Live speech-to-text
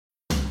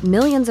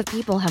Millions of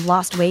people have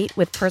lost weight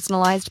with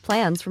personalized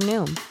plans from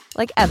Noom.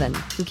 Like Evan,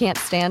 who can't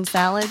stand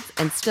salads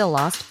and still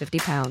lost 50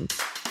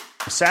 pounds.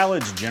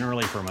 Salads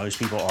generally for most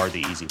people are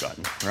the easy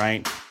button,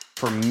 right?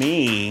 For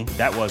me,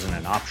 that wasn't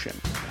an option.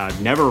 I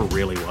never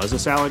really was a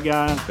salad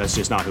guy. That's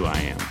just not who I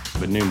am.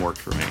 But Noom worked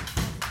for me.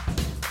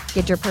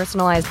 Get your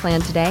personalized plan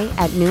today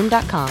at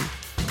Noom.com.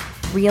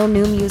 Real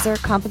Noom user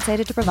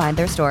compensated to provide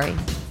their story.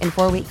 In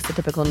 4 weeks, the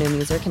typical Noom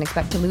user can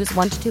expect to lose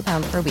 1 to 2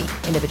 pounds per week.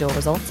 Individual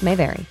results may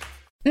vary.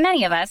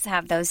 Many of us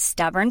have those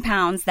stubborn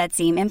pounds that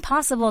seem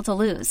impossible to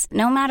lose,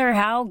 no matter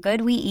how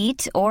good we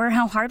eat or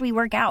how hard we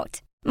work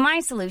out. My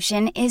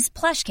solution is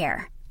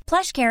PlushCare.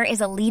 PlushCare is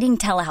a leading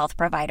telehealth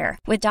provider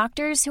with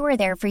doctors who are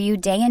there for you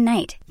day and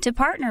night to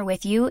partner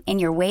with you in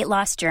your weight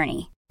loss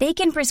journey. They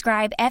can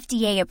prescribe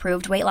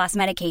FDA-approved weight loss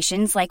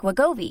medications like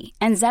Wegovy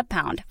and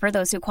Zepbound for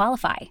those who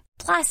qualify.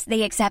 Plus,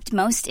 they accept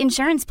most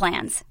insurance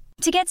plans.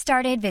 To get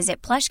started,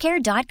 visit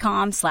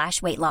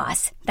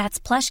plushcare.com/weightloss. That's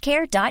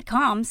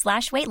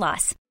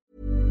plushcare.com/weightloss.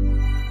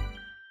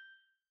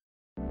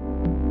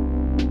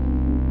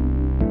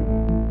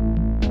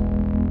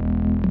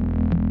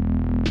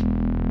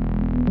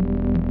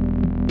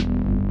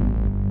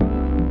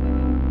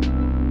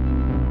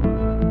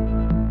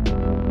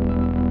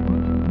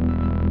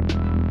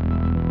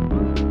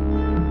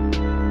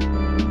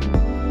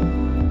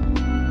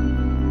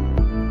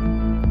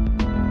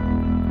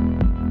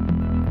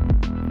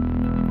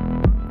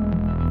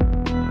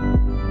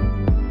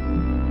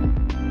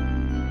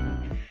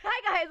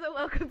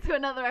 Welcome to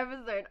another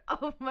episode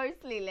of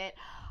Mostly Lit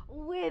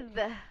with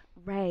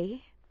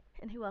Ray.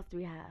 And who else do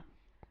we have?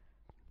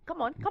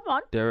 Come on.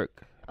 Derek.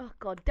 Oh,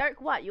 God. Derek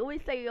what? You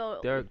always say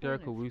your... Derek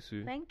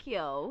Owusu. Thank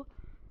you.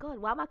 God,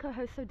 why are my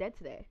co-hosts so dead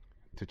today?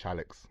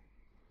 T'Challix.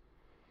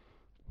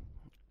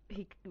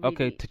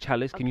 Okay,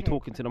 T'Challix, can you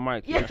talk into the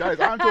mic? Yeah. T'Challix,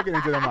 I'm talking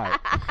into the mic.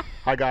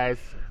 Hi, guys.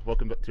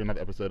 Welcome to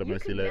another episode of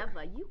Mostly Lit.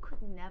 You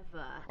could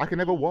never. I can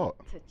never what?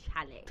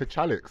 T'Challix.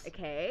 T'Challix.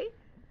 Okay?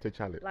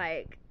 T'Challix.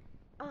 Like...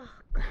 Oh,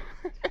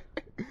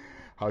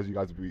 how's you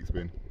guys' week's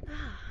been?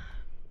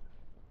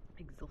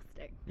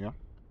 exhausting. Yeah?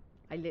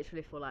 I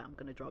literally feel like I'm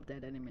going to drop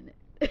dead any minute.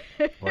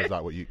 Why is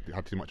that? What, you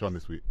had too much on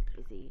this week?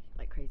 Busy,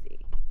 like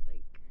crazy.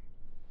 Like,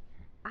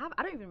 I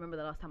don't even remember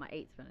the last time I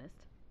ate, to be honest.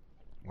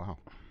 Wow.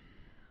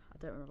 I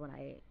don't remember when I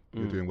ate.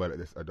 You're doing well at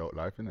this adult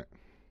life, innit?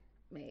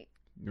 Mate.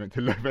 You're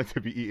meant to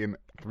be eating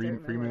three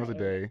meals a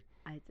day.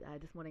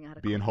 This morning I had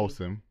a being coffee.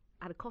 wholesome.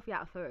 I had a coffee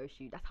at a photo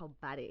shoot. That's how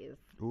bad it is.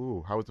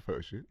 Ooh, how was the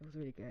photo shoot? It was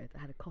really good. I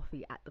had a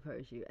coffee at the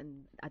photo shoot,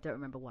 and I don't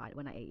remember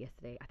when I ate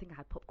yesterday. I think I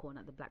had popcorn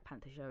at the Black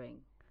Panther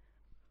showing.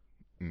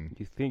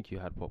 You think you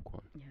had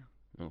popcorn? Yeah.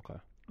 Okay.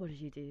 What did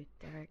you do,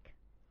 Derek?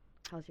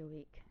 How's your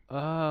week?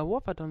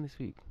 What have I done this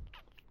week?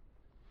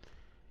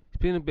 It's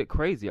been a bit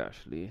crazy,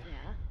 actually.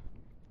 Yeah.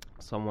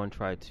 Someone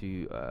tried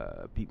to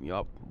beat me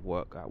up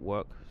at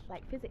work.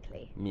 Like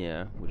physically?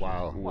 Yeah. Which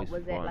Wow. is always What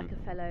was fun. it, like a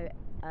fellow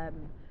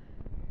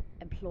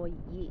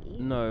employee?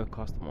 No,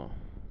 customer.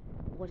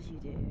 What did you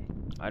do?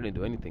 I didn't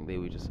do anything. They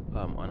were just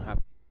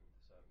unhappy.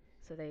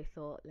 So they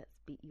thought, let's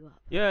beat you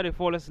up. Yeah, they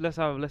thought let's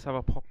have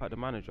a pop at the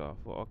manager. I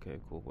thought, okay,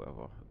 cool,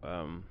 whatever.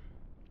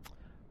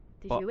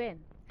 Did you win?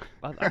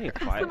 I didn't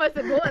That's fight. the most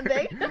important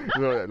thing.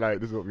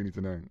 This is what we need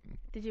to know.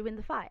 Did you win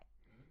the fight?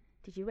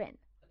 Did you win?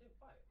 I didn't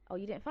fight. Oh,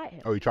 you didn't fight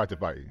him? Oh, he tried to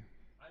fight you?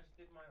 I just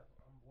did my.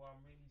 I'm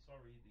really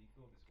sorry that you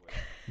feel this way.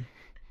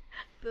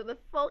 So the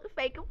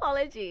fake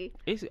apology.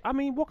 I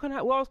mean, what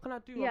else can I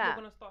do? Yeah. I'm not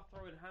gonna start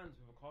throwing hands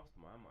with a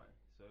customer, am I?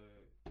 So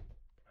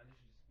I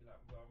literally just be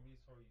like, well, I'm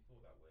really sorry you feel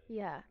that way.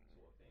 Yeah.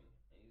 Sort of thing.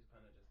 And he's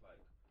kind of just like,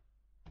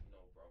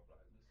 bro, like,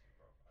 listen,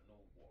 bro, I know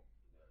what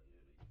you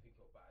think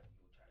you're bad.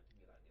 You're chatting to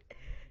me like this.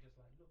 And he's just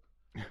like, look,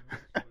 I'm really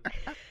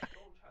sorry.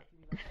 Don't chat to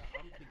me like that.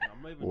 I'm thinking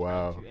I'm not even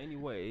trying to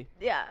anyway.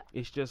 Yeah.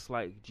 It's just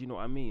like, do you know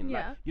what I mean?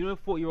 Yeah.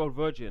 Like, 40-year-old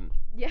virgin.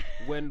 Yeah.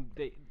 When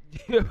they.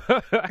 When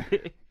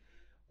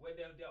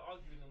they're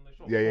arguing on the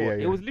shop Yeah.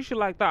 It was literally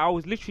like that. I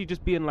was literally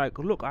just being like,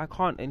 look, I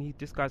can't. And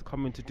this guy's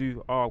coming to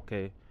do. Oh,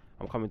 okay,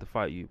 I'm coming to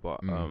fight you. But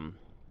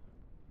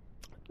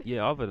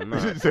yeah. Other than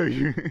that, So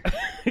you.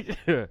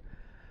 yeah.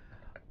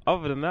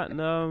 Other than that,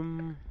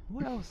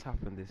 what else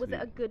happened this week? Was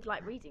it a good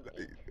reading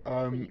week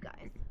for you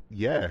guys?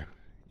 Yeah.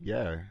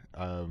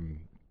 I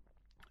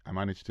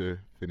managed to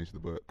finish the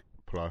book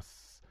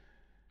plus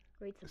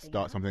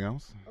start something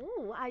else.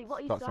 Oh,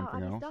 what Start have something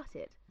you else.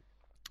 started?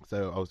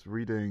 So I was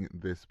reading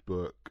this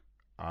book.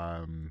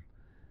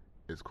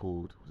 It's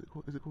called.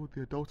 Is it called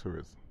The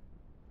Adulterers?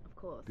 Of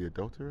course. The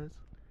Adulterers.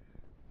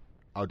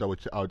 I'll double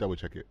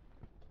check it.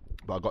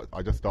 But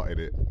I just started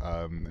it,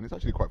 and it's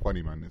actually quite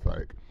funny, man. It's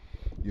like,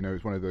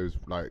 it's one of those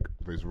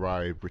those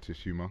wry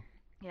British humor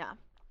Yeah.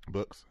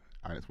 books,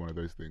 and it's one of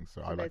those things.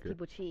 So I there's like it.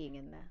 people cheating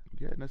in there.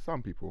 Yeah, there's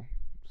some people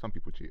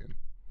cheating.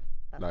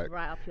 That's Like,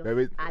 right up your there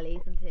is- alley,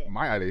 isn't it?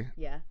 My alley.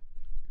 Yeah.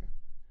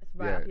 It's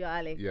right up your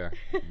alley. Yeah,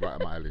 right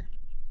up my alley.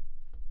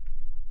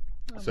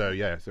 So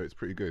it's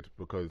pretty good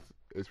because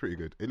it's pretty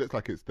good. It looks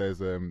like there's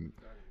a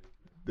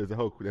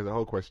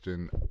whole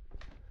question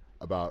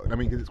about. I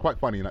mean, 'cause it's quite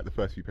funny in the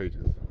first few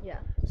pages. Yeah.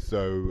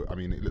 So I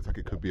mean, it looks like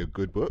it could be a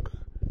good book.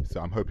 So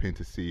I'm hoping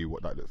to see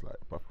what that looks like.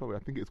 But I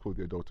think it's called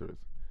The Adulterers.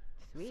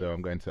 Sweet. So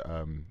I'm going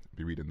to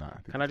be reading that.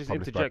 think Can I it's just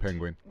published interject? by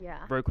Penguin.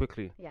 Yeah. Very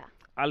quickly. Yeah.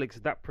 Alex,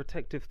 that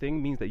protective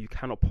thing means that you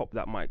cannot pop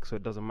that mic, so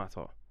it doesn't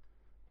matter.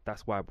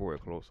 That's why I brought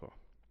it closer.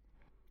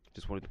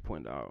 Just wanted to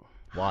point that out.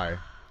 Why?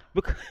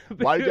 Because,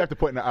 Why did you have to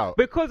point that out?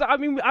 Because, I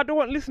mean, I don't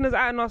want listeners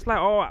at us like,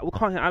 oh, we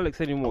can't hear Alex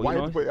anymore. Why you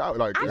you know? have to point it out?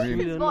 Like, I mean,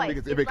 Alex's voice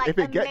because is like if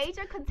it a gets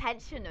major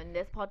contention on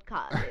this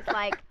podcast. It's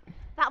like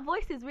that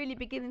voice is really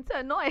beginning to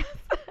annoy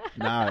us.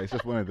 nah, it's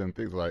just one of them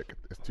things. Like,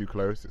 it's too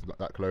close. It's not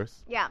that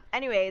close. Yeah.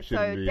 Anyway, so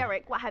Shouldn't be.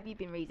 Derek, what have you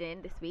been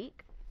reading this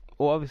week?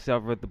 Well, obviously,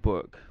 I've read the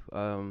book,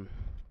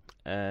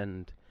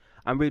 and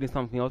I'm reading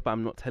something else, but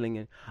I'm not telling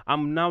it.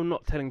 I'm now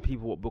not telling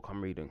people what book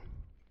I'm reading.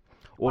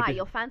 Or Why? dis-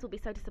 Your fans will be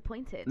so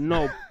disappointed.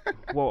 No.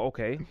 Well,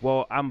 okay.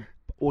 Well, I'm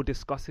or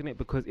discussing it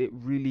because it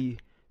really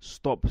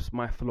stops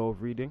my flow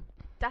of reading.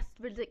 That's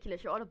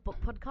ridiculous. You're on a book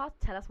podcast.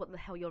 Tell us what the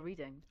hell you're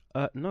reading.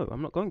 No,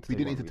 I'm not going to. You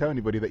didn't need to tell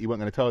anybody that you weren't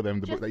going to tell them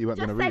the book that you weren't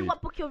going to Just say read.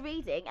 what book you're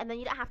reading, and then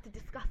you don't have to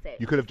discuss it.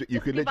 You could have. You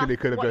Just could give literally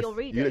us could have what just.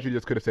 you're You literally reading.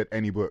 just could have said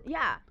any book.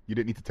 Yeah. You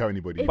didn't need to tell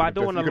anybody. But I You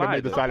don't just- wanna You could have lie,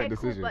 made the though. silent Okay,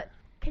 cool, decision. but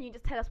can you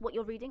just tell us what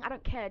you're reading? I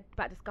don't care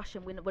about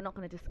discussion. We're not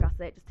going to discuss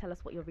it. Just tell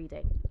us what you're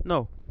reading.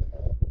 No,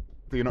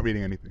 So you're not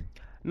reading anything.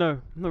 no,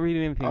 I'm not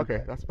reading anything.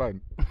 Okay, that's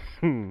fine.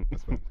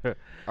 That's fine.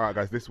 All right,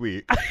 guys. This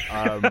week,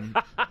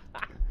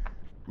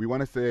 we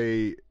want to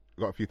say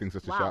got a few things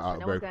just to Wow. shout So out.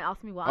 no very- one's going to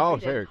ask me what Oh, I'm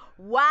reading. sorry.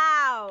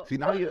 Wow. See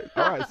now you.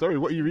 All right. Sorry.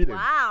 What are you reading?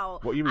 Wow.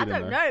 What are you reading? I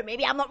don't then? know.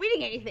 Maybe I'm not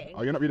reading anything.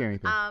 Oh, you're not reading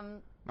anything. Um,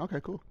 Okay,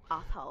 cool.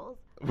 assholes.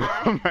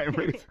 I'm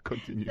ready to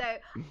continue. So,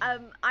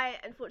 I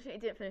unfortunately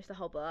didn't finish the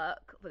whole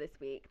book for this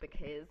week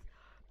because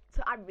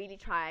I really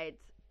tried,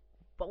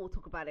 but we'll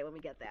talk about it when we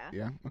get there.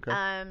 Yeah.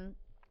 Okay.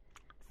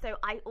 So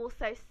I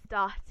also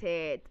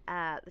started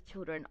The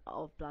Children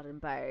of Blood and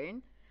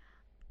Bone,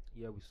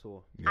 Yeah, we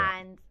saw. Yeah.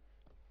 and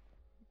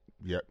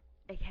Yep.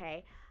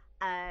 okay,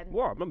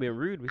 What? I'm not being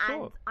rude. We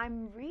saw. and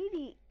I'm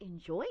really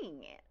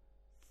enjoying it.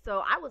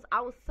 So I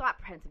was so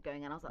apprehensive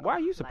going in. I was like, Why are "Oh,"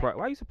 you like, surprised?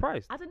 Why are you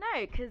surprised? I don't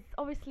know, because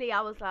obviously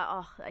I was like,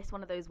 oh, it's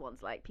one of those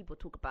ones like people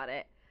talk about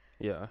it,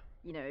 Yeah.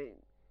 you know,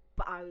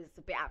 but I was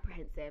a bit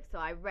apprehensive. So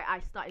I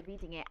started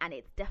reading it, and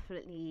it's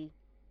definitely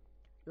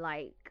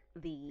like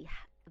the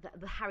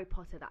Harry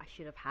Potter that I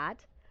should have had,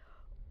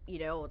 you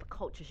know, or the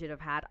culture should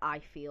have had. I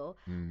feel,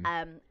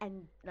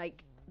 and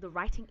like the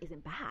writing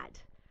isn't bad,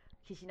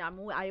 because you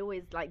know I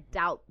always like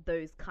doubt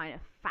those kind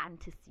of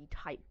fantasy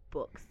type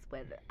books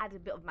where they add a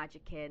bit of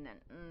magic in,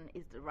 and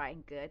is the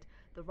writing good?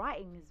 The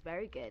writing is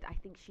very good. I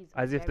think she's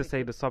As if to very say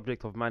good. the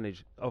subject of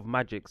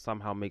magic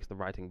somehow makes the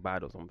writing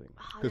bad or something.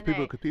 I Because don't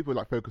know. people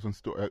like focus on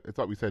story. It's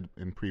like we said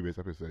in previous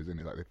episodes, isn't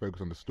it? Like they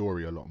focus on the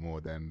story a lot more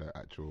than the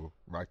actual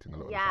writing a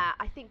lot of the Yeah, time.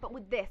 I think, but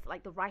with this,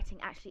 like the writing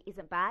actually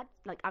isn't bad.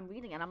 Like I'm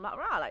reading and I'm like,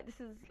 wow, like this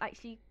is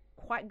actually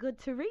quite good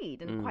to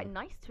read and quite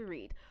nice to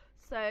read.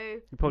 So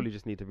You probably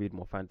just need to read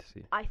more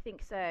fantasy. I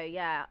think so.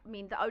 Yeah, I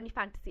mean the only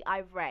fantasy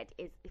I've read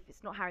is if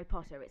it's not Harry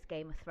Potter, it's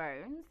Game of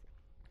Thrones,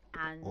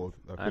 and Or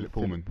And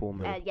Philip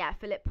Pullman. yeah,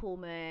 Philip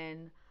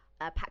Pullman,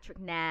 Patrick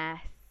Ness.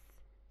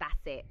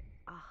 That's it.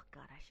 Oh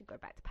God, I should go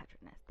back to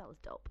Patrick Ness. That was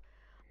dope.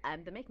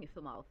 They're making a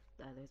film out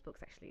of those books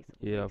actually. So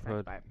Yeah, I'm I've excited heard.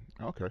 about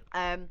it.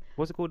 Okay.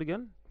 What's it called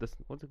again?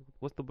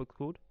 What's the book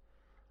called?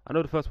 I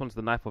know the first one's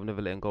The Knife of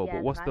Never Letting Go, Yeah, but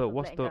The what's Knife the of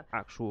what's Letting the Go.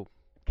 actual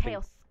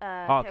Chaos.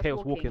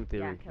 Chaos Walking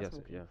Theory? Yeah, Chaos Yes,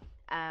 Walking.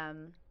 yeah.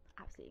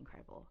 Absolutely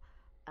incredible.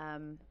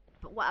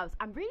 But what else?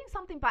 I'm reading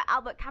something by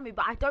Albert Camus,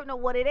 but I don't know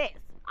what it is.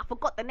 I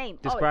forgot the name.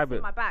 Describe it's it.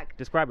 in my bag.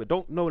 Describe it.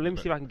 Don't no. Let me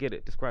see if I can get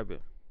it. Describe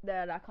it. No,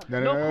 I can't. No,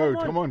 No, no,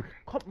 come come on.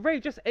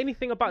 Ray, just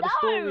anything about the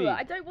story.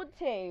 I don't want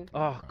to.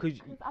 Oh, cause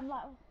I'm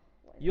like,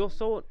 you're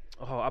so.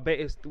 Oh, I bet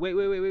it's. Wait.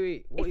 What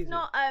is it's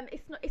not.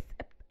 It's not.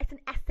 It's an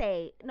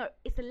essay. No,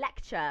 it's a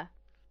lecture.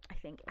 I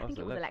think. I Oh, think it's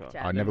it a was a lecture. lecture.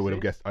 I never would have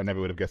see? guessed. I never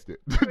would have guessed it.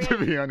 to be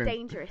Create honest.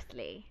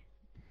 Dangerously.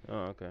 it?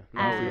 Oh, okay.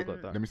 No, we've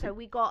got that. Let me see. So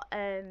we got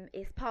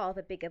it's part of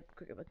a bigger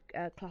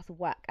class of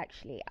work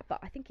actually, but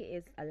I think it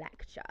is a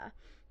lecture.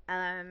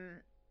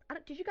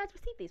 Did you guys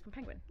receive these from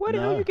Penguin? Where the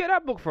hell No. you get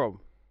that book from?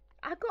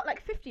 I got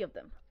like 50 of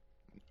them.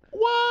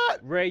 What?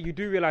 Ray, you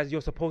do realize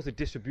you're supposed to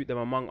distribute them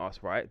among us,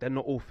 right? They're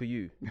not all for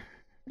you.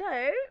 No,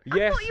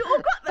 Yes. I thought you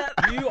all got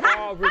them. You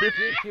are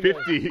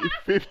ridiculous.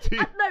 50.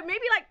 No,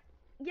 maybe like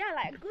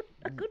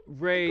a good.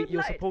 Ray, good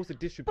you're load. supposed to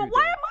distribute But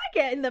why them. am I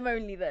getting them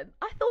only then?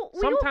 I thought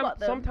we all got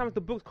them. Sometimes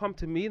the books come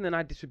to me and then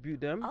I distribute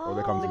them. Or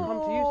they come to me. come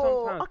to you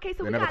sometimes. Okay,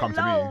 so They we never got come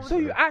to me. loads. So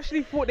you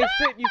actually thought they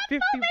sent you 50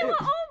 They were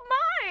books?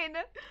 all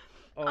mine.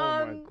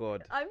 Oh my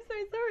god. I'm so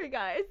sorry,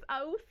 guys.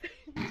 I will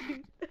send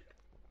you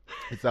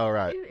It's all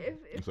right. if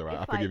It's all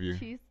right. if I forgive you.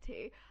 choose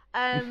to.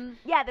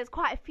 Yeah, there's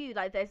quite a few.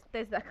 Like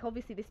there's like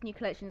obviously this new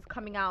collection is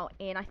coming out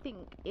in. I think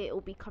it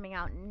will be coming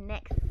out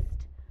next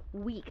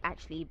week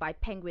actually by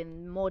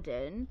Penguin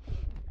Modern.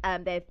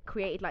 They've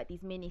created like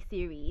these mini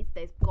series.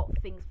 They've got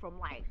things from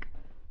like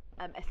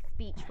a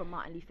speech from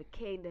Martin Luther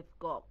King. They've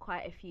got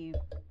quite a few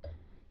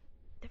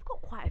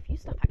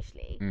stuff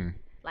actually.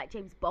 Like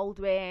James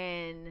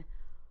Baldwin.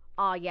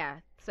 Oh yeah.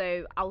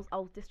 So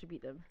I'll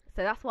distribute them.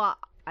 So that's what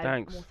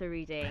Thanks. I'm also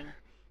reading.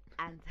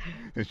 And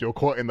Since you're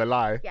caught in the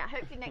lie. yeah,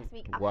 hopefully next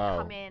week I Wow.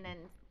 can come in and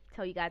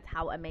tell you guys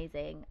how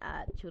amazing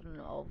Children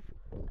of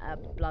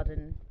Blood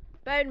and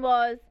Bone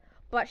was.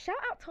 But shout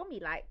out Tommy,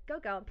 like, go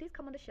girl, and please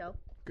come on the show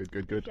Good,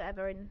 good, if good. you're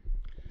ever in,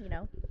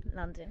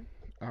 London.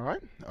 All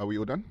right. Are we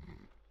all done?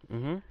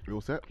 Mm-hmm. We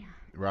all set?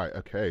 Right.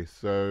 Okay.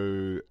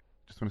 So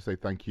just want to say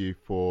thank you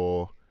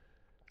for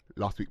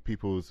last week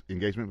people's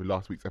engagement with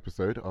last week's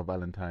episode, our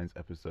Valentine's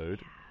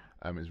episode.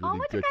 It's really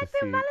What did good you to guys do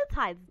see. on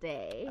Valentine's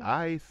Day?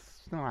 I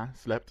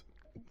slept.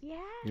 Yeah.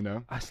 You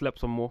know, I slept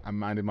some more. I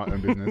minded my own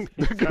business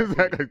because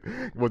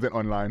it wasn't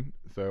online.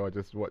 So I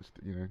just watched.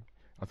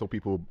 I saw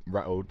people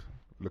rattled,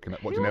 looking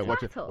at watching was their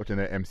rattled? watching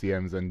their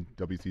MCMs and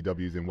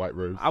WCWs in white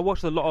robes. I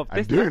watched a lot of and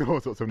this. doing all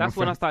sorts of That's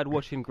when I nonsense. started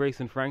watching Grace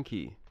and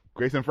Frankie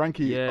Grace and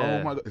Frankie. Yeah.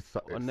 Oh my god, it's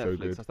so on so Netflix.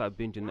 good. I started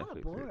binging Oh,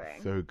 Netflix. boring.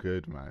 It's so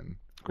good, man.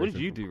 What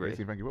did you do, Grace Ray?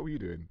 and Frankie, what were you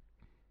doing?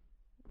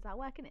 Is that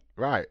working it?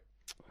 Right,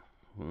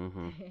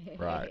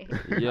 Mm-hmm. right.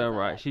 Yeah,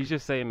 right. She's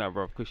just saying that,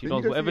 bro, because she Didn't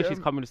knows you go whatever see, she's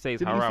coming to say is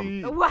didn't you haram.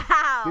 see-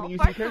 Wow. Didn't you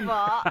see First of Kendrick?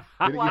 all,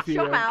 Didn't you watch see,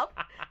 your um, mouth.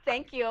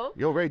 Thank you.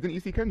 Yo, Ray, didn't you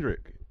see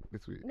Kendrick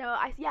this week? No,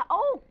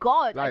 oh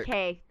God. Like-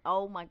 Okay.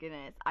 Oh my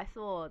goodness. I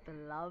saw the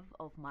love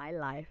of my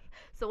life.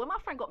 So when my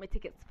friend got me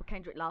tickets for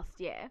Kendrick last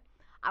year,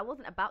 I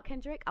wasn't about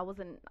Kendrick.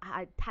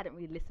 I hadn't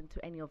really listened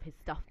to any of his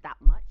stuff that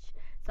much.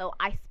 So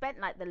I spent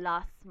like the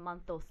last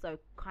month or so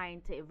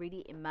trying to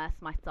really immerse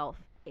myself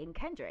in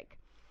Kendrick.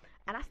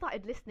 And I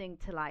started listening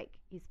to like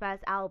his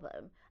first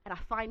album, and I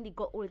finally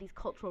got all of these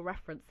cultural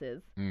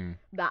references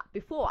that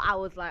before I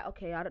was like,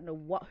 okay, I don't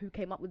know who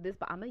came up with this,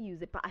 but I'm gonna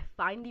use it. But I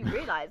finally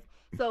realized.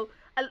 So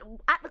at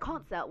the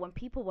concert, when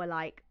people were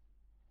like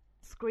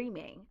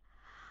screaming,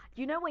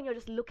 when you're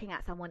just looking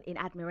at someone in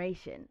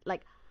admiration,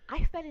 like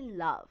I fell in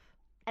love,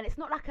 and it's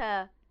not like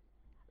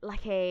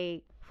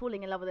a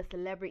falling in love with a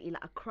celebrity,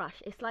 like a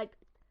crush. It's like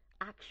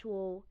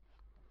actual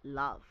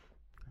love.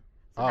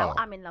 So now Oh.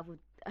 I'm in love with.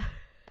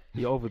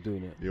 You're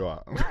overdoing it. You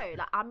are. No,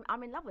 like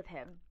I'm in love with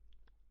him.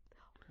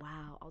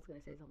 Wow, I was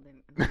gonna say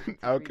something.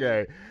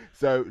 Okay,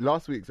 so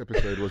last week's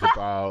episode was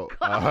about.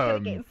 God, I'm gonna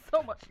get in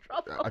so much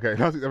trouble. Okay,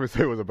 last week's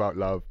episode was about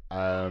love,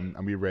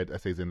 and we read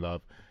Essays in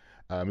Love.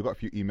 We got a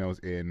few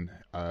emails in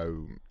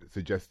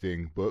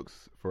suggesting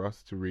books for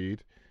us to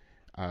read,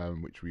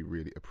 which we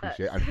really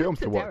appreciate, and films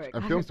to watch, Derek.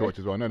 and films to watch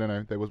as well.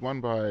 No. There was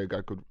one by a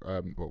guy called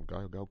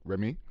guy or girl,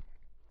 Remy.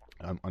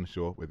 I'm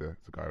unsure whether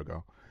it's a guy or a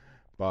girl,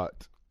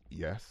 but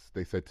yes,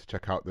 they said to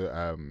check out the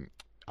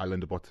Alain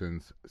de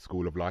Botton's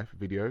School of Life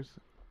videos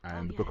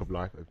and the Book of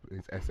Life,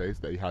 his essays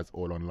that he has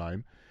all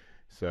online.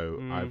 So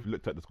I've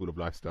looked at the School of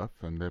Life stuff,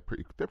 and they're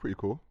pretty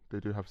cool. They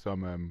do have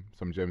some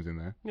gems in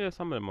there. Yeah,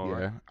 some of them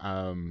are. Yeah,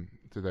 Right.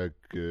 so they're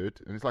good.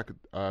 And it's like,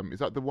 is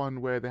that the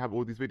one where they have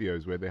all these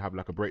videos where they have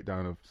like a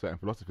breakdown of certain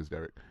philosophers,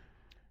 Derek?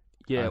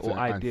 Yeah, and or certain,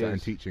 and certain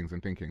ideas. teachings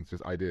and thinkings,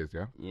 just ideas,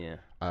 yeah. Yeah.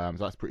 So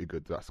that's pretty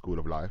good. That School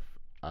of Life.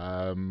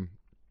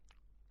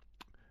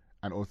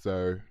 And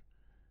also,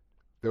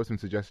 there were some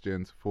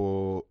suggestions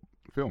for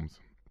films.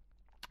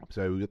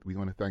 So we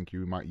want to thank you.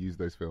 We might use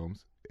those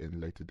films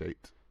in later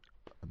date.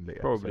 And later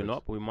Probably episodes.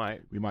 not, but we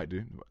might. We might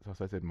do.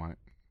 As I said, might.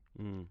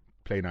 Mm.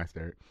 Play nice,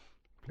 Derek.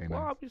 Play Well,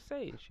 nice. I'm just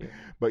saying, shit.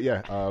 But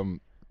yeah, so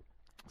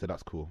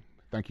that's cool.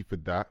 Thank you for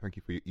that. Thank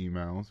you for your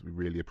emails. We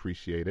really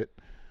appreciate it.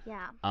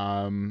 Yeah.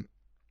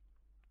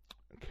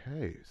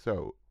 Okay,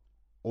 so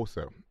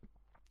also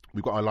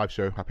we've got our live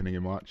show happening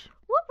in March.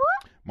 Whoop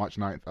whoop. March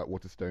 9th at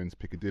Waterstones,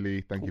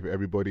 Piccadilly. Thank you for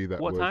everybody that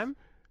What was time?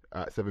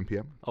 at 7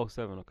 p.m. Oh,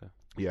 7, okay.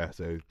 Yeah,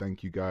 so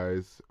thank you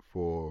guys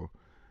for,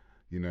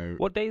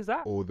 What day is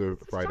that? all the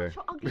Friday. Shut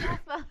your ugly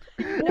mouth.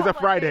 It's a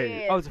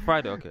Friday. Oh, it's a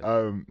Friday, okay.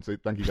 So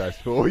thank you guys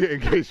for all your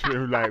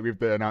engagement with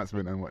the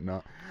announcement and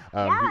whatnot.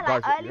 You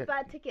guys- early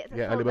bird tickets. Are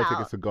Yeah, sold early bird out.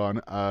 tickets are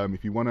gone.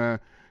 If you want to,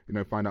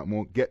 find out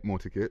more, get more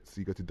tickets,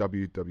 you go to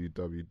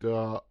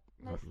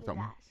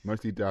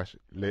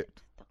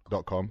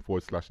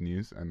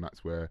mostly-lit.com/news, and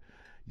that's where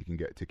you can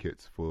get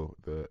tickets for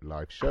the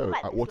live I feel show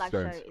like at this live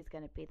Waterstones. show is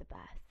going to be the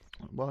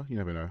best. Well, you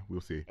never know.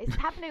 We'll see. It's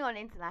happening on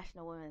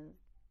International Women's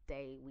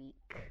Day week,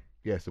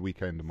 Yeah, it's the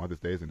weekend, Mother's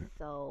Day, isn't it?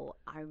 so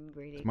I'm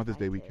really. It's Mother's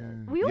Day excited.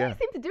 weekend. We always Yeah.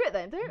 seem to do it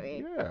then, don't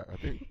we? Yeah, I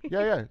think.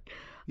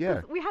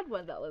 Yeah. 'Cause we had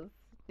one that was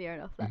near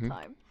enough that Mhm.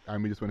 time.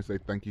 And we just want to say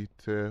thank you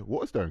to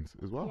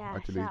Waterstones as well. Yeah,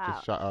 Actually, shout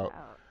just shout out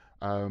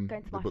Going to the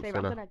my favorite. I'm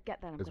bookseller. gonna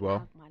get that. I'm as gonna well.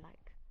 have my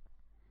like.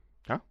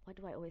 Huh? What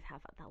do I always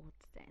have at that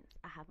Waterstones?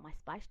 I have my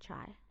spice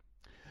chai.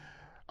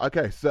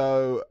 Okay,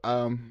 so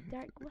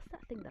Derek, what's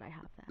that thing that I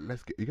have there?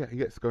 let's get you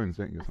get scones,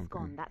 don't you? Or A something.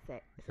 scone. That's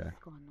it. It's Yeah, a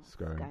scone, not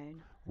scone.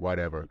 scone.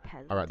 Whatever.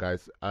 Peasant. All right,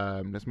 guys.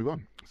 Let's move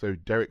on. So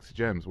Derek's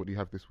gems. What do you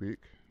have this week?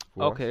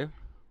 For Okay. us?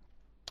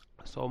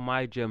 So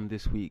my gem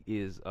this week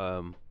is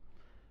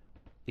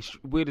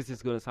it's weird as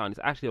it's gonna sound. It's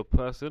actually a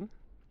person.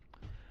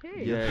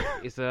 Hey.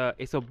 Yeah,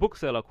 it's a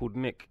bookseller called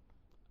Nick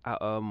at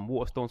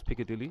Waterstones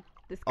Piccadilly.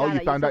 This Oh, guy you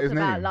that found out his talked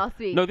about name? last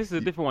week. No, this is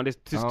a different one. There's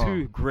Oh.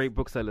 two great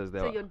booksellers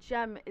there. So your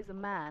gem is a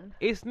man.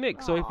 It's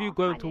Nick. So if you Aw,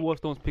 go hi, to Nick.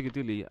 Waterstones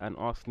Piccadilly and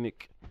ask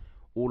Nick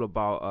all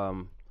about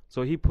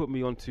So he put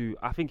me onto.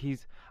 I think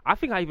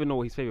I even know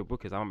what his favorite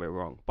book is. I might be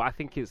wrong, but I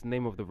think it's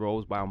Name of the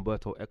Rose by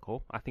Umberto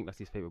Eco. I think that's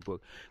his favorite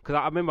book. Because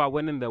I remember I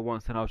went in there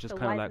once and I was just So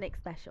kind why of is like, Nick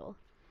special?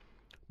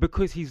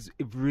 because he's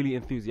really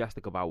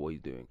enthusiastic about what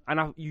he's doing,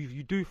 and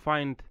you do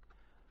find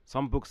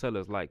some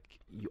booksellers, like,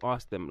 you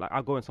ask them, like,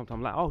 I go in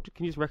sometimes like, oh,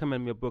 can you just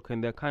recommend me a book,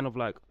 and they're kind of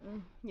like,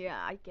 Yeah,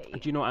 I get you.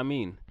 do you know what I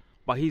mean?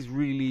 But he's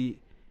really,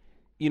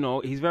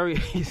 he's very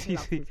he's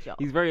job.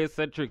 very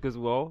eccentric as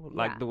well,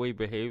 like Yeah. the way he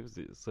behaves.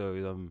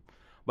 So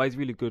but he's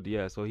really good.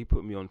 Yeah. So he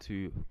put me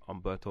onto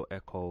Umberto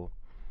Eco,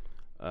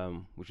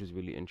 which is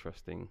really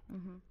interesting.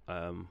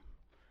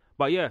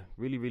 But yeah,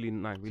 really, really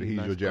nice. Really he's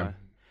nice your gem. guy.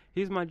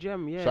 He's my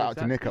gem. Yeah. Shout out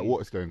to Nick at exactly.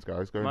 Waterstones,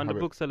 guys. Go Man, and the have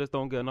it. booksellers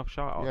don't get enough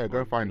shout outs. Yeah, go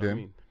man, find you know him.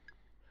 what I mean?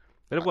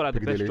 They've got like the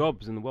best Piccadilly.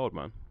 jobs in the world,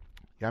 man.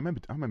 Yeah,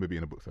 I remember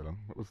being a bookseller.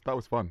 That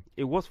was fun.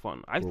 It was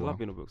fun. I used to Cool. love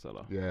being a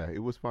bookseller. Yeah, it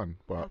was fun.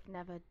 But I've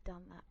never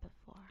done that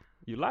before.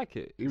 You like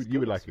it? You It's would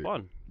good, like it's it.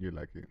 Fun. you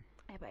like it.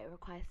 Yeah, but it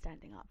requires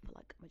standing up for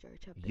like a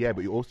majority of the Yeah, day.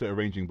 but you're also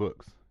arranging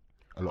books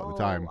a lot of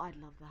the time. I'd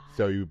love that.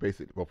 So you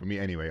basically, well, for me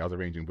anyway, I was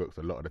arranging books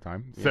a lot of the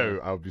time. So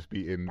I'll just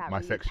be in that my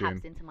really section.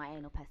 taps into my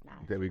anal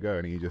personality. There we go,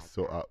 and you just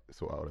sort out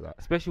all of that.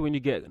 Especially when you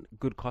get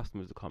good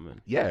customers to come in.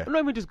 Yeah. Not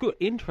even just good,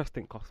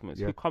 interesting customers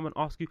Yeah. who come and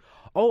ask you,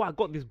 oh, I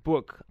got this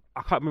book.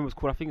 I can't remember what it's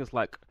called. I think it's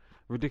like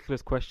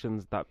ridiculous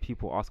questions that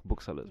people ask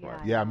booksellers, Yeah.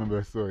 right? Yeah, I remember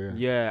I saw. Yeah.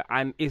 Yeah,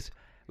 and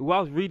while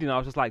I was reading, I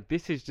was just like,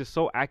 this is just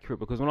so accurate,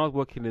 because when I was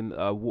working in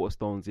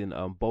Waterstones in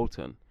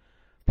Bolton,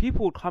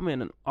 people would come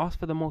in and ask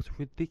for the most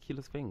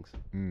ridiculous things.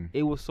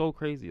 It was so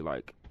crazy,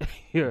 like,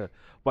 yeah.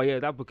 But yeah,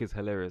 that book is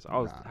hilarious.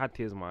 I had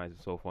tears in my eyes.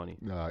 It's so funny.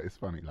 No, it's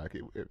funny. Like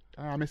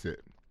I miss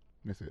it.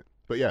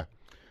 But yeah,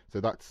 so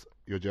that's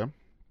your gem.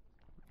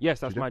 Yes,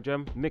 that's Gem? my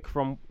gem. Nick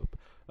from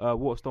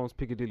Waterstones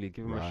Piccadilly.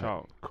 Give him a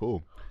shout.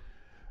 Cool.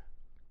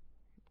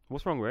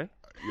 What's wrong, Ray?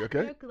 You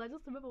okay? Because I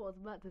just remember what I was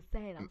about to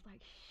say, and I was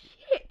like,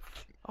 shit.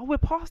 Oh, we're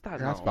past that Yeah,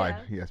 now. that's fine.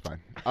 Yeah, that's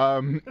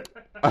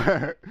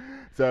fine.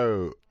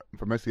 So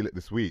for Mostly Lit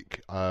this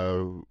week,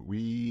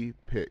 we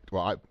picked.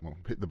 Well, I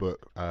picked the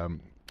book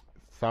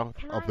South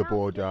Can of I the ask you a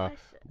Border,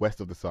 question?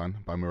 West of the Sun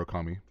by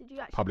Murakami. Did you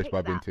actually Published pick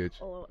by that, Vintage.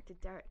 or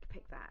did Derek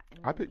pick that?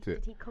 And I picked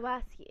it. Did he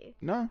coerce you?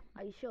 No,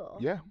 Are you sure?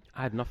 yeah.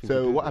 I had nothing to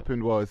So do what with it.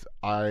 happened was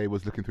I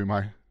was looking through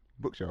my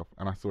bookshelf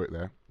and I saw it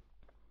there,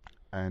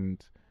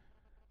 and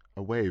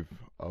a wave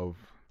of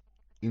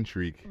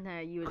intrigue No,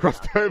 you were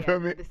crossed just, okay,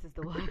 over yeah, me. This is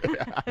the one.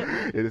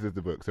 Yeah, this is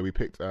the book. So we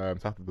picked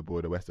South of the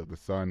Border, West of the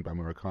Sun by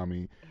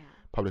Murakami, Yeah.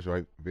 published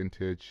by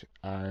Vintage,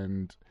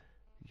 and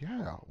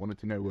yeah, I wanted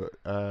to know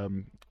what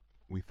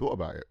we thought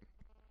about it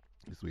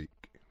this week.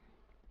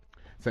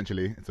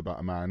 Essentially, it's about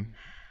a man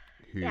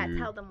who. Yeah,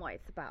 tell them what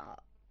it's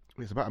about.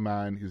 It's about a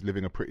man who's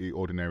living a pretty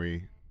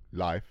ordinary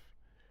life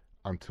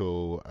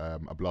until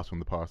a blast from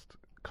the past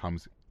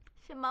comes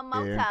in.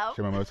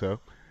 Shimamoto.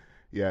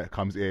 Yeah,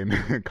 comes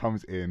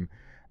in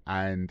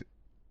and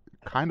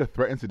kind of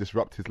threatens to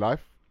disrupt his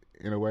life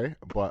in a way.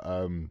 But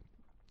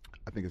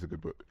I think it's a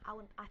good book.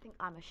 I think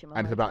I'm a Shimamoto.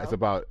 And it's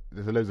about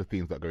there's loads of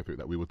themes that go through it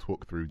that we will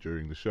talk through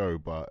during the show.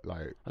 But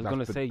like I was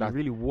gonna say you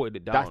really watered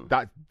it down.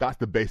 that's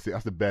the basic.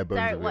 That's the bare bones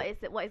Derek, of what it.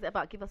 is it? What is it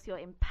about? Give us your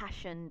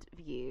impassioned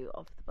view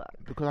of the book.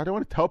 Because I don't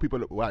want to tell people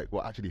like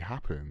what actually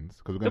happens.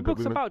 Because The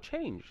book's about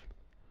change.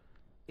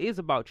 It is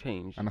about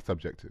change. and that's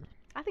subjective.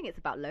 I think it's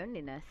about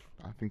loneliness.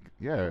 I think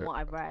yeah. From what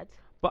I've read.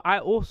 But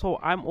I'm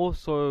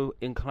also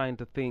inclined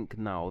to think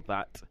now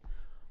that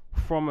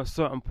from a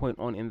certain point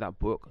on in that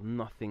book,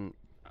 nothing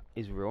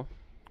is real.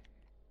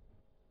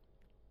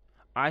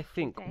 I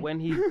think Okay.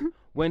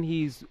 when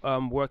he's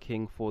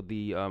working for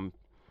the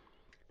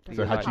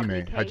So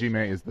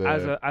Hajime is the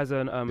as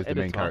an is the editor.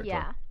 main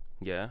character.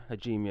 Yeah,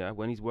 Hajime, yeah,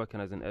 when he's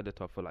working as an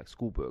editor for like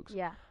school books.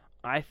 yeah.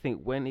 I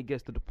think when it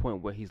gets to the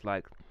point where he's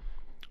like,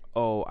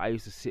 oh, I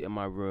used to sit in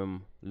my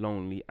room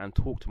lonely and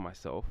talk to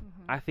myself,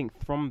 I think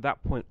from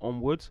that point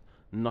onwards,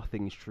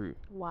 nothing is true.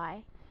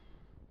 Why?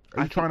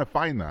 Are you trying to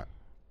find that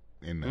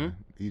in there?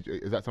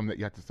 Is that something that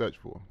you had to search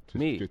for?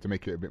 Me? Just to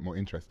make it a bit more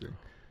interesting.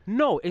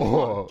 No, it's Oh.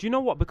 not. Do you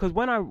know what? Because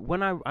when I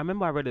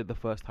remember I read it the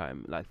first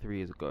time, like 3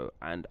 years ago,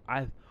 and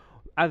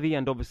at the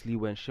end, obviously,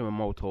 when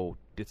Shimamoto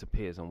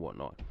disappears and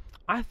whatnot,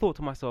 I thought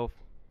to myself,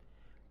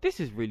 this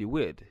is really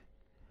weird.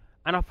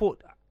 And I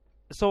thought,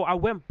 so I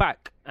went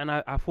back and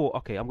I thought,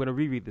 okay, I'm going to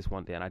reread this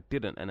one day, and I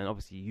didn't. And then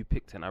obviously you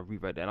picked it and I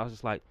reread it, and I was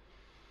just like,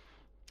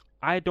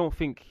 I don't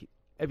think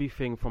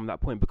everything from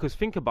that point, because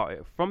think about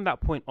it, from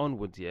that point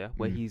onwards, yeah,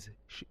 where his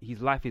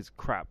life is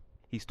crap,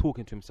 he's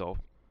talking to himself,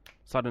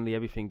 suddenly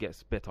everything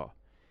gets better.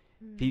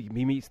 He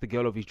meets the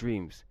girl of his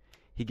dreams,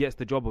 he gets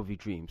the job of his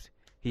dreams,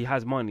 he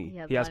has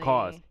money, he has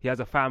cars, he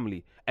has a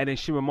family, and then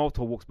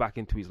Shimamoto walks back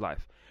into his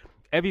life.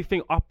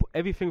 Everything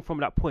from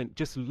that point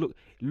just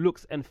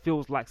looks and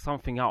feels like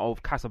something out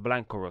of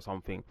Casablanca or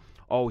something.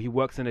 Oh, he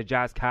works in a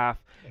jazz cafe.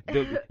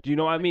 Do you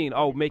know what I mean?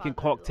 Oh, making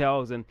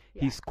cocktails, and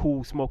he's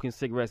cool, smoking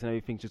cigarettes and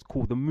everything's just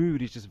cool. The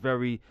mood is just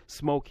very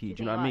smoky.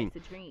 Do you know what I mean?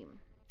 It's a dream.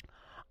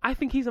 I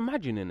think he's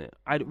imagining it.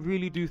 I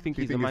really do think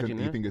Do you he's think imagining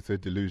you it. think it's a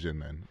delusion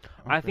then?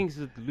 I Okay. think it's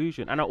a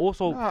delusion, and I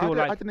also No, feel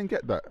I like didn't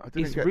get that. I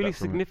didn't it's get really that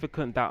from it.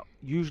 significant that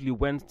usually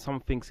when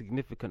something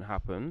significant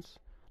happens,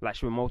 like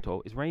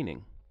Shimamoto, it's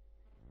raining.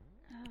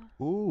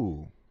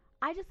 Ooh,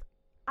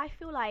 I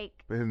feel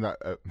like but isn't that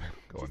go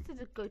on? just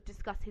to go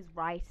discuss his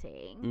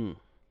writing, Mm.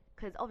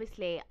 because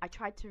obviously I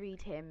tried to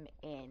read him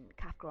in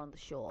Kafka on the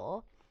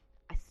Shore.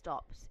 I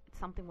stopped.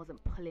 Something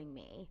wasn't pulling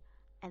me,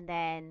 and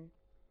then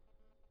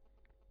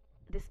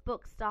this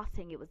book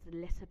starting, it was a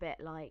little bit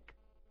like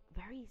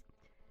very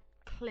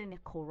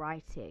clinical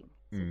writing.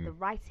 So the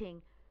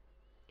writing,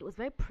 it was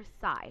very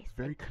precise, It's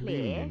very and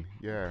clear, clean,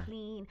 yeah.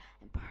 clean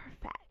and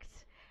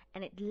perfect,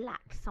 and it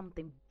lacked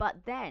something. But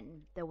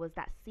then there was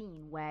that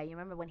scene where you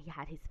remember when he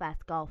had his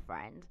first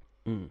girlfriend,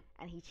 and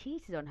he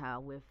cheated on her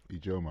with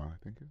Ijoma, I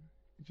think.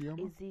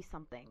 Ijoma? Izu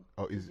something.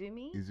 Oh,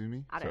 Izumi?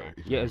 Izumi? I don't Sorry,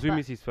 know. Yeah, Izumi.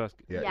 Azumi's his first.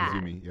 Yeah, Yeah.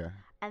 Izumi, yeah.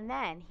 And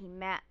then he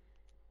met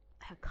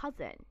her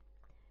cousin,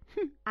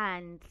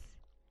 and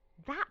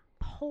that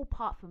whole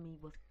part for me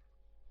was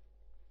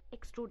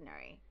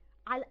extraordinary.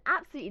 I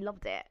absolutely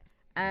loved it.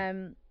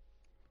 I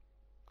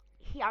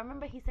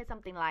remember he said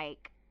something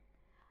like,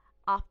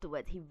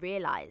 afterwards he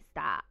realized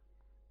that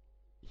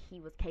he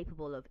was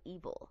capable of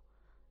evil,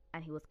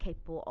 and he was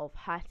capable of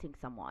hurting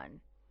someone,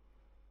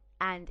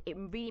 and it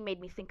really made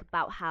me think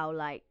about how,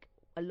 like,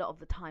 a lot of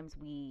the times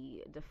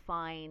we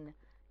define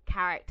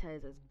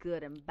characters as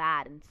good and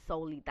bad, and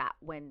solely that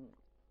when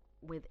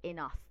within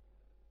us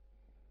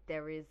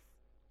there is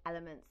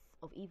elements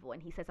of evil.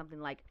 And he said something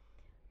like,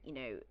 you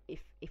know,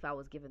 if I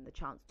was given the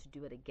chance to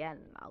do it again,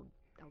 I'll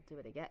do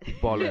it again.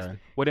 Bollocks. Yeah.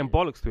 Well, then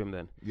bollocks to him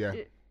then. Yeah.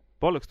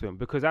 Bollocks to him,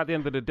 because at the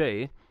end of the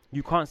day,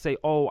 you can't say,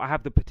 "Oh, I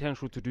have the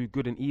potential to do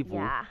good and evil,"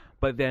 Yeah.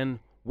 but then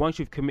once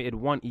you've committed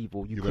one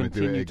evil, you You're gonna do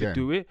it continue to again.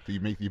 do it. So you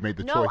made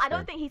the No, choice. I don't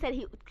then. think he said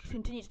he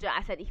continued to do it.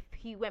 I said if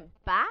he went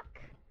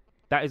back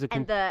That is a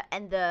and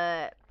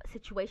the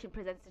situation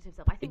presented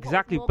himself. I think what was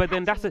exactly, more but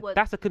then catching was-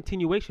 that's a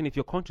continuation if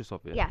you're conscious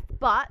of it. yes.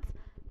 But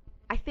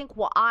I think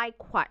what I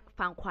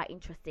found quite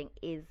interesting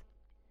is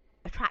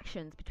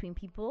attractions between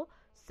people.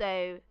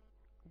 So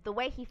the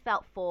way he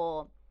felt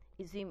for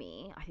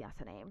Izumi, I think that's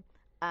her name.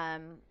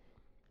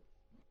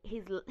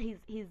 His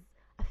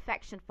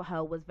affection for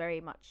her was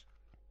very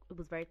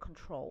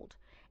controlled,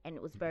 and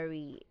it was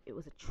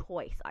a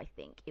choice. I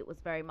think it was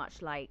very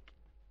much like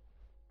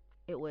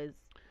it was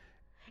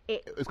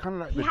kind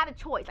of like he had a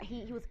choice. Like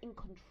he was in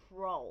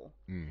control.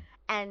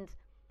 And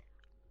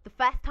the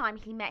first time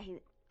he met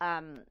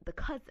the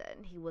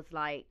cousin, he was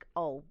like,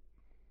 oh,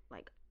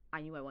 like, I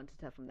knew I wanted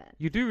her from then.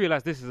 You do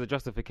realize this is a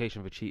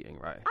justification for cheating,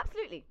 right?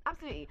 Absolutely.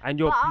 And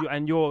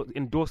But you're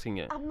endorsing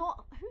it. I'm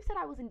not. Who said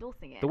I was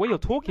endorsing it? The way I you're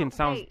did talking not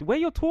sounds. say- The way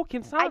you're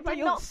talking I sounds did like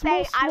you're not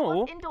small. say I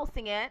was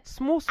endorsing it.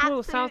 Small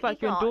sounds like Absolutely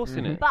you're not.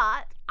 endorsing it.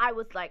 But I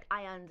was like,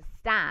 I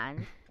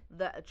understand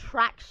the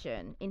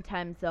attraction in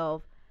terms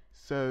of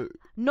So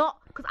not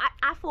because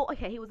I thought,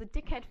 okay, he was a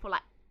dickhead for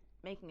like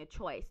making a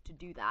choice to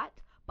do that.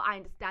 But I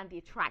understand the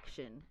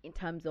attraction in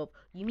terms of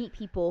you meet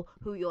people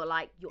who you're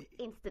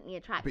instantly but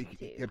attracted he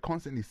to. had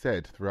constantly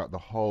said throughout the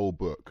whole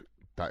book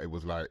that it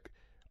was like,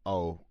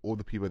 oh, all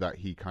the people that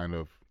he kind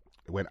of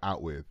went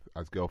out with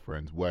as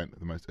girlfriends weren't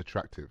the most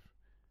attractive.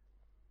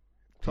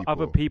 To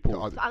other people.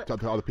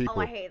 To other people.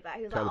 Oh, I hate that.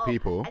 He was To like, other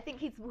people. I think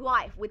his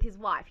wife,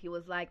 he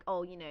was like,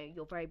 oh, you know,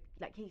 you're very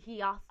like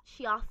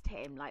she asked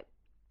him like,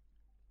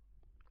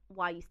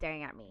 why are you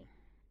staring at me?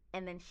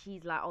 And then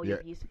she's like, oh, you're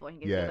Yeah. beautiful. And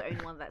he goes, Yeah. you're the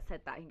only one that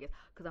said that. And he goes,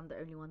 because I'm the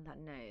only one that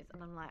knows.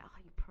 And I'm like, oh,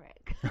 you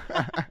prick.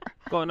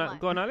 Go on, Like-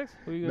 go on, Alex.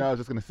 What are you No, I was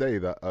just gonna say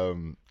that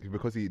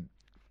because I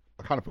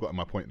kind of forgotten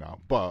my point now,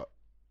 but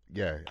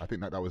yeah, I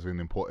think that was an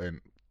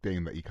important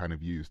thing that he kind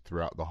of used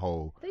throughout the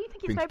whole Don't you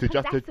think thing it's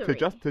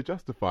very to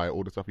justify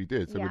all the stuff he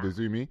did. So Yeah. with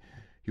Izumi,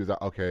 he was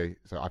like, okay,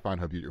 so I find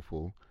her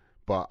beautiful,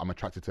 but I'm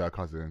attracted to her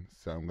cousin,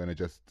 so I'm gonna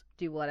just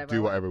do whatever.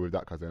 do whatever with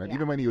that cousin. And Yeah.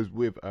 even when he was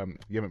with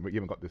you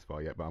haven't got this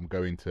far yet, but I'm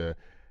going to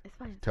It's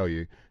fine. tell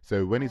you.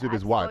 So when he's with I've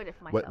his wife, spoiled it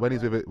for myself when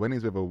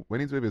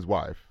he's with his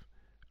wife,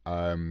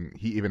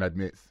 he even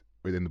admits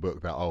within the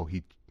book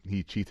that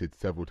he cheated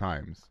several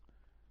times.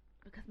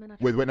 Because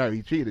men are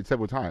He cheated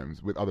several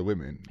times with other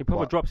women. He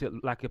probably but- drops it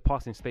like a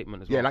passing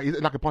statement as well. Yeah,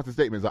 like a passing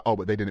statement is like, oh,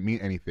 but they didn't mean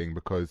anything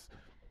because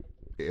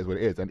it is what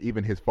it is. And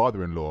even his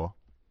father-in-law,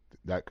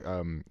 like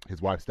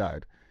his wife's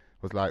dad,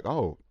 was like,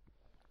 oh,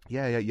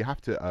 yeah, you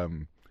have to,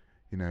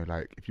 you know,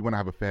 like if you want to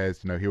have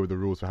affairs, you know, here are the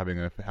rules for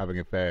having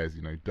affairs.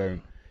 You know,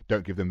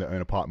 don't give them their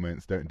own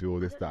apartments, don't do all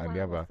this, that, and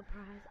the other.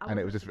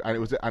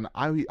 And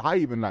I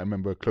even like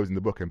remember closing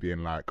the book and being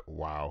like,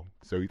 wow.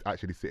 So he's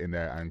actually sitting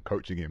there and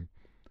coaching him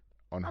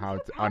on I'm how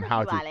so to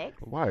proud of you, Alex.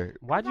 why.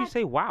 Why do you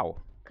say wow?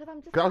 Because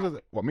I'm just. Because I was like,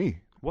 just, what, me?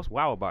 What's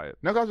wow about it?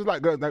 No, 'cause I was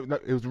just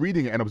like, it was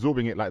reading it and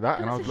absorbing it like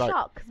that, and I was it's a like,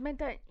 shock because men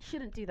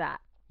shouldn't do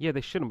that. Yeah,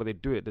 they shouldn't, but they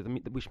do it,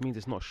 which means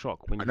it's not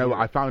shock. When you I know, hear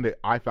I it.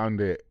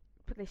 found it.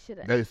 But they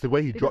shouldn't. No, it's the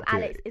way he because dropped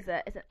Alex it. is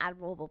an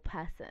admirable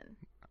person,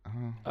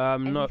 Uh-huh.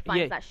 and No, he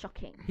finds yeah, that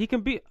shocking. he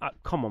can be.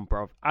 Come on,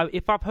 bro.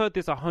 If I've heard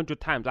this 100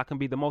 times, I can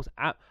be the most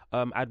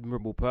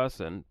admirable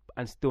person,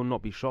 and still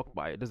not be shocked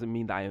by it. Doesn't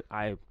mean that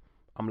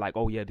I'm like,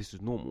 oh yeah, this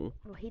is normal.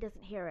 Well, he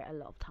doesn't hear it a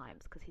lot of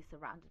times because he's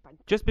surrounded by.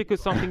 Just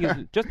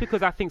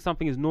because I think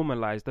something is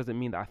normalized doesn't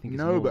mean that I think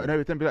it's normal. But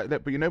no, be like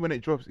that. But you know when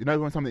it drops, you know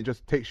when something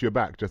just takes you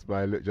aback just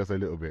by just a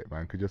little bit,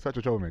 man, because you're such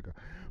a troublemaker.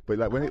 But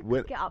like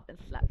when get up and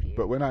slap you.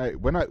 But when it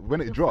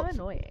You're dropped,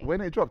 so annoying. when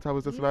it dropped, I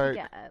was just You need to like,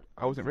 get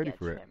I wasn't you need ready to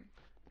for get it.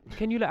 trim.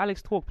 Can you let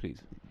Alex talk,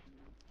 please?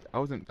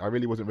 I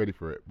really wasn't ready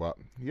for it. But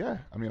yeah,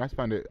 I mean, I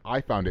found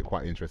it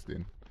quite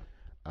interesting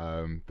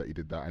that he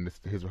did that, and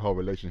his whole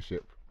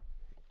relationship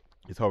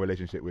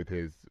with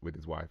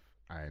his wife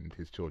and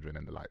his children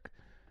and the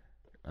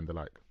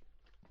like.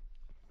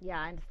 Yeah,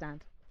 I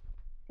understand.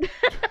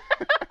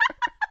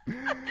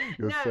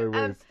 You're so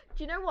weird.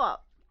 Do you know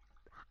what?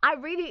 I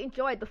really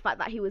enjoyed the fact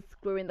that he was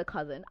screwing the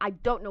cousin. I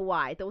don't know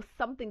why. There was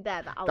something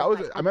there that I was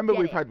like, I remember get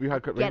we've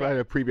it. had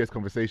a previous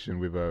conversation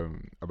with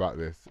about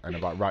this and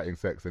about writing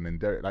sex, and then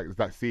Derek, like, it's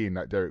that scene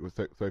that Derek was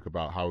spoke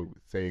about how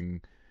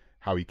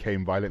he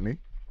came violently.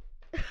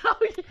 Oh,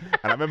 yeah.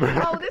 And I remember.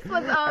 Oh, this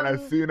was and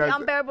as soon The as,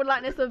 Unbearable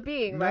Lightness of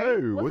Being, right?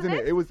 No, wasn't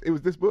it? It was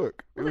this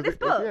book. Was it this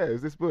book? Yeah, it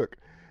was this book.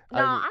 No,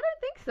 I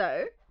don't think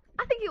so.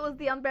 I think it was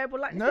The Unbearable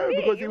Lightness No, of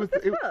Being.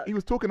 because It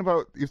was talking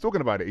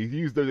about it. He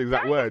used those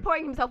exact Derek words. is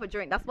pouring himself a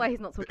drink. That's why he's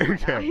not talking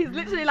right now. Okay. He's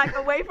literally like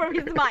away from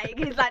his mic.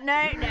 He's like, no.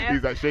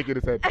 He's like shaking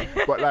his head.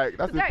 But like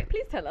that's Derek,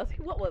 please tell us,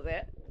 what was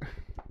it?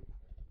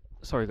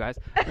 Sorry, guys.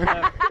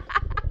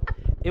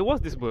 It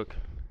was this book.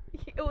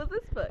 It was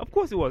this book. Of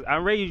course it was.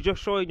 And Ray, you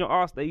just showing your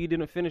ass that you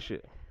didn't finish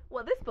it.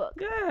 What, this book?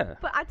 Yeah.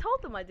 But I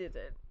told them I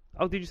didn't.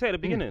 Oh, did you say at the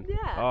beginning?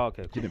 Yeah. Oh,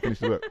 okay. She didn't finish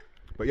the book.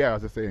 But yeah, I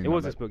was just saying. It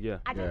was this book, yeah.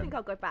 I don't Yeah. think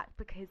I'll go back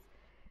because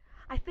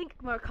I think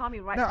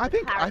Murakami writes No, I with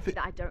think- clarity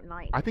that I don't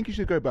like. I think you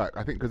should go back.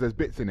 I think because there's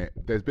bits in it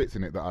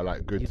that are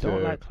like good You to.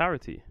 don't like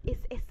clarity.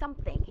 It's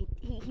something.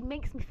 He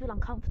makes me feel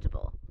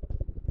uncomfortable,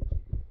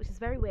 which is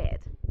very weird.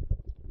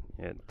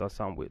 Yeah, it does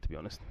sound weird, to be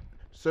honest.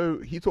 So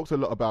he talks a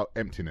lot about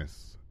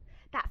emptiness,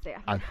 That's it.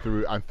 and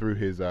through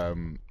his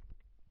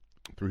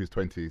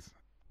 20s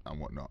and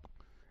whatnot,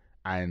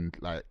 and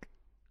like,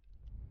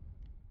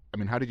 I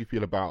mean, how did you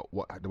feel about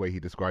the way he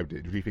described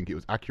it? Did you think it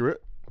was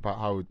accurate about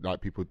how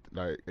like people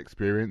like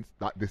experience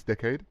like this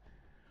decade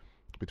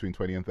between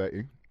 20 and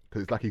 30?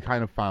 Because it's like he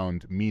kind of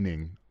found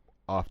meaning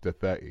after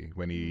 30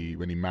 when he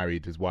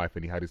married his wife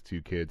and he had his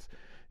 2 kids.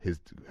 His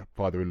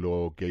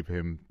father-in-law gave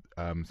him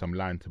some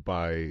land to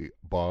buy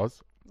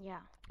bars, Yeah.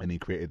 and he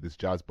created this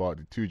jazz bar,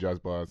 2 jazz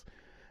bars,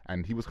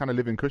 and he was kind of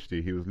living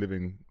cushy. He was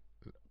living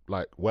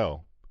like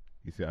well,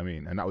 you see what I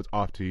mean? And that was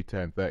after he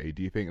turned 30.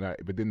 Do you think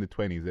that within the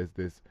 20s there's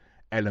this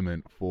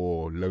element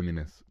for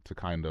loneliness to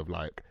kind of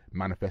like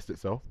manifest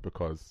itself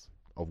because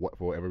of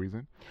for whatever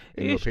reason?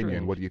 In your opinion,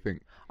 strange. what do you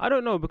think? I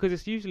don't know, because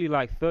it's usually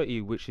like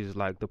 30, which is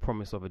like the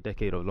promise of a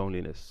decade of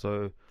loneliness.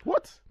 So,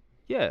 What?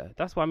 yeah,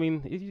 that's what I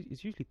mean.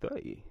 It's usually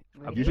 30.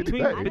 Really? Usually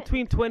Between, 30?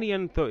 between 20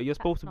 and 30, you're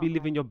supposed to be not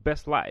living your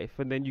best life,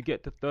 and then you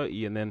get to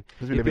 30, and then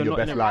Just be if living you're your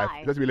not in best a- life.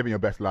 lie. Just be living your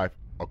best life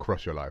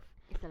across your life.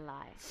 It's a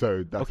lie.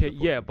 So that's Okay, the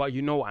yeah, point. but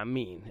you know what I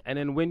mean. And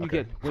then when you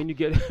Okay. get when you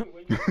get to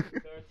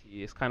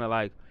 30, it's kind of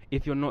like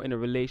if you're not in a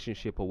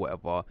relationship or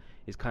whatever,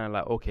 it's kind of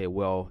like, okay,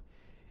 well,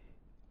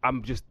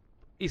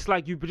 it's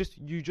like you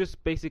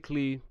just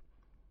basically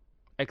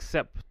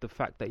accept the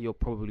fact that you're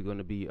probably going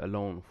to be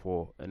alone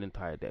for an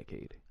entire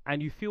decade,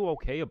 and you feel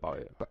okay about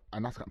it. But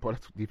do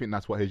you think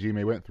that's what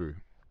Hajime went through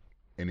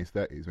in his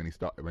 30s when he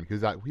started? When he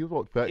was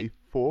what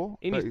 34?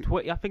 In his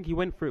I think he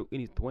went through it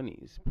in his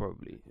 20s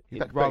probably. He's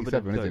like rather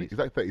than 37, isn't he? 30s. He's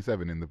like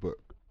 37 in the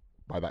book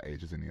by that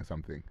age, isn't he, or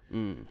something?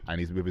 Mm. And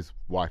he's with his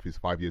wife who's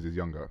 5 years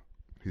younger,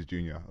 his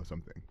junior or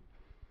something.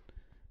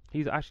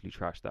 He's actually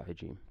trashed that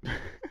regime.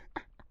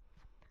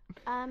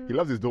 He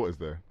loves his daughters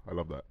though. I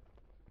love that.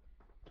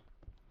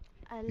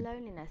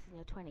 Loneliness in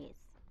your 20s.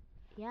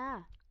 Yeah.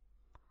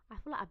 I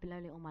feel like I've been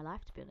lonely all my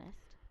life, to be honest.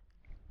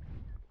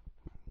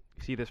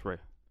 You see this, Ray?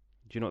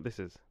 Do you know what this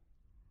is?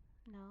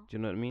 No. Do you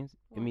know what it means?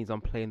 It What? means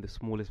I'm playing the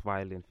smallest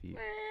violin for you.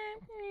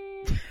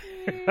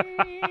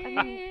 I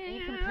mean,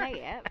 you can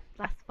play it.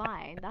 That's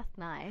fine. That's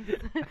nice.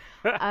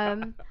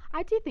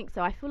 I do think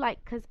so. I feel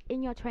like because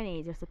in your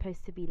 20s, you're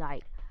supposed to be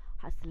like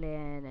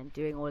hustling and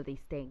doing all of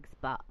these things,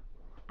 but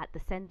at the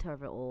center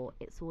of it all,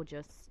 it's all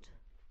just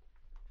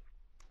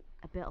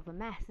a bit of a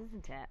mess,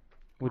 isn't it?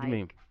 What do you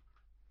mean? Like,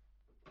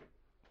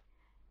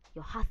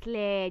 you're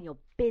hustling, you're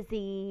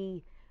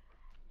busy,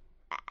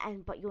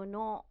 but you're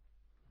not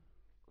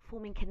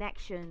forming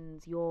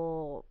connections.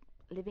 You're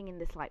living in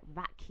this like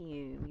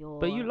vacuum.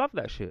 But you love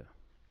that shit.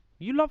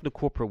 You love the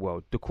corporate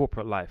world, the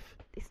corporate life.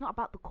 It's not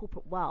about the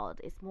corporate world.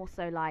 It's more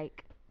so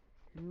like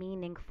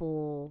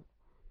meaningful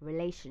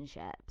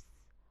relationships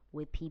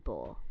with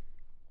people,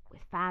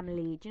 with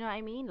family. Do you know what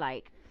I mean?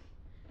 Like,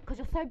 because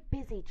you're so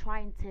busy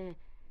trying to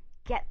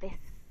get this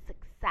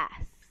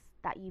success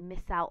that you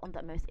miss out on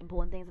the most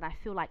important things, and I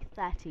feel like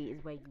 30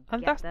 is where you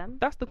And get them.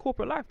 that's the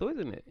corporate life, though,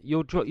 isn't it?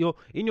 You're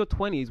in your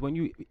 20s when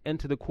you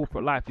enter the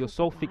corporate life. You're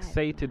so Corporate life,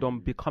 fixated on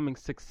becoming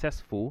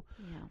successful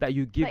that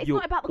you But give it's your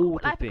not about the all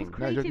corporate to life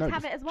because things. creatives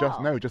have it as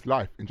well. Just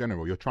life in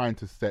general. You're trying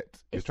to set.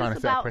 You're It's trying to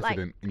just set a about, like,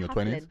 precedent in your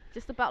hustling. 20s.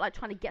 Just about like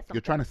trying to get something.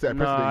 You're trying to set a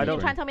No, precedent. I in don't. your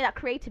You're trying 20s. to tell me that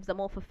creatives are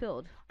more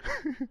fulfilled.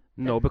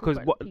 No, than because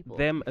corporate what people.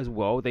 them as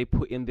well, they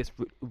put in this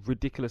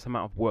ridiculous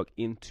amount of work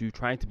into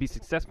trying to be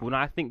successful. And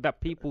I think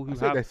that people who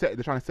So have they're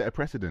trying to set a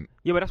precedent.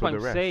 yeah, but that's for what I'm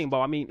the rest. saying. But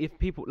I mean, if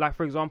people like,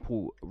 for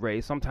example,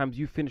 Ray, sometimes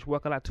you finish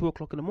work at like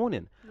 2:00 in the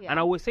morning, Yeah. and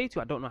I always say to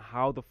you, I don't know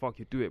how the fuck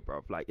you do it,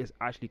 bro. Like, it's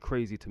actually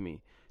crazy to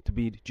me to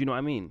be. Do you know what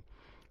I mean?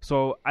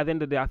 So at the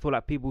end of the day, I feel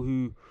like people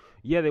who,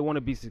 yeah, they want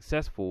to be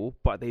successful,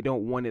 but they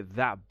don't want it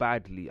that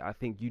badly. I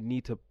think you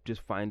need to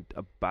just find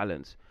a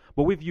balance.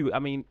 But with you, I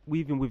mean,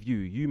 even with you,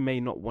 you may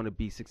not want to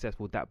be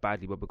successful that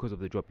badly, but because of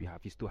the job you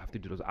have, you still have to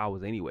do those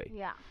hours anyway.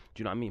 Yeah.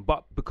 Do you know what I mean?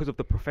 But because of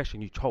the profession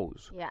you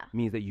chose, Yeah.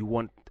 means that you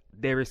want,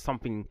 there is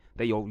something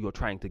that you're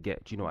trying to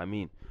get. Do you know what I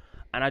mean?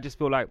 And I just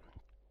feel like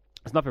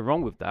there's nothing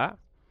wrong with that.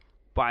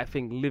 But I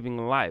think living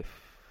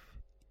life,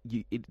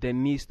 there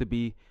needs to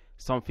be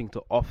something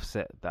to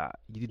offset that.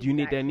 There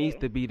needs Exactly.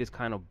 to be this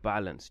kind of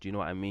balance. Do you know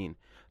what I mean?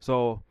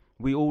 So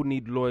we all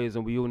need lawyers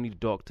and we all need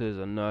doctors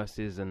and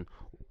nurses and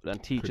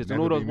teachers and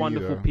all never those be me,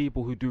 wonderful though.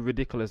 people who do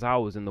ridiculous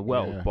hours in the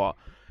world. Yeah. But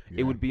it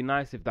Yeah. would be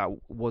nice if that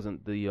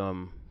wasn't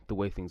the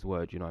way things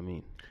were. Do you know what I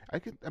mean?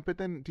 But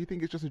then, do you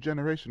think it's just a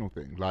generational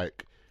thing?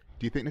 Like,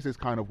 do you think this is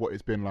kind of what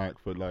it's been like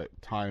for like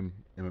time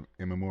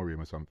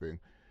immemorial or something,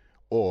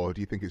 or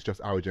do you think it's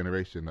just our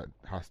generation that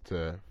has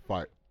to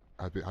fight,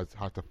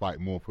 has to fight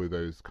more for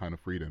those kind of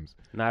freedoms?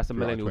 Nah, it's a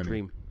throughout millennial 20?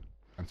 dream.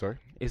 I'm sorry.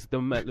 It's the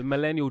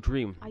millennial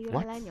dream, Are you a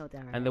What? millennial,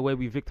 Darren? and the way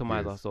we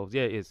victimize He is. ourselves.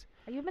 Yeah, it is.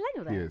 Are you a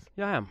millennial She then? is.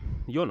 Yeah, I am.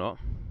 You're not.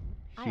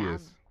 I She am.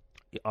 is.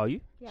 Are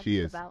you? Yeah, She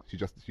just is. about. She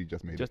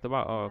just made Just it.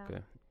 about. Oh, Yeah.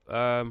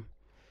 okay.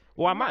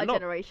 Well, I I'm might not. not.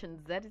 Generation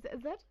Z. Is it a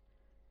Z?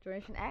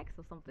 Generation X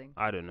or something?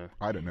 I don't know.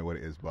 I don't know what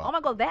it is, but Oh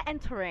my god, they're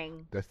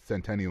entering. they're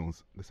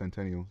Centennials. The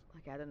Centennials.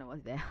 Okay, I don't know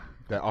what's there.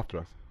 They're after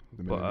us.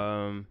 The But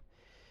millennials.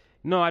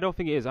 no, I don't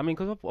think it is. I mean,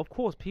 because of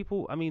course,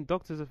 people. I mean,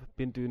 doctors have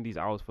been doing these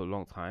hours for a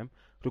long time.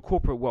 The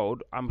corporate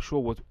world, I'm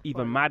sure, was a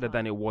even long madder time.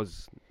 than it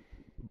was.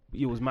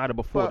 It was madder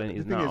before than it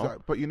is the thing now. is,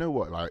 but you know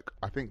what? Like,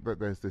 I think that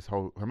there's this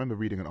whole. I remember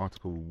reading an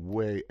article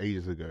way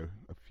ages ago,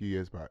 a few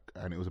years back,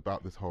 and it was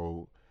about this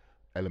whole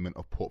element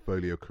of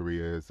portfolio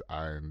careers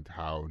and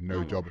how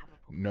no job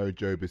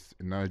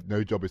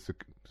is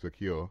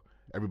secure.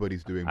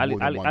 Everybody's doing more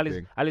than one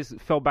thing. Alice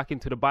fell back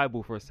into the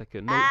Bible for a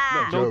second. No,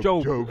 Ah. no,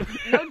 Job.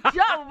 No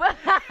job.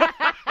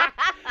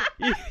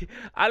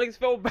 Alex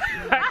fell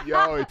back.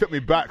 Yo, it took me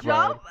back, man.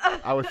 Job?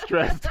 I was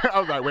stressed. I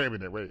was like, wait a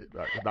minute,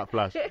 like, that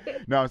flash.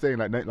 No, I'm saying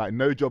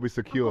no job is Oh,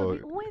 secure.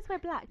 we always wear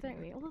black, don't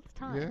we? All the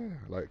time. Yeah,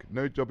 like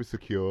no job is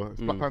secure.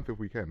 It's Black Panther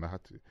weekend. I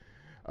had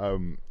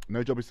to.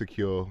 No job is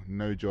secure.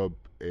 No job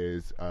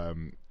is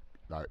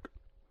like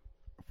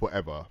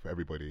forever for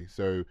everybody.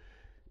 So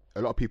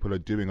a lot of people are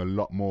doing a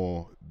lot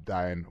more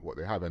than what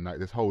they have, and like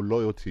this whole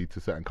loyalty to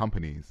certain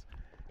companies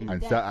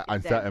and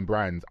certain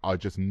brands are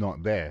just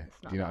not there.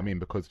 It's not Do you know what I there. mean?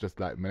 Because just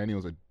like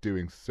millennials are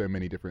doing so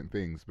many different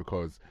things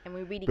because And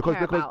we really because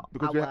care about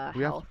we our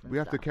health and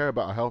have to stuff. care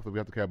about our health, and we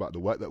have to care about the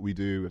work that we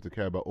do, we have to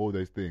care about all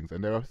those things.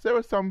 And there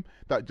are some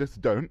that just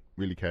don't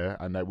really care,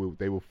 and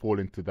they will fall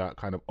into that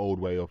kind of old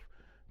way of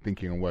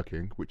thinking and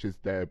working, which is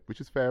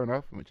fair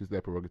enough, and which is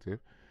their prerogative.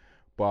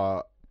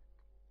 But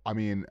I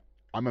mean,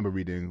 I remember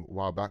reading a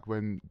while back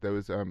when there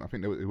was I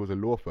think it was a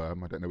law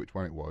firm, I don't know which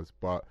one it was,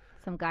 but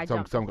Some guy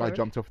some jumped guy off the roof.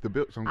 jumped off the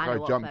building. Some I guy know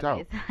what jumped firm out.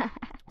 it is.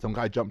 Some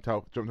guy jumped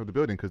off the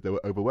building because they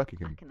were overworking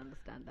I him. can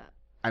understand that.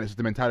 And it's just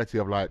the mentality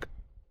of like,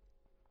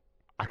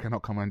 I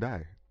cannot come and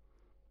die.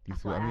 You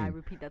That's see what why I I mean?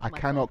 repeat that to I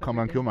myself cannot come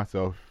every and day. kill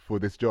myself for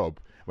this job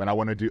when I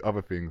want to do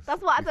other things.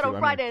 That's what I You said see on I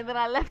mean? Friday, and then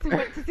I left and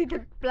went to see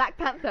the Black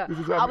Panther. This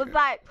is what I I was mean.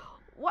 like,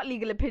 what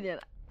legal opinion?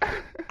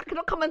 I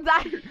cannot come and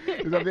die.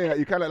 It's something like,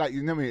 you kind of like,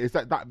 you know what I mean? It's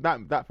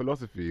that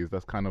philosophy is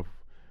that's kind of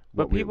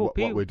what we're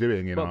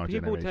doing in our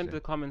people generation. tend to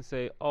come and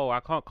say, "Oh,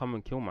 I can't come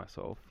and kill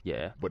myself."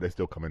 Yeah, But they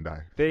still come and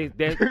die.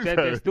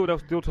 they'll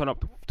still turn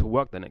up to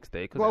work the next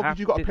day. Well, but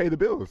you got to pay the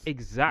bills.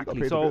 Exactly.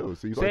 You gotta pay the bills,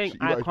 so you gotta saying ch- you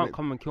gotta I can't pay-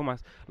 come and kill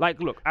myself,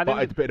 like, look, I But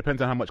don't. it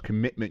depends on how much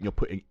commitment you're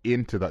putting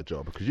into that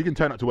job, because you can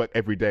turn up to work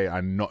every day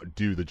and not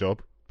do the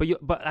job, you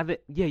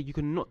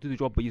can not do the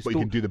job, but but you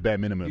can do the bare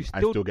minimum you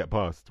and still- still get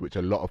past, which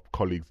a lot of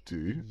colleagues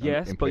do.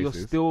 Yes, in but you're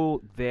places.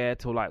 still there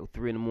till like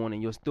 3 a.m.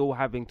 You're still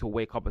having to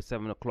wake up at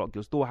 7 o'clock.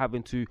 You're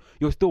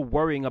still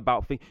worrying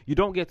about things. You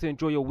don't get to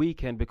enjoy your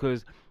weekend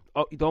because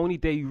the only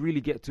day you really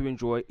get to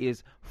enjoy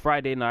is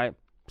Friday night,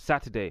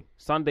 Saturday,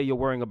 Sunday. You're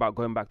worrying about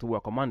going back to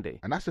work on Monday,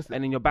 And that's just,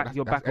 and then you're back that's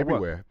at work.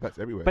 everywhere. That's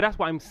everywhere. But that's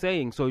what I'm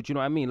saying. So do you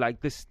know what I mean?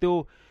 Like, there's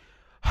still,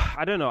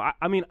 I don't know.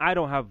 I mean, I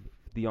don't have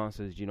the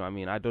answers. You know what I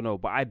mean? I don't know,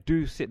 but I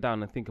do sit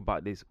down and think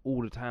about this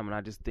all the time, and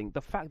I just think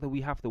the fact that we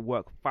have to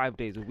work 5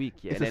 days a week,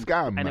 It's a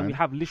scam, and then we man.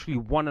 have literally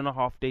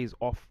 1.5 days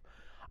off.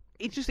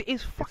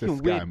 it's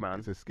fucking weird, man.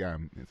 It's a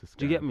scam. It's a scam.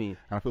 Do you get me?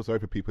 And I feel sorry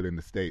for people in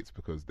the States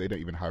because they don't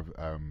even have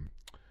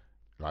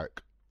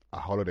like a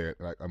holiday,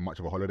 like much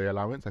of a holiday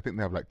allowance. I think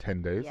they have like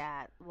 10 days.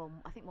 Yeah, well,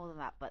 I think more than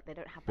that, but they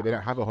don't have. But they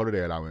don't have a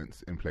holiday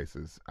allowance in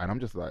places, and I'm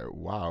just like,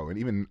 wow. And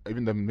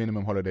even the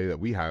minimum holiday that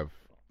we have,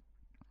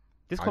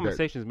 This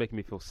conversation is making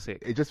me feel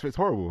sick. it's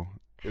horrible.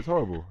 It's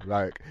horrible.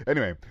 Like,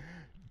 anyway,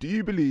 do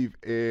you believe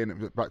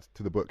in, back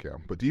to the book, yeah?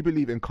 But do you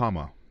believe in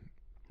karma?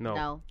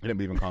 No. You don't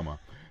believe in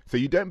karma. So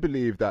you don't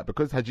believe that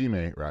because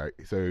Hajime, right?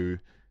 So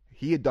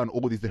he had done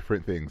all these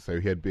different things. So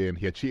he had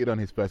cheated on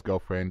his first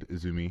girlfriend,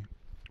 Izumi,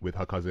 with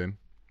her cousin.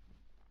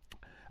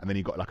 And then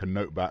he got like a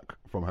note back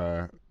from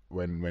her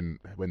when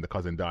the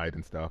cousin died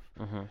and stuff.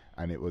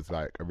 And it was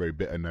like a very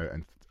bitter note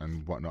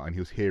and whatnot. And he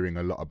was hearing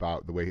a lot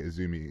about the way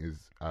Izumi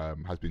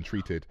has been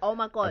treated. Oh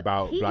my god!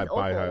 By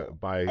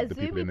Azumi, the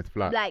people in his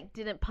flat. Like,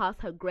 didn't pass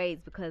her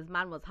grades because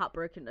man was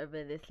heartbroken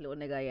over this little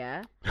nigga.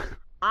 Yeah,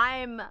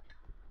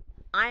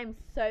 I'm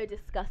so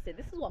disgusted.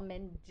 This is what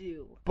men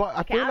do. But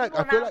I feel like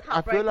I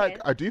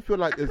do feel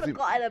like I could have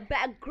gotten a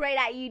better grade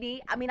at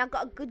uni. I mean, I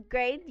got a good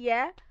grade,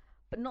 yeah,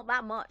 but not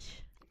that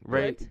much.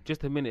 Ray,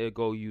 just a minute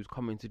ago, you was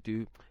coming to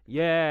do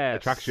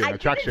attraction. I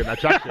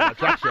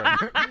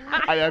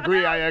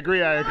agree.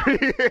 No,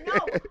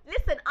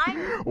 listen,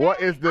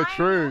 What is the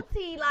truth?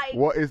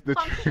 What is the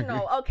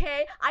functional,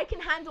 okay? I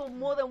can handle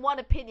more than one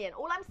opinion.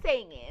 All I'm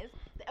saying is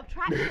the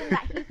attraction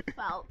that he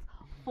felt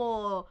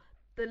for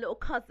the little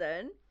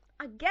cousin,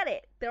 I get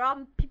it. There are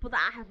people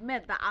that I have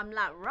met that I'm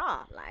like,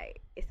 rah,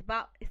 like it's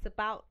about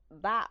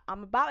that.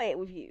 I'm about it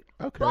with you.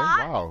 Okay, but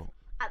wow.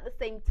 At the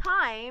same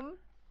time,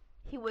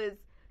 he was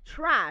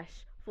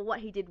trash for what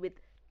he did with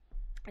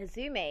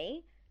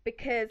Azumi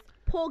because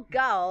poor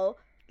girl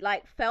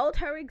like failed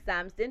her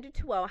exams, didn't do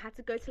too well, had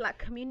to go to like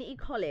community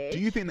college. Do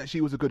you think that she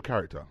was a good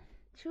character?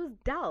 She was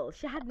dull.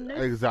 She had no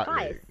exactly.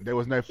 spice. There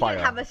was no fire.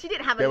 She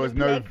didn't have a there was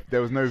leg.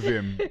 There was no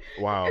vim.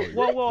 Wow.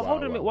 Well, wow, hold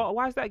on a minute.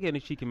 Why is that getting a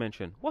cheeky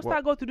mention? What's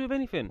that got to do with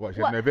anything? What,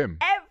 she had no vim?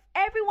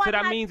 Everyone. So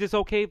that means it's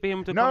okay for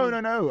him to. No.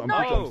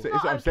 It's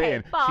what I'm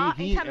saying. But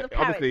in terms of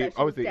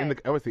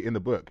Obviously in the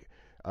book,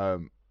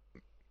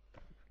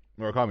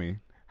 Murakami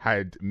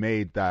had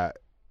made that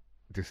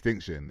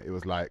distinction. It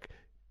was like,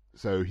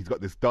 so he's got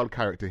this dull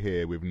character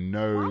here with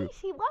no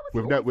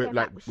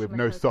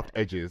soft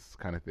edges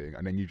kind of thing,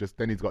 and then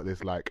he's got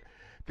this like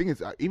thing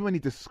is even when he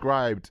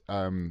described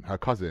her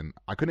cousin,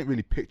 I couldn't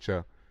really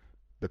picture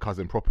the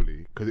cousin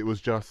properly because it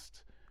was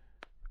just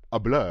a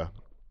blur.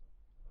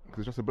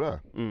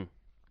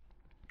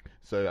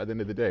 So at the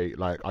end of the day,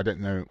 like I don't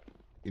know,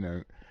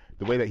 the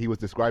way that he was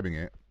describing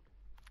it,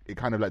 it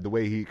kind of like the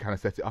way he kind of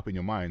set it up in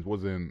your mind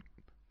wasn't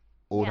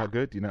all that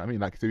good. You know what I mean?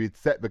 Like, so he'd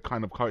set the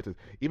kind of characters.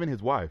 Even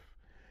his wife,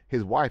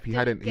 even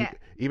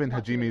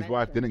Hajime's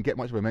wife didn't get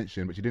much of a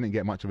mention, but she didn't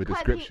get much of a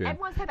description.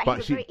 Everyone said that he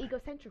was very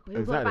egocentrical. He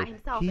was all about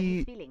himself and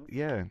his feelings.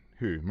 Yeah.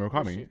 Who?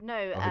 Murakami?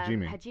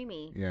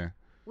 Hajime. Yeah.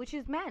 Which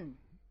is men,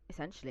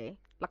 essentially.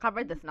 Like I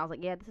read this and I was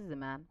like, yeah, this is a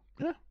man.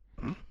 Yeah.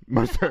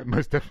 most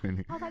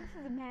definitely. I was like, this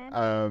is a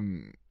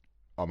man.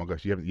 Oh my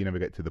gosh, you never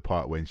get to the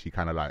part when she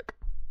kind of like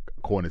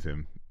corners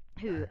him.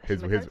 Who?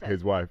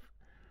 His wife.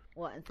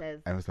 What, and says?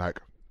 And it was like.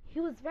 He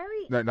was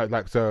very. No,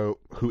 like, so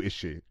who is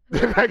she?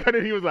 Like, and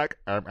then he was like,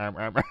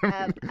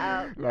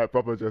 like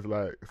proper just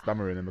like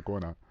stammering in the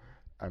corner,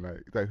 and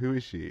like who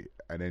is she?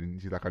 And then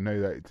she's like, I know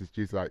that.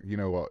 She's like, you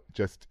know what?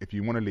 Just if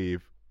you want to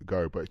leave,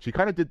 go. But she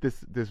kind of did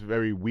this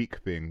very weak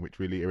thing, which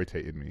really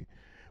irritated me.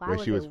 Where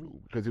she was,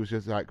 because it was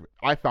just like,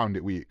 I found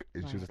it weak.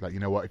 And she was just like, you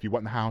know what? If you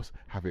want the house,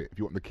 have it. If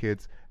you want the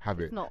kids, have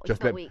it.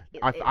 It's not weak.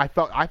 I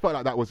felt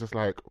like that was just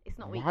like, it's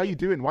not weak. Why are you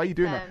doing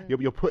that?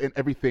 You're putting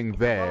everything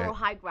there. Moral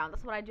high ground.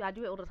 That's what I do. I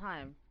do it all the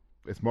time.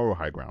 It's moral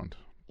high ground.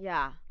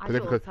 Yeah, I do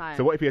it all the time.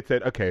 So what if you had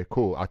said, okay,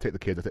 cool, I'll take the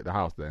kids, I'll take the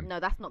house then?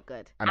 No, that's not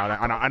good. And I'll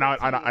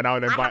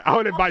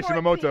invite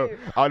Shimamoto.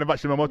 I'll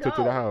invite Shimamoto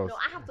to the house. No,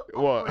 I have to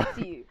offer it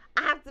to you.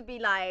 I have to be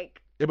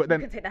like, yeah, but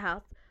then you can take the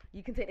house.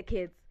 You can take the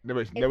kids. No,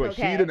 but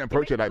she didn't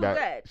approach it like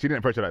that. She didn't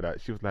approach it like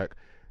that. She was like,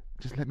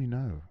 just let me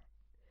know.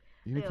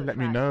 You need to let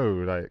me know.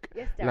 Like,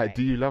 yes, like,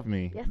 do you love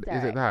me? Yes,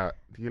 is it that?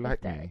 Do you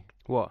like me?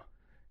 What?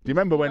 Do you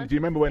remember when?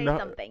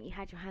 Something? You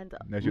had your hand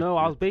up. No,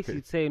 I was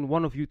basically saying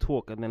one of you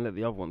talk and then let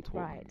the other one talk.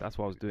 Right. That's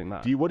why I was doing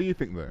that. What do you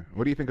think though?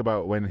 What do you think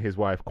about when his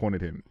wife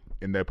cornered him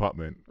in their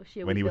apartment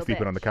when he was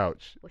sleeping on the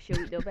couch? Was she a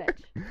weak little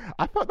bitch?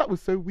 I thought that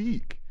was so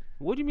weak.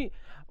 What do you mean?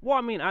 Well,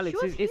 I mean, Alex,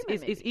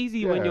 it's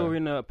easy when you're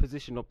in a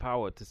position of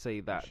power to say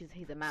that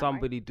he's a man,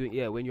 somebody right?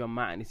 doing when you're a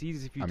man. It's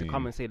easy for you to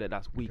come and say that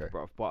that's weak,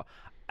 bruv. But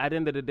at the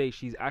end of the day,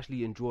 she's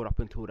actually endured up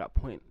until that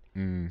point.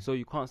 So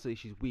you can't say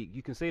she's weak.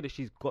 You can say that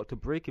she's got to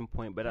breaking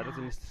point, but that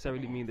doesn't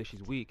necessarily mean that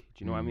she's weak.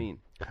 Do you know what I mean?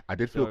 I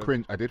did feel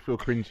cringe. I did feel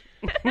cringe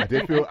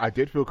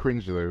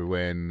though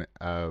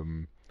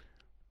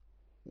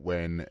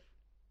when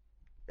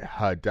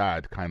her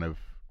dad kind of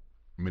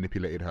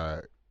manipulated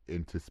her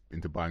into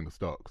buying the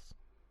stocks.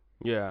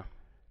 Yeah.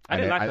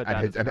 And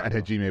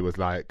Hajime was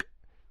like,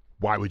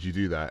 why would you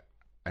do that?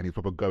 And he's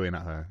probably going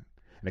at her.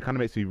 And it kind of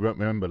makes me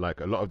remember,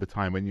 like, a lot of the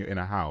time when you're in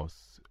a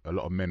house a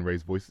lot of men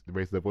raise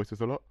their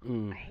voices a lot,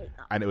 I hate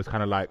that. and it was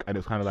kind of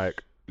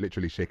like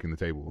literally shaking the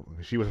table.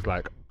 She was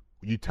like,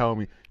 "You tell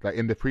me, like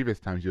in the previous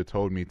times, you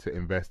told me to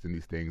invest in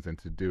these things and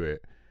to do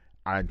it,"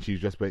 and she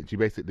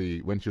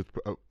basically when she was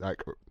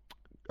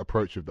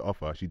approached with the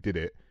offer, she did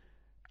it,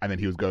 and then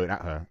he was going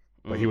at her,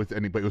 but he was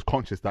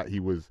conscious that he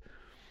was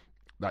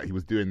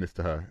doing this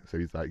to her, so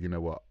he's like, you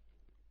know what,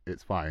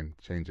 it's fine,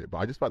 change it. But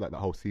I just felt like the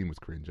whole scene was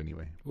cringe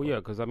anyway. Well, yeah,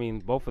 because I mean,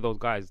 both of those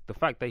guys, the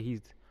fact that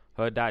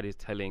her dad is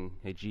telling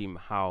Hajim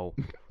how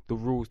the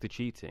rules to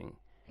cheating.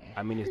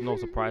 I mean, it's no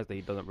surprise that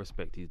he doesn't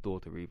respect his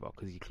daughter either,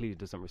 because he clearly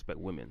doesn't respect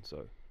women.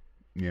 So,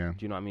 Yeah,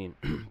 do you know what I mean?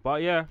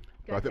 But yeah,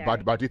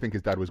 but I do think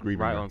his dad was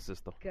grieving. right though. on,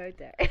 sister. Go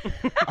there.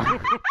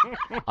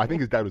 I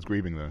think his dad was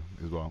grieving though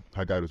as well.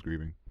 Her dad was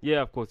grieving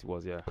Yeah, of course he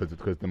was. Yeah. because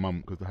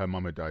her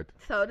mum had died.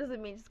 So it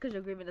doesn't mean just because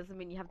you're grieving doesn't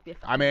mean you have to be a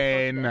I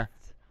mean,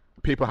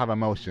 people have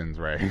emotions,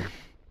 right?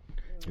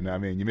 You know what I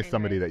mean? You miss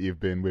somebody that you've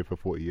been with for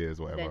 40 years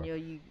or whatever. then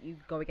you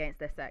go against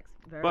their sex.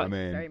 Very, But- I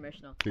mean, very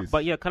emotional. Please.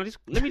 But yeah, let me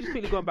just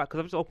quickly go back, because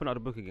I've just opened out the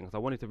book again because I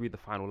wanted to read the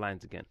final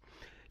lines again.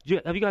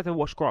 Have you guys ever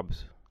watched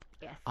Scrubs?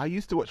 Yes. I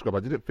used to watch Scrub. I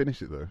didn't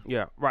finish it though.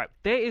 Yeah, right.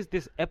 There is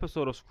this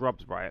episode of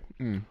Scrubs, right,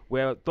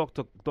 where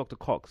Dr.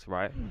 Cox,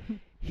 right,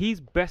 his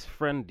best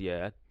friend,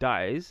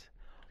 dies,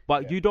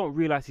 but you don't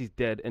realize he's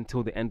dead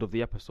until the end of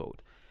the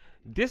episode.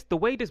 The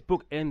way this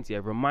book ends,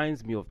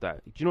 reminds me of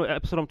that. Do you know what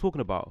episode I'm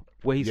talking about?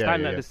 Where he's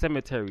standing at the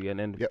cemetery, and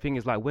then the thing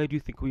is like, where do you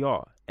think we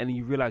are? And then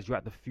you realize you're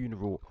at the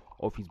funeral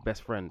of his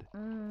best friend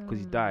because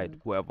he died,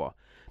 whatever.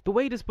 The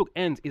way this book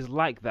ends is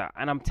like that,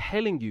 and I'm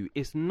telling you,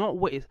 it's not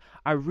what it's.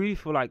 I really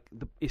feel like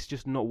it's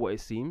just not what it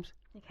seems.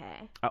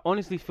 Okay. I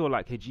honestly feel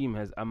like Hajim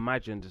has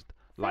imagined Say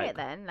like it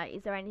then. Like,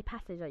 is there any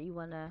passage that you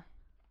wanna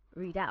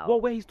read out?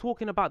 well, where he's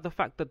talking about the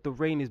fact that the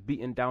rain is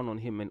beating down on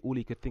him, and all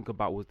he could think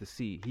about was the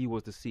sea. He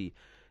was the sea.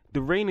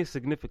 The rain is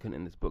significant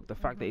in this book. The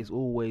fact that it's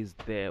always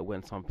there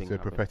when something It's a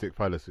happens. prophetic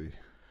fallacy.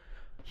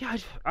 Yeah,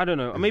 I don't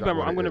know. Is Maybe that I'm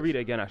what going it to is? read it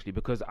again actually,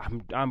 because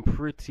I'm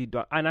pretty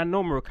done. And I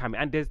know Murakami,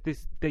 and there's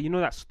this. You know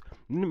that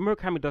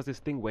Murakami does this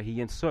thing where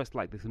he inserts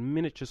like this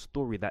miniature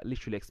story that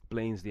literally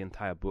explains the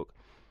entire book.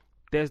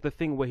 There's the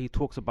thing where he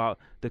talks about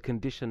the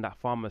condition that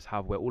farmers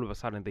have, where all of a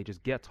sudden they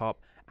just get up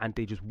and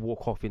they just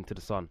walk off into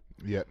the sun.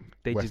 Yeah,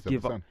 They west just of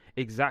give the up. sun.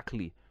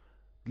 Exactly.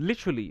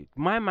 Literally,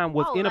 my man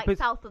was in a like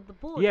position. south of the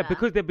border. Yeah,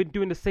 because they've been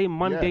doing the same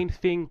mundane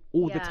thing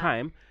all the Yeah.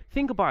 time.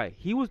 Think about it.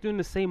 He was doing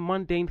the same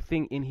mundane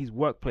thing in his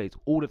workplace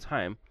all the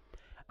time.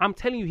 I'm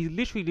telling you, he's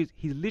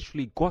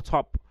literally got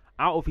up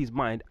out of his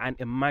mind and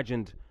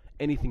imagined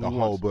anything The he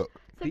whole wants.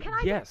 book. So can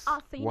I yes. just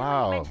ask? So you know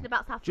Wow. when you mentioned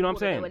about South Do you know what I'm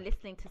Border, saying? they were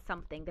listening to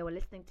something. They were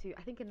listening to,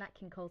 I think, a Nat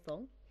King Cole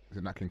song. Is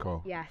it Nat King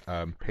Cole? Yes.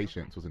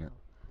 Patience, wasn't it?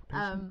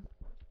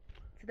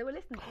 So they were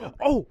listening to something.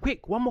 Oh,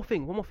 quick! One more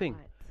thing. Right.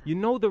 You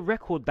know the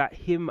record that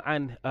him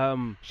and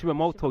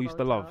Shimamoto used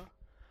to love. Shimamoto.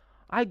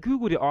 I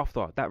googled it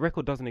after. That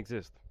record doesn't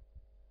exist.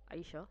 Are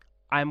you sure?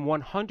 I'm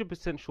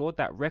 100% sure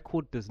that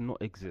record does not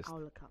exist. I'll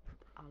look up.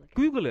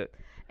 Google it.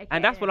 Okay,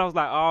 And that's when I was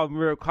like, oh,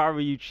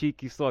 Murakami, you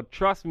cheeky sod.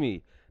 Trust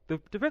me. The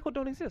record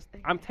don't exist.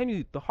 I'm telling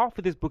you, the half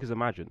of this book is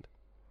imagined.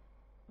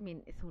 I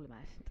mean, it's all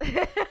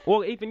imagined.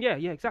 Or even, yeah,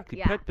 exactly.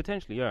 Yeah.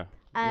 Potentially, yeah.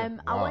 I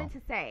Wow. wanted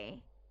to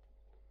say,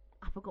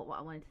 I forgot what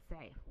I wanted to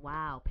say.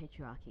 Wow,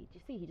 patriarchy. Do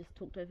you see? He just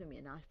talked over me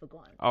and I've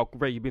forgotten. Oh,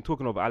 Ray, you've been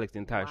talking over Alex the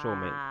entire show,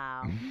 mate.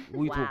 Wow.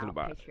 What are you Wow, talking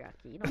about?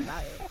 Patriarchy. You're not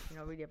about it. You're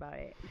not really about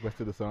it. West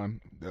of the Sun.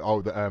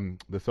 Oh,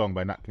 the song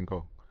by Nat King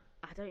Cole.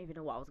 I don't even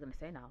know what I was going to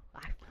say now.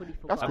 I fully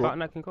That's forgot. cool. About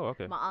Nat King Cole,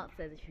 okay. My aunt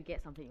says if you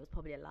get something, it was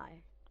probably a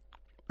lie.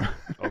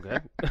 Okay.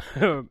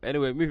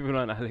 Anyway, moving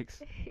on,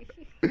 Alex.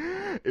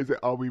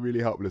 Are we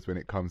really helpless when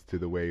it comes to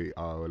the way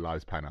our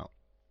lives pan out?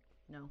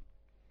 No.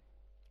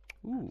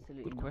 Ooh,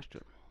 Absolutely good not.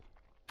 question.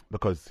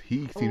 Because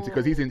he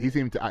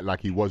seemed to act like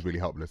he was really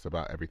helpless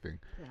about everything.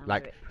 Yeah, I'll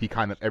Like do it. he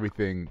kind of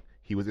everything.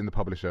 He was in the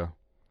publisher,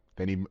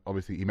 then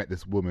he met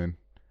this woman,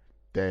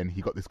 then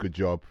he got this good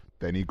job,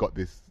 then he got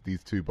these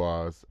 2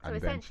 bars, So and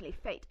then essentially,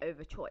 fate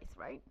over choice,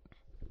 right?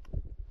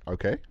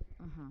 okay,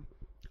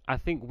 I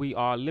think we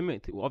are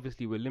limited.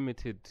 Obviously, we're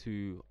limited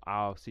to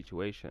our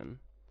situation,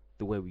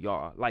 the way we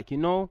are. Like, you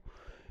know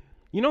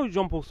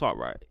Jean-Paul Sartre,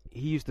 right?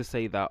 He used to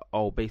say that,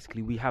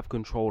 basically, we have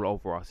control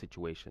over our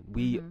situation.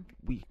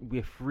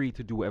 We're free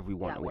to do whatever we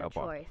want Yeah, or we have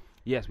whatever. choice.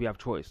 Yes, we have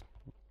choice.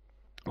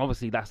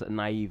 Obviously, that's a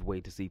naive way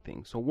to see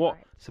things. So what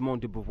Right. Simone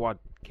de Beauvoir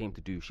came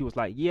to do, she was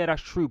like, yeah,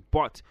 that's true,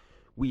 but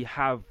we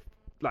have,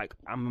 like,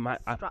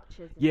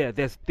 Structures.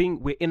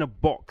 we're in a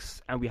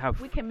box, and we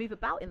have We can move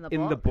about in the box.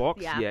 in the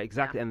box, Yeah,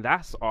 exactly, and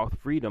that's our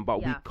freedom. But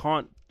we Yeah.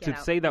 can't Get to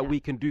out, say that yeah. we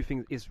can do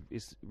things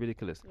is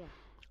ridiculous. Yeah.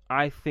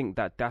 I think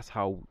that's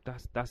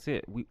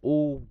it. We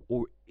all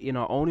are in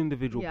our own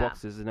individual Yeah.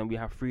 boxes, and then we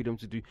have freedom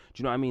to do. Do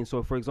you know what I mean?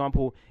 So, for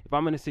example, if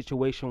I'm in a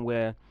situation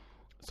where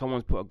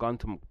someone's put a gun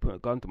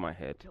to my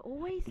head, You're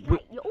always looking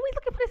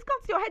for this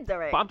gun to your head,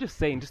 Derek. but I'm just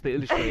saying, just to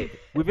illustrate,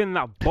 within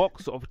that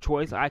box of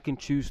choice, I can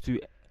choose to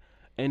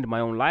end my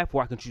own life,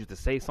 or I can choose to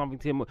say something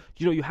to him.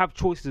 You know, you have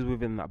choices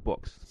within that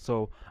box.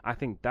 So I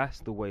think that's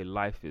the way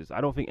life is.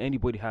 I don't think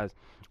anybody has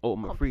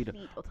ultimate freedom.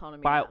 Complete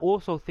autonomy. But I yeah.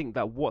 also think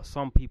that what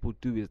some people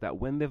do is that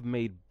when they've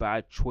made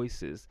bad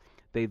choices,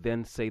 they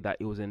then say that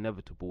it was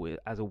inevitable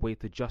as a way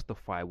to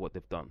justify what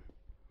they've done.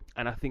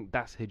 And I think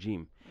that's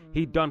Hajim.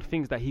 He'd done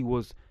things that he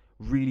was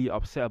really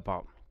upset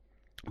about.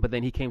 But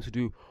then he came to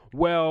do,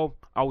 well,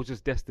 I was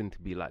just destined to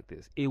be like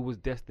this. It was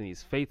destiny.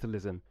 It's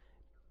fatalism.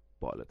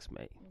 Bollocks,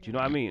 mate. Do you know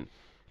what I mean?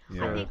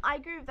 I think I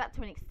agree with that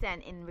to an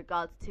extent in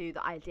regards to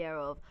the idea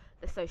of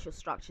the social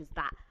structures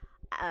that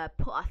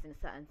put us in a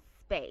certain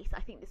space.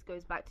 I think this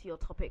goes back to your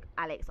topic,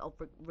 Alex, of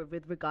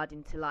with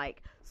regarding to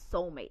like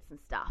soulmates and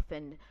stuff,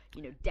 and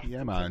you know, destiny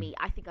to me.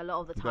 I think a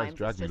lot of the You guys times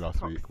dragged it's me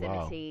just last week. Wow.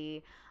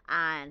 proximity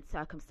and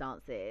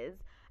circumstances,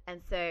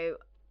 and so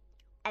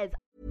as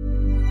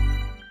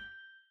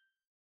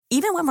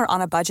Even when we're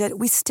on a budget,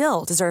 we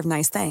still deserve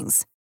nice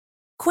things.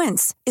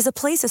 Quince is a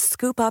place to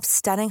scoop up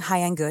stunning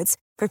high-end goods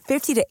for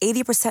 50 to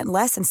 80%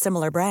 less than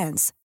similar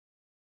brands.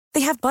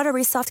 They have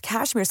buttery soft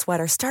cashmere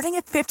sweaters starting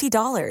at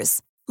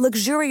 $50,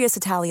 luxurious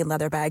Italian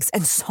leather bags,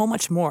 and so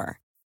much more.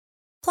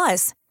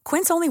 Plus,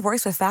 Quince only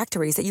works with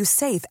factories that use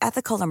safe,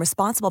 ethical, and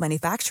responsible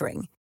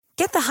manufacturing.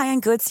 Get the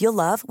high-end goods you'll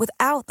love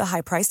without the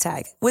high price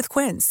tag with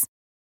Quince.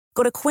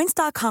 Go to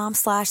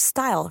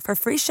quince.com/style for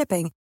free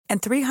shipping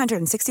and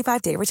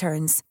 365-day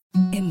returns.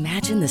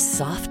 Imagine the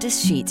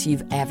softest sheets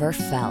you've ever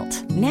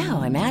felt.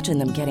 Now imagine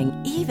them getting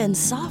even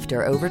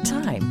softer over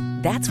time.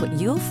 That's what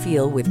you'll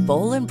feel with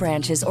Boll &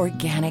 Branch's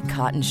organic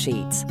cotton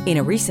sheets. In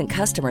a recent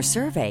customer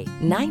survey,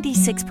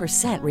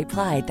 96%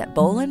 replied that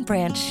Boll &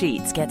 Branch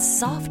sheets get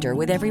softer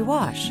with every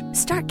wash.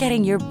 Start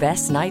getting your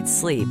best night's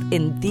sleep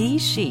in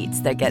these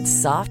sheets that get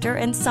softer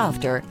and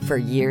softer for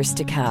years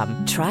to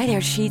come. Try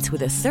their sheets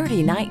with a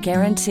 30-night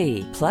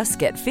guarantee. Plus,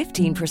 get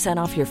 15%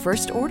 off your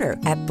first order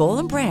at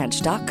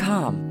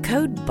bollandbranch.com.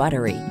 Code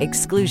BUTTERY.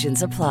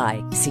 Exclusions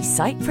apply. See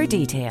site for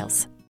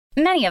details.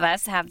 Many of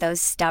us have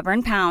those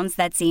stubborn pounds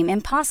that seem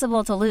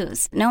impossible to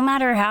lose, no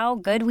matter how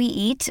good we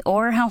eat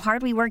or how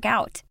hard we work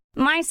out.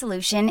 My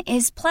solution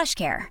is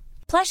PlushCare.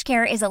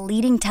 PlushCare is a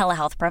leading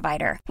telehealth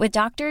provider with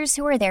doctors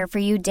who are there for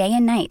you day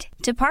and night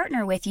to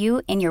partner with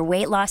you in your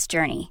weight loss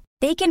journey.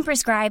 They can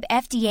prescribe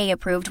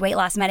FDA-approved weight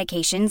loss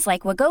medications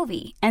like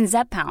Wegovy and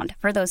Zepbound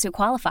for those who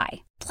qualify.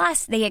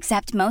 Plus, they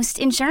accept most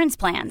insurance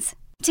plans.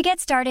 To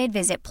get started,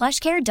 visit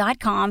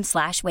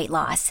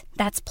plushcare.com/weightloss.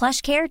 That's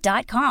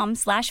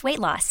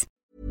plushcare.com/weightloss.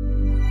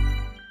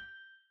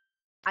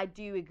 I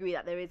do agree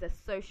that there is a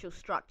social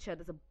structure,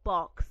 there's a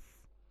box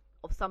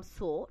of some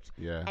sort.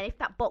 Yeah. And if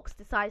that box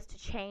decides to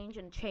change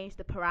and change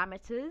the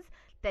parameters,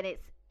 then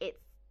it's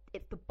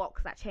the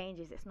box that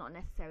changes. It's not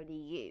necessarily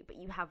you, but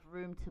you have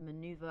room to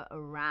maneuver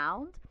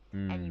around,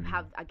 and you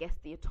have, I guess,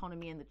 the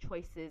autonomy and the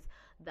choices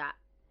that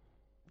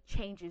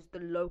changes the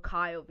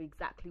loci of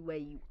exactly where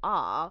you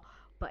are.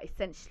 But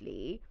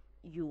essentially,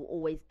 you'll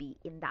always be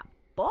in that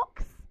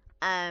box.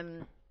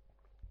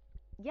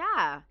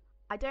 Yeah,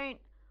 I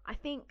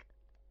think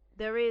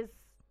there is,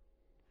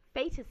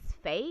 fate is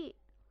fate,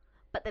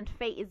 but then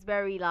fate is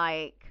very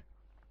like,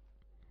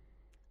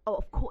 oh,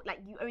 of course, like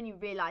you only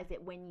realize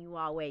it when you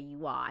are where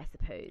you are, I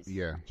suppose.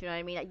 Yeah. Do you know what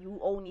I mean? Like you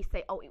only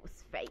say, oh, it was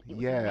fate. It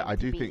was Yeah, meant I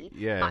to do be, think-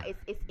 yeah. But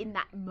it's in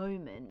that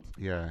moment.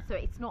 Yeah. So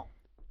it's not.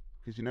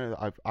 Because you know,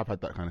 I've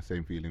had that kind of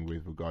same feeling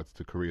with regards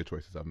to career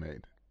choices I've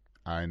made,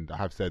 and I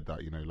have said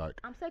that, you know, like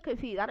I'm so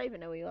confused. I don't even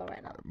know where you are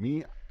right now.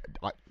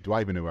 do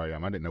I even know where I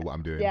am? I didn't know what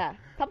I'm doing. Yeah.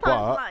 Sometimes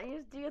But like, you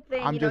just do your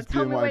thing. I'm You know, just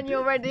tell doing me what when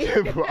you're ready.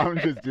 Yeah, but I'm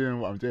just doing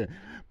what I'm doing.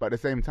 But at the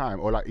same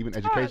time, or like even All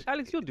education. right,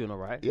 Alex, you're doing all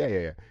right.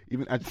 Yeah.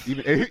 Even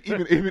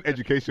even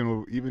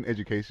educational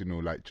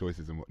like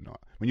choices and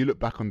whatnot. When you look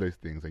back on those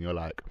things and you're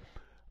like,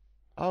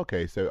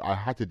 okay, so I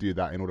had to do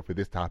that in order for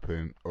this to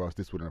happen, or else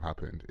this wouldn't have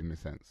happened. In a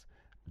sense,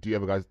 do you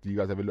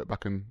guys ever look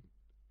back and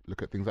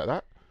look at things like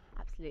that?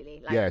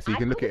 Absolutely. Like, Yeah, so you I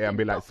can look could at it have and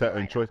be been like doctor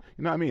certain right choice.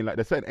 You know what I mean? Like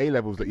there's certain A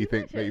levels that you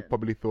think that you imagine?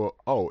 probably thought,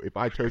 oh, if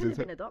I now. I chose could this,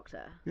 have been a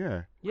doctor.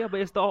 yeah, Yeah,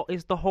 but it's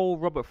the whole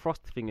Robert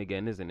Frost thing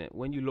again, isn't it?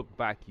 When you look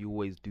back, you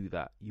always do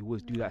that. You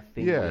always do that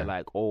thing where Yeah. you're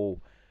like,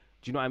 oh,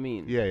 do you know what I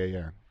mean?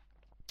 yeah.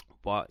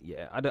 But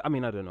yeah, I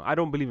don't know. I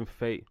don't believe in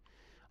fate.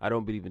 I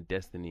don't believe in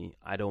destiny.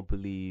 I don't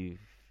believe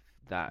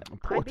that.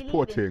 Poor, I believe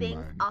poor in thing, things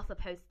man. are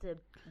supposed to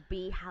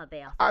be how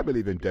they are. I supposed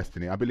believe to in be.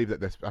 destiny. I believe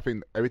that I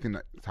think everything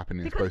that's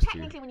happening is Because supposed to.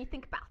 technically, when you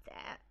think about it,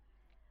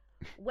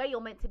 where you're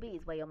meant to be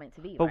is where you're meant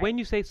to be. But right? when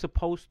you say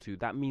supposed to,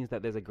 that means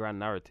that there's a grand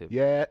narrative.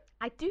 Yeah,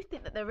 I do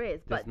think that there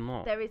is, There's but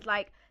not. there is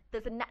like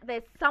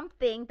there's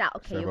something that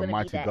okay, Serve you're gonna be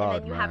Almighty there, God,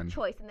 and then you man. have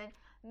choice, and then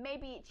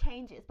maybe it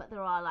changes, but there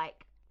are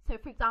like, so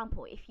for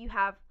example, if you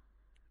have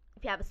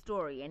a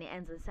story and it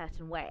ends in a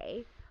certain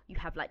way, you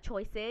have like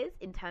choices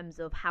in terms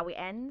of how it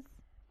ends.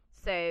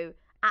 So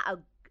at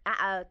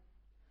a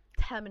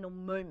terminal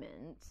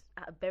moment,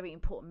 at a very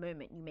important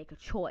moment, you make a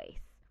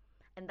choice,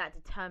 and that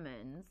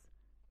determines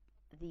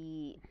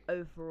the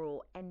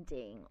overall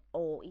ending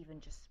or even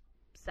just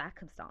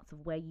circumstance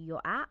of where you're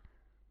at.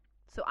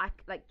 So I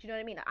like, do you know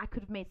what I mean? I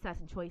could have made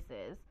certain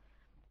choices.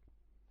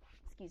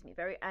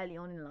 very early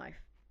on in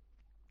life,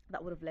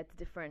 that would have led to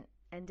different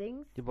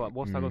endings. Yeah, but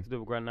what's that got to do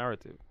with grand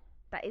narrative?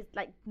 That is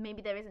like,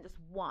 maybe there isn't just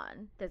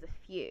one, there's a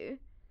few.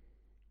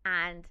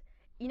 And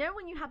you know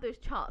when you have those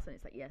charts and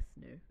it's like yes,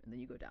 no, and then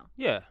you go down.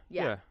 Yeah.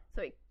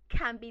 So it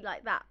can be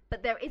like that,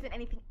 but there isn't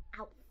anything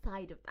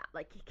outside of that.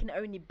 Like it can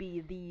only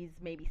be these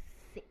maybe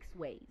 6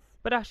 ways.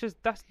 But that's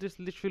just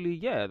literally,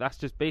 that's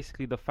just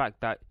basically the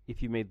fact that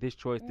if you made this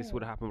choice, this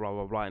would happen, blah,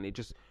 blah, blah, and it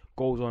just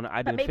goes on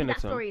ad infinitum. But maybe that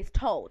infinitum. story is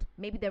told.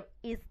 Maybe there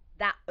is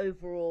that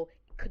overall,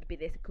 it could be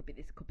this, it could be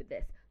this, it could be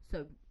this.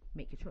 So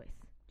make your choice.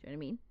 Do you know what I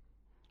mean?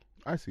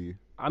 I see.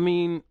 I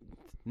mean,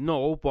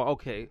 no, but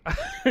okay.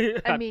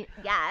 I mean,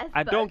 yes.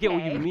 I but don't get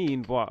what okay. you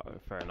mean, but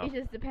fair enough. It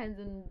just depends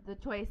on the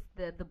choice,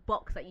 the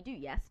box that you do.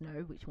 Yes,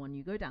 no, which one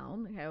you go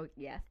down. Okay,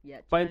 yes, yeah.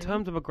 But in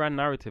terms of a grand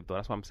narrative, though,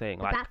 that's what I'm saying.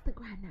 But like, that's the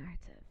grand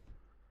narrative.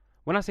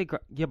 When I say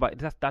but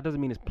that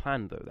doesn't mean it's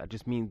planned though. That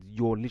just means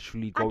you're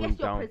literally going down. I guess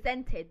you're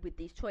presented with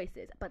these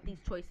choices, but these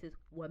choices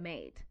were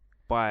made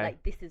by.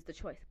 Like this is the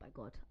choice by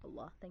God,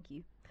 Allah. Thank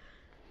you.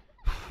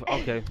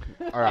 Okay.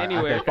 All right.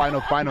 Anyway, okay,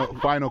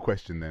 final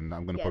question. Then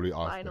I'm gonna probably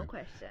ask. Final then.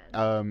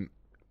 question.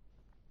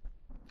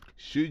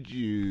 Should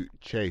you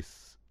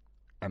chase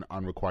an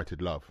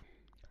unrequited love?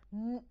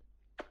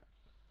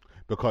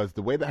 Because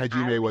the way that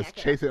Hajime was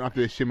chasing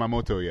after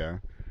Shimamoto,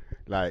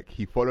 like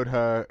he followed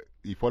her,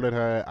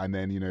 and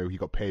then he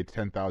got paid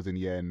 10,000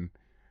 yen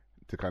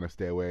to kind of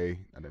stay away.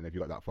 I don't know if you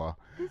got that far.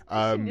 This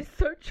question is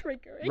so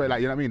triggering. But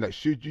like, you know what I mean? Like,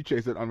 should you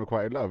chase an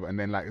unrequited love? And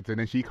then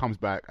then she comes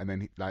back, and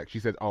then she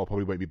says, "Oh,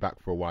 probably won't be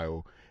back for a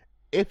while."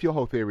 If your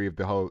whole theory of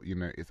the whole,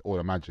 it's all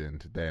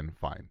imagined, then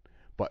fine.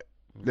 But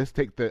let's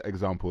take the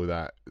example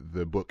that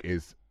the book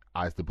is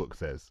as the book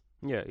says.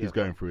 Yeah, he's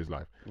going through his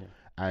life,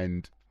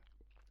 and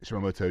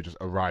Shimamoto just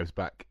arrives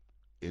back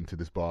into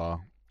this bar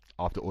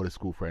after all his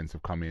school friends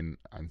have come in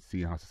and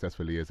seen how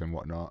successful he is and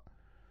whatnot,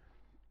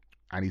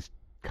 and he's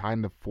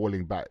kind of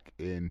falling back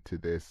into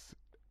this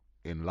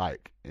in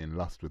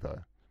lust with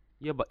her.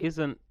 Yeah, but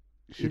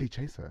should he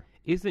chase her?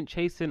 Isn't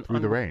chasing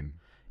through the rain?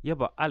 Yeah,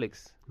 but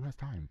Alex, who has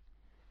time?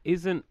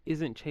 Isn't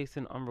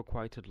chasing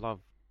unrequited love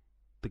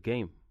the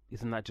game?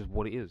 Isn't that just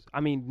what it is?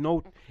 I mean,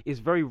 no, it's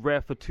very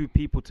rare for two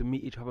people to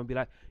meet each other and be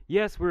like,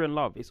 yes, we're in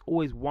love. It's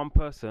always one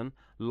person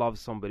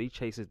loves somebody,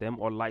 chases them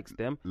or likes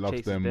them, loves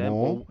chases them them.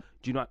 more.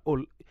 But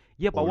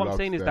what I'm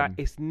saying is that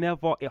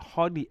it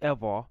hardly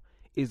ever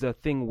is a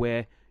thing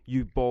where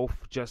you both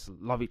just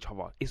love each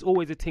other. It's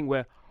always a thing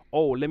where,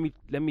 let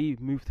me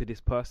move to this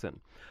person.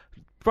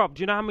 Bruv,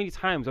 do you know how many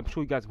times, I'm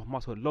sure you guys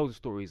must have heard loads of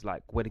stories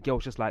like where the girl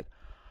was just like,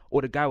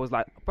 or the guy was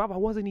like, bruv, I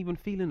wasn't even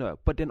feeling her.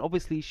 But then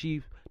obviously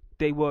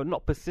they were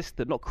not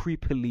persistent, not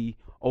creepily,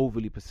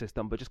 overly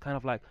persistent, but just kind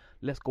of like,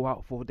 let's go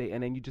out for a date.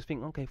 And then you just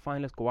think, okay,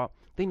 fine, let's go out.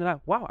 Then you're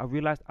like, wow, I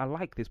realized I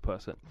like this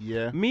person.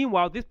 Yeah.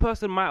 Meanwhile, this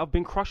person might have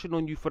been crushing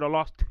on you for the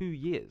last 2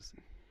 years.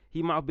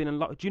 He might have been in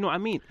love. Do you know what I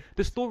mean?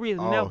 The story is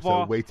never.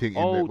 So waiting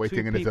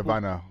in the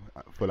savannah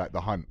for like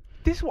the hunt.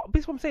 This is what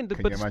I'm saying.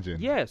 Can you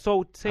imagine? Yeah.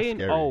 So saying,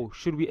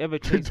 should we ever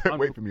chase? Don't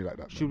wait for me like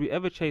that. Should we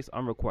ever chase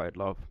unrequited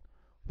love?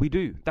 We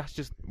do. That's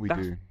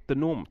do. The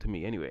norm to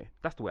me anyway.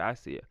 That's the way I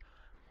see it.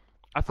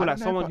 I feel like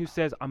someone who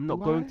says I'm not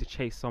going to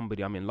chase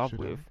somebody I'm in love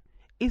with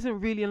isn't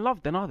really in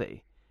love. Then are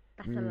they?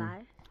 That's a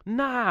lie.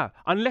 Nah,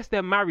 unless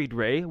they're married,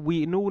 Ray.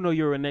 We all know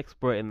you're an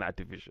expert in that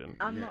division.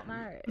 I'm not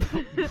married.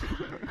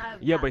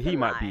 Yeah, but he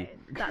might be.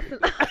 That's a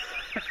lie.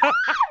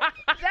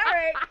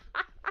 Derek.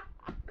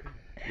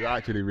 You're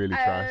actually really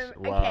trash.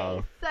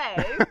 Wow.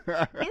 Okay,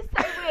 so it's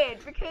so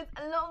weird because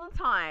a lot of the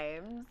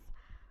times,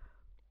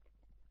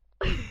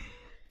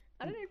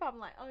 I don't know if I'm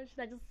like,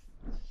 should I just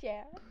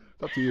share?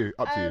 It's up to you.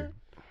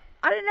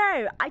 I don't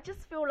know. I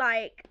just feel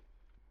like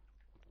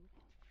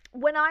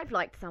when I've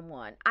liked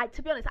someone,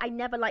 to be honest, I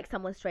never like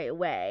someone straight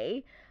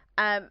away.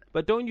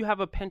 But don't you have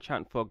a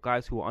penchant for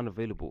guys who are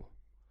unavailable?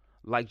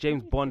 Like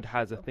James Bond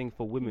has a thing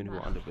for women who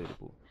are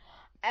unavailable.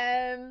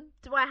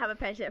 Do I have a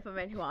penchant for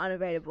men who are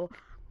unavailable?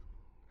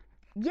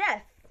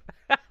 Yes.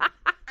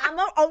 I'm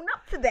not own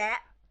up to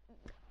that.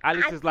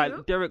 Alice is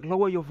like, Derek,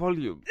 lower your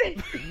volume.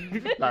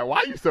 Like, why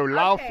are you so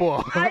loud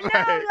for? I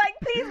know, like,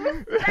 please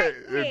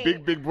respect me.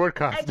 Big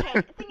broadcast. Okay,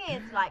 the thing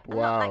is, like,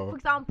 like, for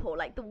example,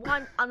 like, the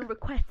one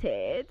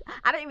unrequited,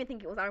 I don't even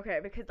think it was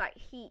unrequited because, like,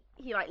 he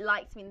like,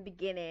 liked me in the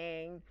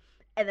beginning,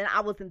 and then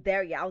I wasn't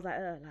there yet. I was like,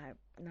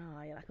 no,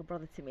 you're like a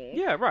brother to me.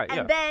 Yeah, right,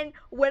 And then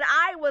when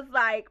I was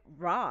like,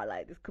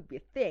 like, this could be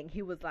a thing,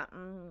 he was like,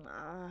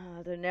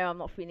 I don't know, I'm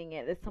not feeling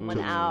it. There's someone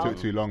else. Took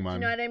too long, man. You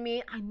know what I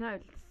mean? I know.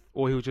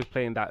 Or he was just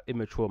playing that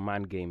immature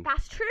man game.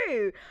 That's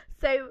true.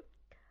 So,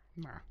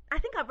 I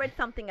think I've read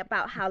something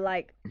about how,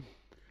 like,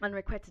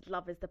 unrequited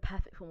love is the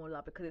perfect form of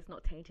love because it's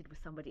not tainted with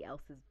somebody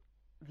else's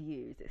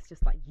views. It's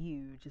just like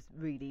you just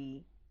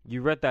really...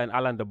 You read that in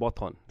Alain de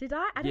Botton. Did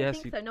I? I don't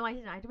think so. No, I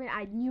didn't.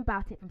 I knew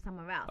about it from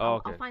somewhere else.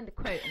 Oh, I'll find the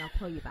quote and I'll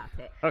tell you about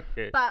it.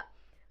 Okay. But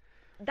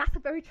that's a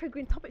very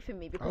triggering topic for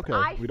me because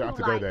we don't have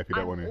to go there if you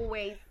don't want to.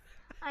 Always...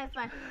 It's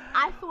fine.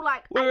 I feel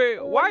like...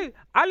 Wait, why?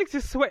 Alex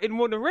is sweating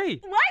more than Ray.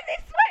 Why is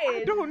he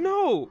sweating? I don't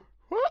know.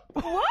 What?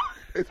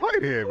 It's hot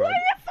in here, man. Why are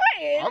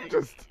you sweating? I'm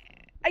just...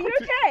 Are you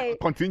okay?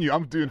 Continue.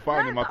 I'm doing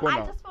fine in my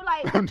corner. I just feel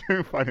like I'm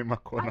doing fine in my I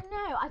corner.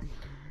 know.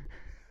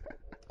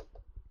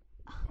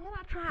 You're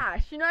not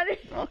trash. You know what I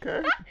mean?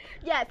 Okay.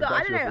 Yeah. So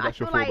I don't know. I That's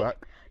feel your like fallback.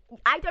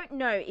 I don't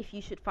know if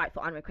you should fight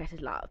for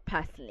unrequited love.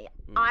 Personally,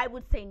 I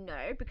would say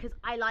no because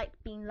I like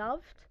being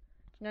loved. Do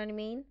you know what I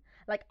mean?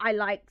 Like I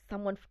like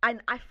someone,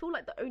 and I feel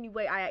like the only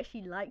way I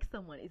actually like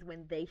someone is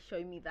when they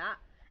show me that,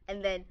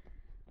 and then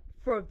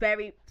for a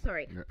very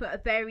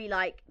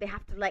like they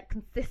have to like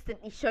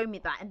consistently show me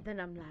that, and then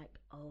I'm like,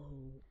 oh,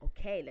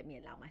 okay, let me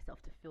allow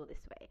myself to feel this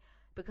way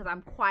because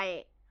I'm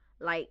quite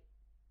like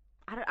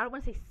I don't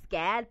want to say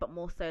scared, but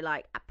more so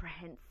like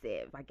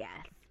apprehensive, I guess.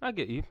 I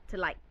get you. To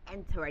like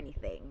enter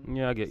anything.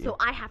 Yeah, I get you. So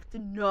I have to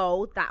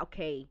know that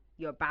okay,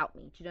 you're about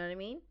me. Do you know what I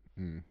mean?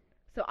 Mm.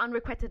 So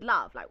unrequited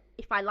love, like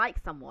if I like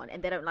someone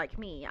and they don't like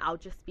me, I'll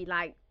just be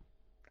like,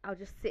 I'll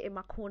just sit in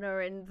my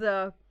corner and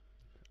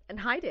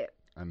hide it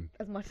And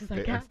as much as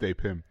I can and stay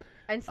pim.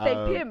 and stay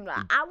pim.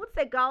 Like, I would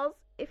say, girls,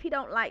 if he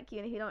don't like you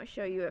and he don't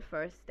show you at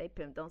first, stay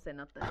pim. Don't say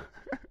nothing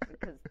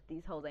because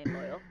these hoes ain't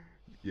loyal.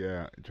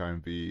 Yeah, try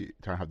and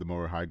have the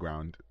moral high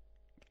ground.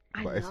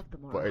 I But love the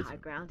moral high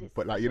ground. It's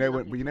but like such you a know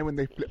lovely when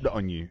they flipped it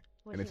on you,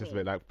 What and do it's you just a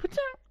mean? bit like,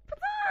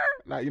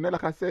 like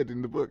like I said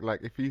in the book,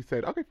 like if he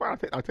said, okay, fine,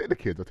 I'll take the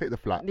kids, I'll take the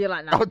flat, You're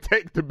like, nah. I'll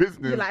take the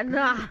business. You're like,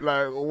 nah.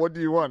 Like, what do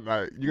you want?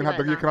 Like you You're can have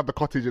like, you nah. can have the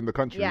cottage in the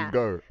country Yeah. and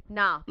go.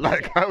 Nah.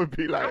 Like shit. I would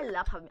be like, I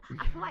love having.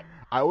 I feel like.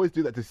 I always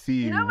do that to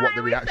see You know what I the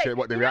always reaction, say?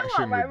 what the You know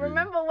reaction what, right? would be.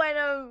 Remember when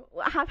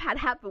what have had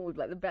happened with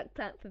like the Black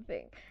Panther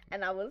thing,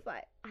 and I was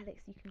like,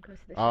 Alex, you can go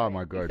to the show. Oh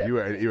my god, you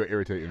were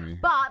irritating me.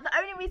 But the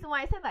only reason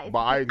why I said that is But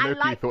I because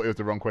low-key thought it was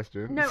the wrong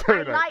question. No,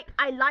 So,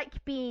 I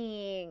like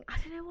being. I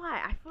don't know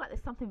why. I feel like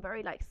there's something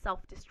very like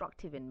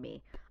self-destructive in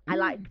me. I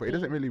like. But it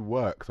doesn't really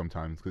work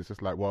sometimes because it's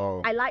just like,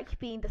 well, I like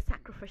being the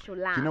sacrificial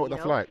lamb. you know what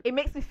that's like? It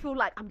makes me feel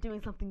like I'm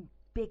doing something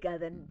bigger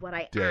than what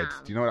I dead. am.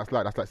 Do you know what that's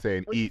like? That's like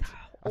saying Which is eat.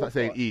 That's like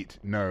saying awful. eat.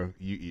 No,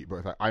 you eat. But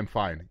it's like I'm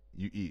fine.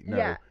 You eat. No,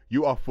 Yeah.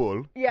 you are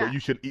full. Yeah. But you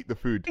should eat the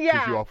food because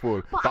Yeah. you are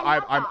full. But I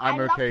love I'm that. I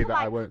love okay to, that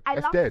like, I won't. I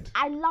It's love, dead.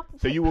 I love to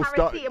So take you will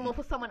start- paracetamol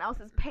for someone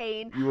else's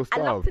pain. You will I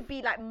love starve. to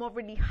be like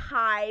morally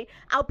high.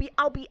 I'll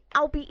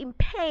be in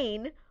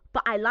pain,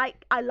 but I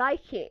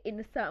like it in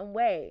a certain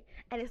way,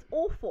 and it's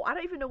awful. I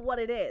don't even know what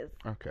it is.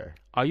 Okay.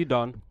 Are you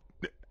done?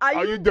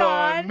 Are you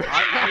done?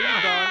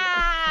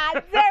 Ah,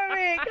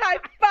 Derek, high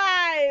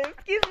five.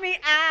 Excuse me,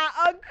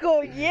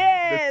 uncle.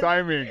 Yes. The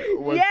timing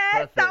was yes,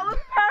 perfect. that was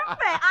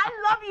perfect. I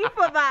love you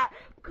for that.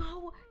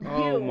 Go you.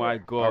 Oh my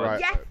god. All right.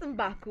 Yes,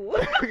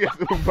 Mbaku. Yes,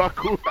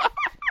 Mbaku.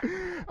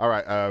 All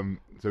right.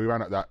 So we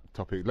ran up that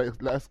topic. Let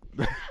us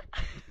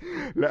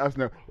let us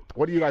know.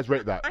 What do you guys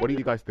rate that? What do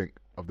you guys think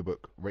of the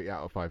book? Rate it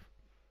out of 5.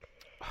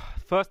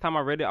 First time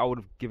I read it, I would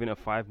have given it a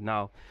 5.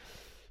 Now,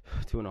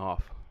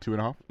 2.5.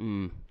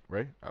 2.5.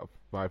 Ray, out of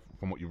 5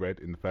 from what you read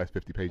in the first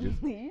 50 pages.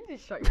 You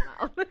just shut your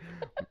mouth.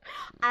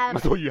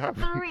 That's all you have.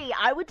 3.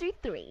 I would do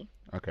 3.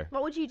 Okay.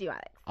 What would you do,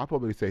 Alex? I'll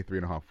probably say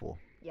 3.5, 4.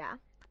 Yeah.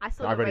 I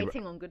saw I've the already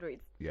rating on Goodreads.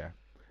 Yeah.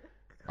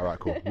 All right,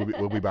 cool.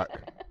 We'll be back.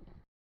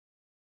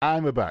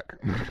 And we're back.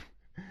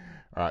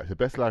 All right, so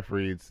Best Life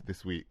Reads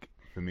this week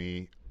for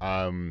me.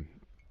 I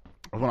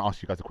want to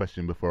ask you guys a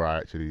question before I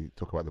actually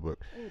talk about the book.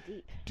 Oh,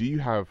 deep. Do you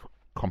have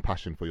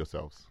compassion for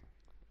yourselves?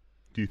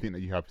 Do you think that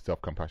you have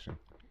self-compassion?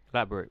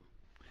 Elaborate.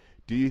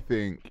 Do you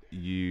think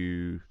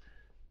you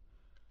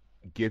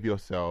give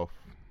yourself,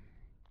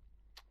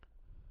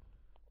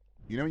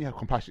 you know, when you have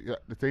compassion,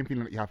 the same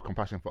feeling that you have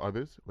compassion for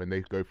others when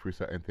they go through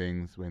certain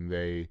things, when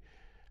they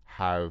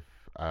have,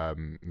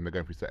 when they're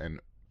going through certain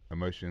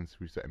emotions,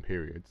 through certain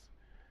periods,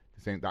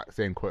 that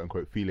same quote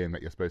unquote feeling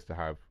that you're supposed to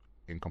have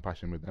in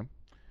compassion with them,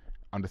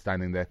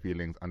 understanding their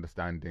feelings,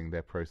 understanding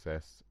their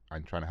process,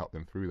 and trying to help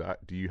them through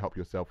that. Do you help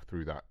yourself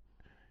through that?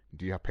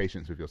 Do you have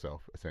patience with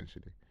yourself,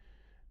 essentially,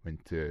 when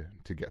to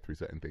get through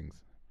certain things?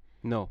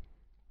 No.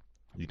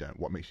 You don't.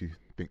 What makes you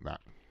think that?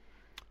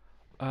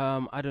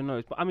 I don't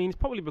know. I mean, it's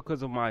probably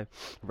because of my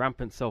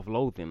rampant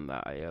self-loathing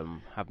that I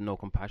have no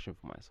compassion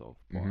for myself.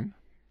 But Mhm.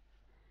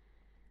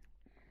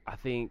 I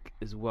think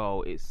as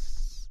well,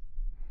 it's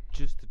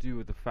just to do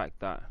with the fact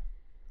that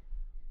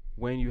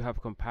when you have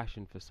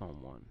compassion for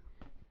someone,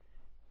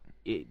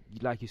 it,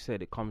 like you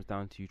said, it comes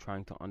down to you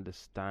trying to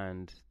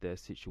understand their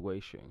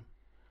situation.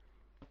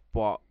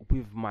 But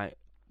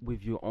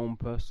with your own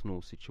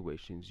personal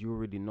situations, you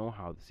already know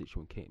how the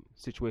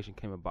situation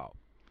came about.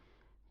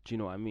 Do you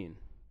know what I mean?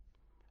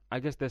 I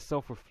guess there's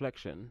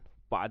self-reflection,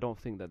 but I don't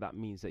think that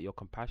means that you're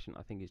compassionate.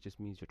 I think it just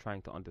means you're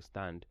trying to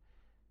understand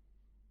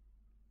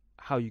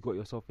how you got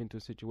yourself into a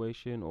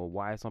situation or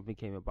why something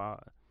came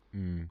about.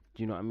 Mm.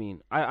 Do you know what I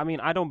mean? I mean,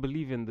 I don't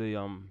believe in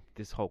the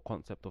this whole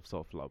concept of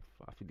self-love.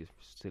 I think it's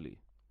silly.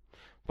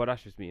 But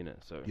that's just me,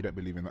 innit? So You don't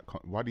believe in that?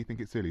 Why do you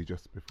think it's silly?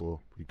 Just before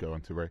we go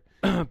on to Ray.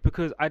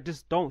 because I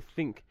just don't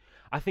think.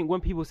 I think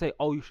when people say,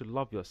 "Oh, you should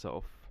love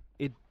yourself,"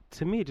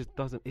 to me it just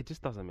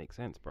doesn't make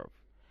sense, bro.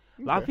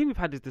 Like, I think we've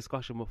had this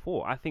discussion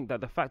before. I think that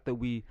the fact that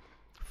we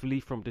flee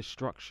from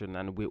destruction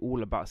and we're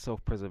all about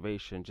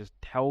self-preservation just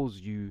tells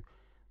you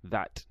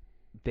that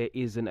there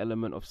is an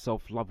element of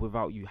self-love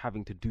without you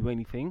having to do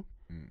anything.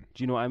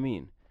 Do you know what I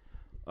mean?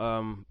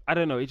 I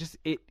don't know. I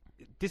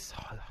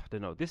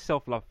don't know. This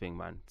self-love thing,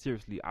 man.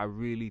 Seriously, I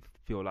really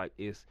feel like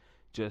it's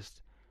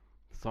just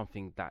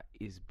something that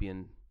is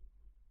being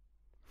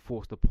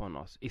forced upon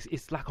us.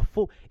 It's like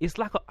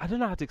I don't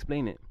know how to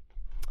explain it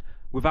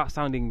without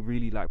sounding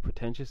really like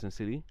pretentious and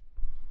silly,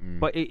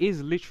 but it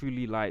is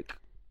literally like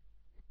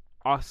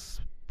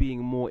us being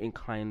more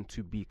inclined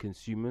to be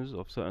consumers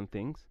of certain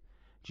things.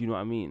 Do you know what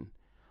I mean?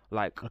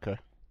 Like, Okay.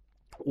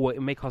 or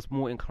it make us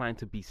more inclined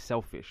to be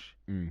selfish.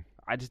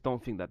 I just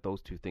don't think that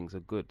those two things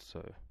are good.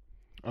 So,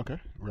 Okay,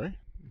 Ray,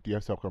 do you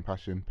have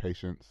self-compassion,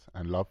 patience,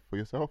 and love for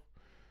yourself?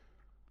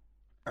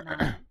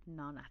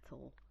 None at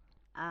all.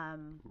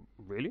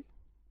 really,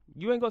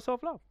 you ain't got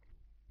self-love.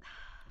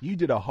 You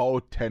did a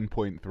whole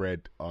 10-point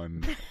thread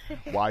on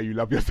why you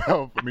love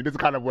yourself. I mean, this is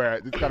kind of where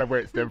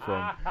it stemmed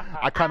from.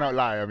 I cannot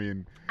lie. I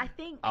mean,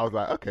 I was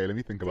like, okay, let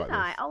me think about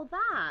this. Oh,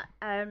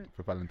 that.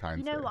 For Valentine's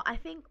You know Day. what? I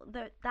think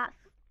that's.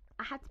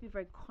 I had to be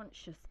very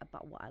conscious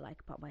about what I like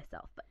about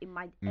myself. But in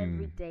my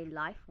everyday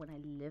life, when I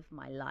live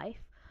my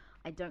life,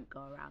 I don't go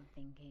around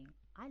thinking,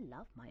 I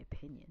love my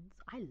opinions.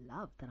 I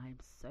love that I'm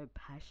so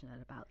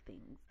passionate about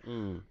things.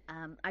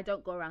 I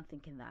don't go around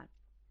thinking that.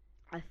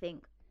 I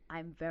think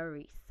I'm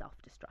very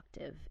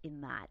self-destructive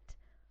in that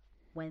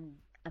when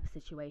a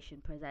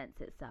situation presents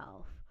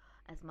itself,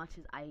 as much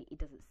as it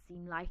doesn't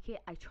seem like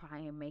it, I try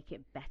and make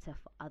it better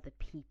for other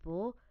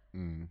people.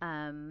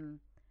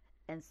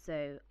 And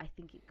so I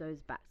think it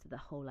goes back to the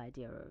whole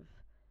idea of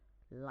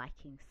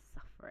liking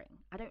suffering.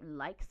 I don't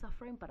like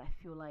suffering, but I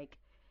feel like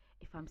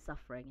if I'm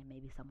suffering and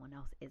maybe someone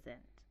else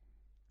isn't,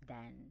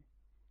 then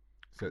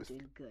So I'm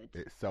doing good.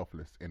 It's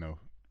selfless in a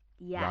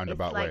Yeah,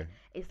 roundabout way.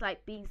 It's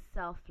like being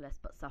selfless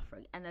but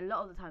suffering. And a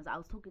lot of the times I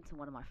was talking to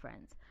one of my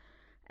friends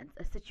and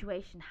a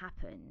situation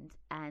happened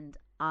and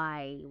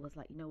I was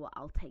like, you know what,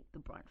 I'll take the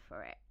brunt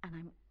for it.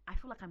 And I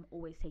feel like I'm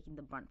always taking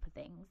the brunt for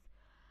things.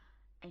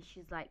 And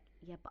she's like,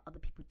 yeah, but other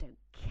people don't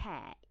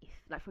care. If,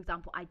 like, for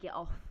example, I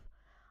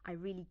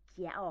really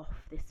get off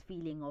this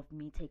feeling of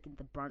me taking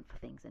the brunt for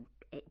things and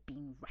it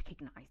being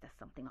recognized as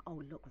something like,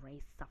 oh, look,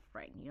 Ray's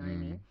suffering. You know what I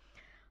mean?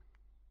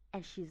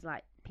 And she's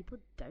like, people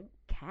don't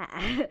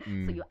care.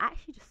 So you're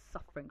actually just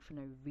suffering for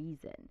no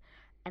reason.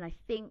 And I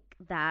think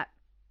that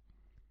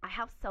I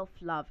have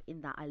self-love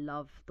in that I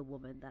love the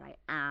woman that I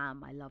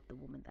am. I love the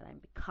woman that I'm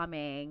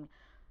becoming.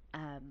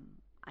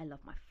 I love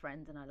my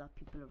friends and I love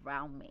people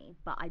around me.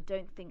 But I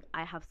don't think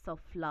I have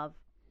self-love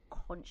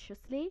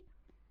consciously.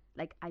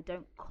 Like, I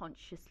don't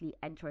consciously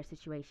enter a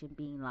situation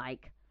being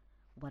like,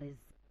 what is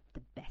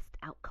the best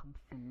outcome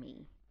for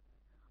me?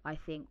 I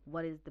think,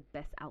 what is the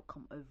best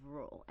outcome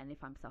overall? And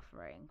if I'm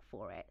suffering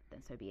for it,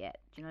 then so be it.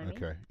 Do you know what I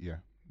mean? Okay, yeah.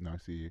 No, I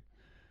see you.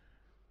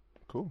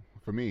 Cool.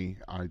 For me,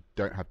 I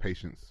don't have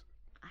patience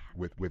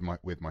with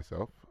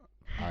myself,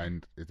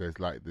 and there's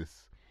like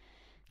this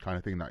kind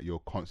of thing that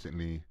you're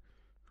constantly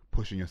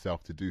pushing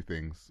yourself to do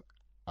things,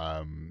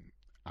 and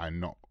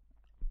not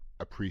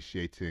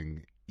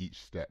appreciating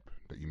each step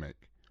that you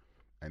make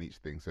and each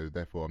thing. So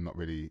therefore,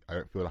 I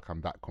don't feel like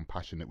I'm that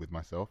compassionate with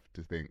myself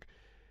to think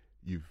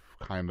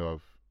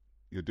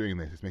you're doing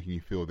this, it's making you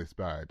feel this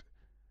bad.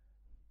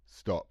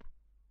 Stop.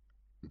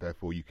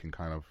 Therefore, you can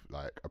kind of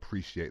like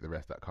appreciate the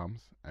rest that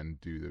comes and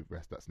do the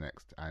rest that's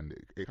next. And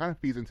it kind of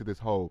feeds into this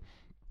whole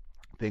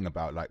thing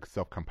about like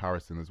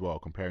self-comparison as well,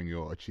 comparing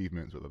your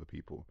achievements with other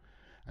people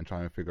and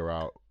trying to figure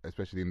out,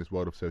 especially in this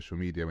world of social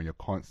media, when you're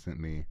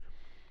constantly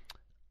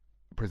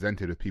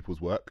presented with people's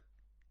work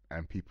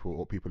and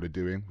what people are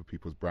doing with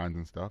people's brands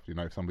and stuff. You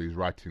know, if somebody's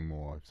writing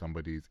more, if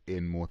somebody's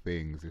in more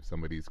things, if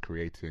somebody's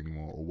creating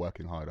more or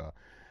working harder,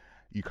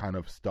 you kind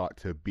of start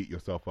to beat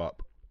yourself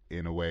up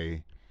in a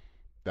way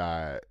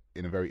that,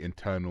 in a very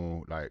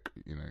internal, like,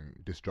 you know,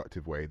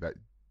 destructive way that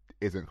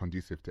isn't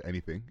conducive to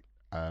anything.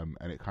 And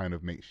it kind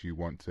of makes you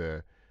want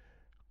to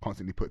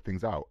constantly put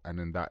things out, and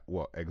then that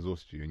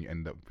exhausts you, and you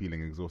end up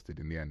feeling exhausted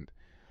in the end.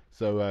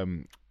 So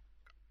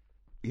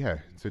yeah,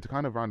 so to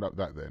kind of round up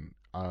that, then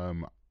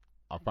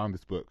I found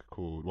this book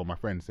called, my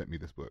friend sent me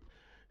this book.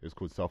 It's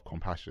called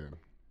Self-Compassion,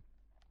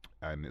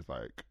 and it's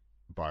like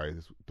by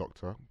this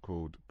doctor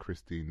called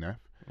Christine Neff,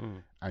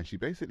 and she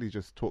basically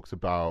just talks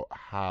about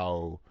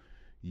how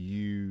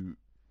you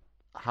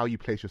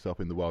place yourself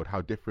in the world,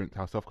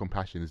 how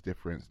self-compassion is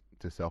different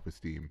to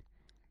self-esteem,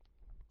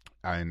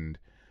 and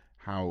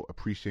how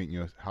appreciating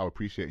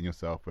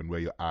yourself and where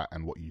you're at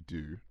and what you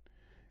do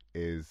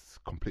is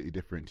completely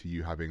different to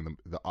you having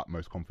the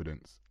utmost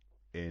confidence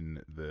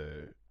in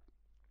the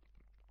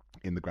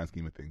grand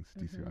scheme of things.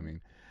 Do you see what I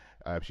mean?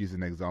 She's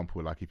an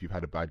example, like if you've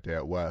had a bad day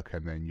at work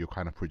and then you're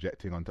kind of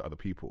projecting onto other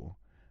people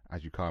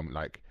as you come,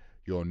 like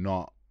you're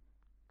not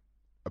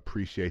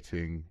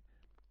appreciating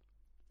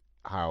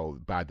how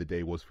bad the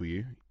day was for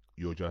you.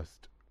 You're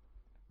just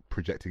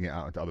projecting it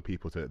out onto other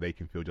people so that they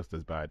can feel just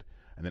as bad.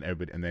 And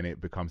then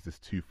it becomes this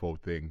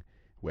twofold thing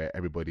where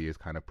everybody is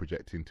kind of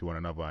projecting to one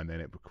another, and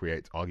then it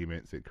creates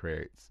arguments, it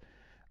creates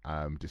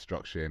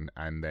destruction,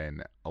 and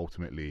then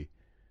ultimately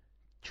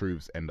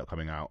truths end up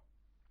coming out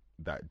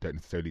that don't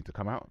necessarily need to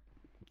come out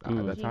at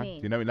What that do you time.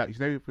 mean? You know, like,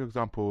 for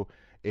example,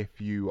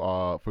 if you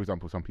are, for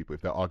example, some people,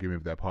 if they're arguing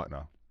with their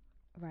partner,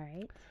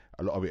 Right.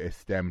 a lot of it is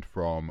stemmed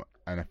from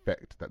an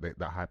effect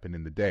that happened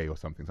in the day or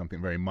something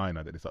very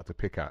minor that they start to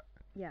pick at.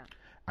 Yeah.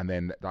 And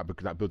then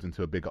that builds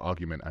into a bigger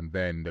argument, and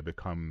then there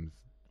becomes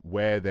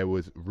where there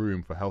was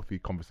room for healthy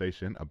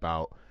conversation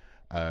about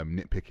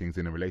nitpickings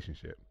in a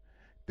relationship.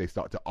 They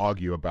start to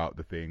argue about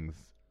the things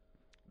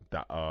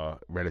that are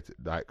relative,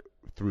 like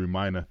through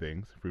minor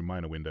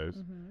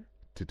windows,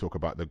 to talk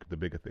about the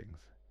bigger things.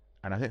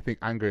 And I don't think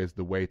anger is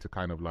the way to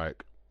kind of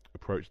like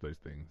approach those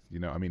things. You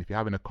know, I mean, if you're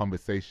having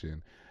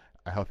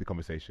a healthy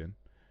conversation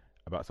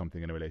about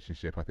something in a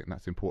relationship, I think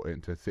that's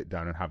important to sit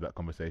down and have that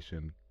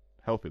conversation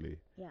healthily.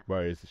 Yeah.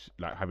 Whereas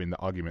like having the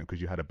argument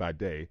because you had a bad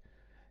day,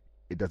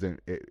 it'll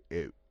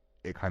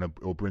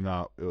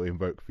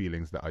invoke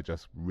feelings that are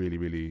just really,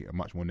 really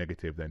much more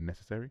negative than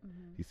necessary.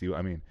 You see what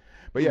I mean?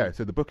 But yeah,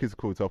 so the book is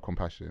called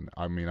Self-Compassion.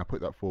 I mean, I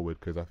put that forward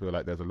because I feel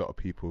like there's a lot of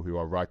people who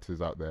are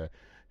writers out there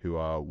who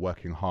are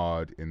working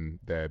hard in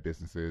their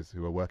businesses,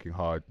 who are working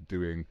hard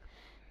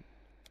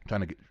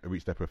trying to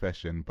reach their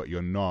profession, but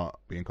you're not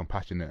being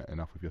compassionate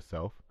enough with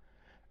yourself.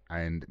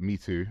 And me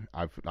too,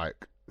 I've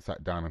like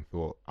sat down and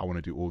thought, I want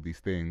to do all these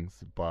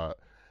things, but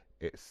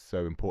it's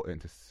so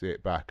important to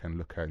sit back and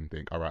look and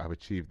think, all right, I've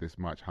achieved this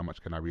much. How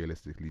much can I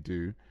realistically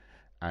do?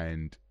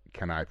 And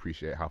can I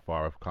appreciate how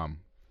far I've come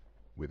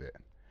with it?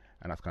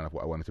 And that's kind of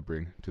what I wanted to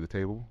bring to the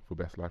table for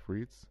Best Life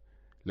Reads.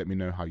 Let me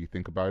know how you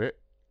think about it,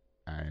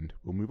 and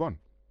we'll move on.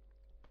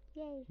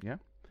 Yay. Yeah?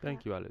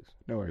 Thank you, Alex.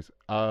 No worries.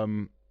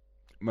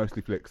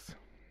 Mostly flicks.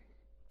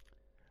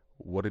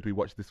 What did we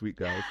watch this week,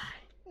 guys?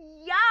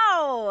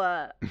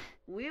 Yo!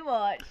 We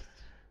watched.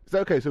 So,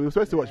 okay, so we were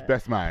supposed to watch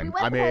Best Man. We were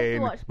supposed to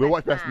watch we'll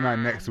watch Best Best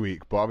Man Man. next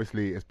week, but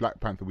obviously it's Black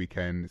Panther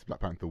weekend, it's Black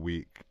Panther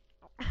week.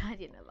 I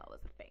didn't know that was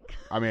a thing.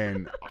 I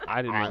mean,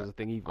 I didn't know it was a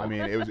thing either. I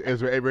mean,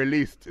 it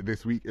released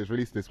this week. It was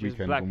released this Just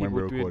weekend black from when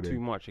people we're doing recording. too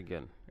much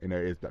again. You know,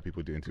 it is black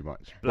people doing too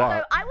much. So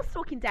But I was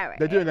talking Derek.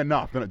 they're doing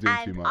enough. They're not doing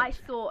too and much. I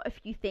saw a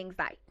few things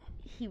that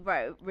he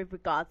wrote with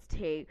regards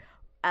to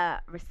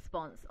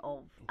response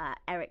of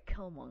Eric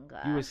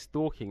Killmonger. You were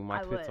stalking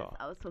my Twitter.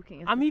 I was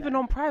talking. I'm even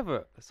on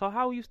private, so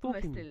how are you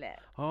stalking Mostly me? lit.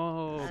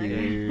 Oh, See,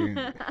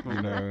 okay.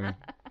 you know.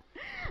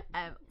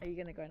 Are you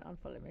gonna go and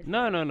unfollow me?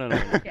 No.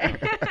 Okay.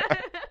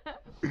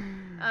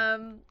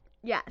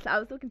 Yeah, so I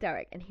was talking to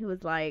Derek, and he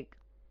was like,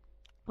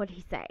 what did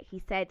he say?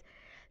 He said,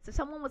 so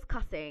someone was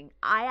cussing.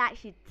 I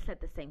actually said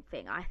the same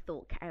thing. I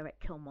thought Eric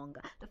Killmonger.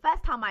 The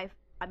first time I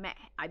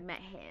met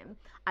him,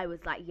 I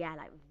was like, yeah,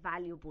 like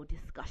valuable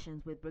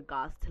discussions with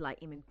regards to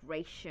like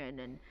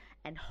immigration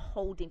and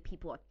holding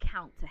people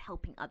account to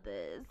helping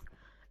others,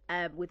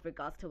 with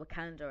regards to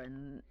Wakanda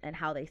and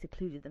how they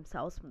secluded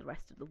themselves from the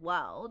rest of the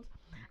world.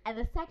 And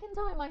the second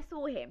time I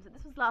saw him, so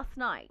this was last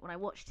night when I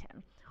watched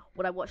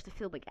the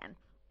film again,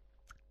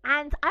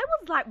 and I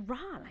was like, rah,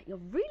 like you're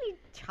really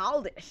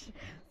childish.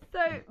 So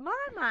my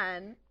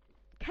man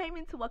came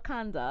into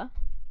Wakanda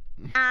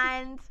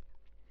and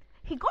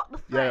he got the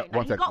throne.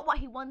 one He second. got what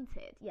he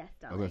wanted. Yes,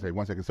 I darling. was gonna say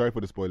 1 second. Sorry for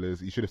the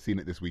spoilers. You should have seen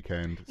it this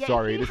weekend. Yeah,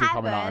 Sorry, if you this is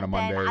coming out on a haven't,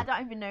 Monday. then I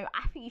don't even know.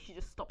 I think you should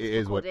just stop It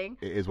is what recording.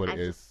 it is. What it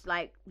and is. Just,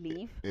 like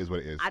leave. It is what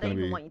it is. I It's don't gonna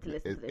even be- want you to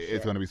listen to this It's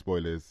shit. going to be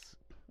spoilers.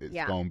 It's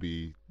Yeah. going to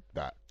be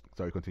that.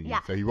 Sorry, continue.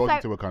 Yeah. So he rolls So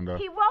into Wakanda.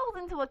 He rolls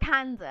into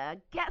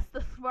Wakanda, gets the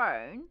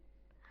throne,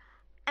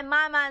 and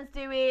my man's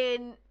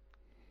doing,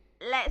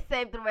 let's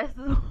save the rest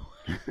of the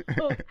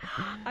world.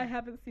 I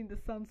haven't seen the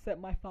sunset.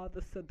 My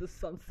father said the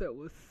sunset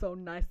was so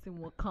nice in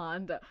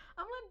Wakanda.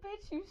 I'm like,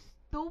 bitch, you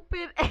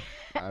stupid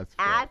That's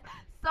ass.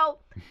 fucked. So,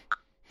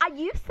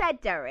 you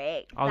said,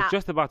 Derek, I was that,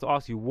 just about to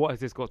ask you, what has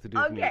this got to do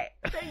with me? okay,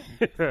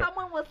 so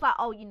someone was like,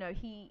 oh, you know,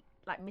 he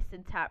like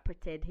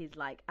misinterpreted his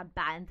like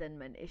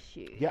abandonment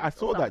issue. Yeah, I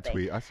saw that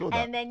tweet. I saw that.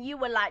 And then you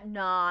were like,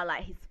 nah,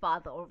 like his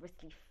father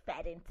obviously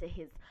fed into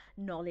his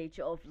knowledge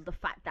of the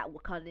fact that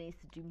Wakanda needs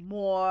to do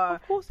more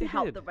Of course to he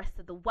help did. the rest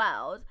of the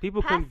world.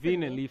 People Personally,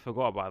 conveniently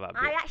forgot about that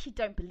bit. I actually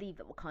don't believe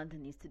that Wakanda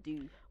needs to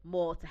do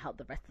more to help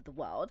the rest of the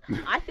world.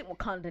 I think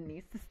Wakanda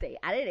needs to stay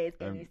as it is.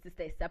 It needs to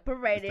stay It's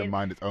separated. to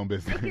mind its own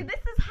business. Because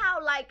this is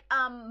how like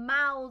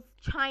Mao's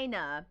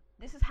China.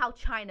 This is how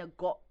China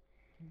got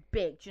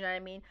big. Do you know what I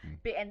mean?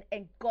 Big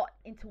and got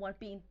into one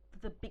being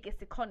the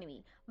biggest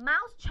economy.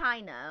 Mao's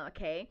China,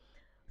 okay,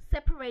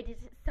 separated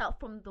itself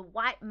from the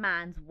white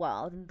man's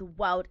world and the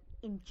world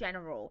in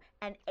general,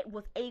 and it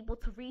was able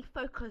to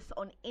refocus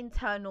on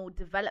internal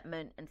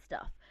development and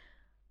stuff.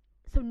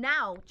 So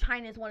now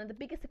China is one of the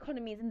biggest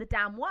economies in the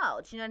damn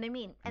world. Do you know what I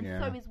mean? And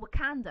Yeah. so is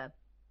Wakanda.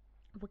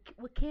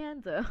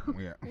 Wakanda.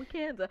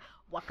 Yeah.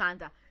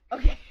 Wakanda.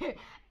 Okay.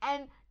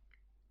 And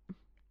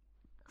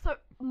so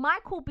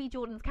Michael B.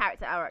 Jordan's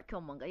character, Eric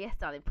Killmonger, yes,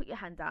 darling, put your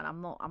hand down.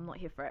 I'm not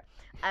here for it.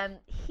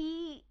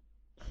 He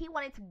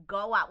wanted to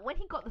go out when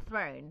he got the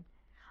throne.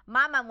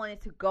 My man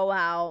wanted to go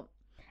out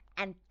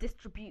and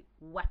distribute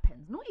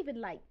weapons, not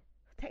even like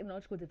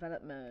technological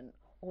development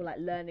or like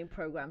learning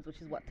programs,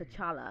 which is what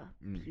T'Challa,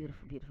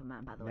 beautiful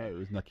man, by the No, way. it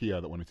was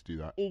Nakia that wanted to do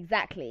that.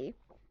 Exactly.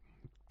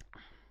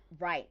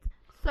 Right.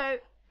 So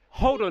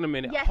Hold on a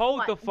minute. yes, hold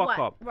what, the fuck what?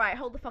 up. Right,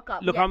 hold the fuck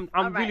up. Look, yes, I'm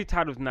all really right.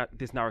 tired of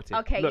this narrative.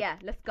 Okay, Look, yeah,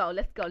 let's go,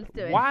 let's do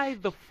it. why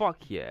the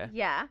fuck, yeah?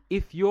 Yeah.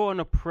 If you're an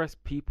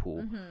oppressed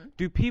people,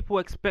 do people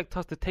expect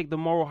us to take the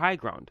moral high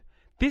ground?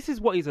 This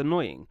is what is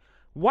annoying.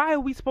 Why are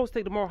we supposed to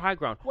take the moral high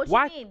ground? What do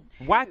why, you mean?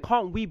 Why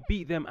can't we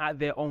beat them at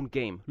their own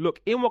game?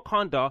 Look, in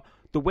Wakanda,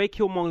 the way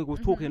Killmonger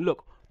was talking,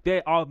 look,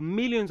 there are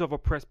millions of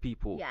oppressed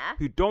people Yeah.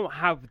 who don't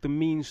have the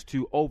means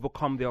to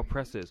overcome their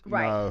oppressors.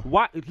 Right. No.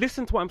 Why?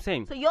 Listen to what I'm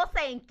saying. So you're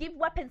saying give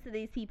weapons to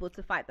these people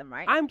to fight them,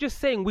 right? I'm just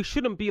saying we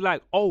shouldn't be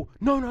like, oh,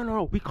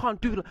 no, we can't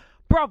do that.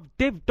 Bruv,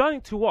 they've done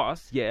it to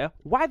us, yeah?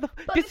 Why the...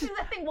 But this is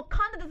the thing,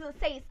 Wakanda doesn't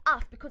say it's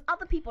us because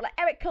other people, like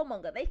Eric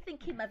Killmonger, they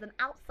think him as an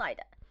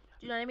outsider.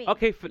 Do you know what I mean?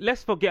 Okay,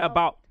 let's forget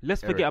about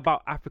Eric.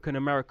 African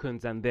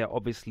Americans and their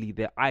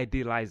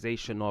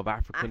idealization of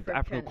African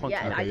continent.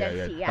 yeah,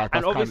 identity, yeah.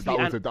 That's obviously-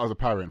 that was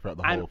apparent throughout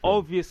the whole And film.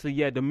 obviously,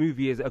 yeah, the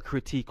movie is a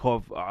critique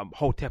of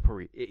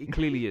Hotepery. It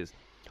clearly is.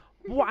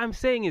 What I'm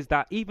saying is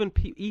that even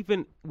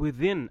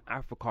within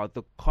Africa,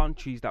 the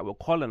countries that were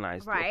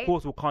colonized, Right. of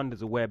course,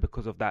 Wakanda's aware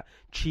because of that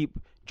cheap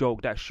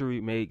joke that Shuri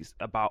makes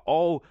about,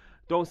 oh,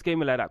 don't scare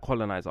me like that,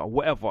 colonizer, or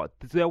whatever.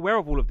 They're aware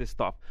of all of this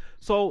stuff.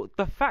 So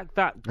the fact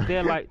that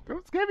they're like,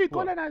 Don't scare me,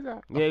 What?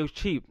 colonizer. yeah, it was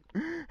cheap.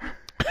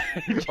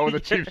 Oh, the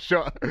cheap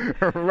shot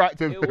right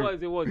to It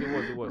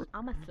was.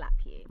 I'ma slap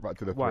you. right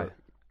to the Why? throat.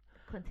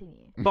 Continue.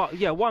 But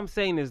yeah, what I'm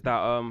saying is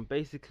that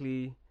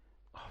basically,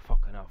 oh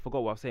fucking hell, I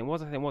forgot what I was saying. What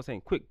was I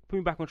saying? Quick, put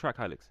me back on track,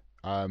 Alex.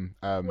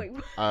 Wait.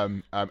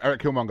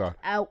 Eric Killmonger.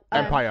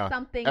 Empire.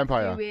 Something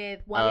Empire. to do with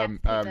well,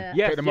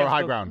 Yes, take the moral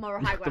high the ground. moral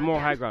high ground. The moral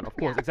yeah. high ground, of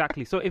course, Yeah.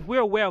 exactly. So if we're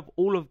aware of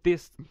all of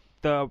this,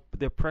 the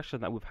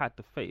oppression that we've had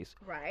to face,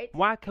 Right.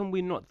 why can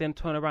we not then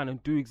turn around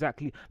and do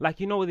exactly like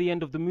at the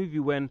end of the movie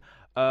when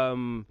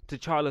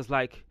T'Challa's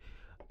like,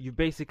 you've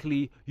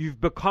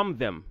become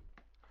them.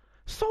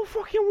 So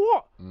fucking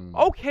what?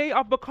 Okay,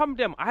 I've become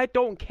them. I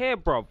don't care,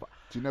 bruv.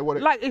 Do you know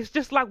what? Like it's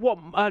just like what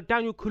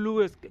Daniel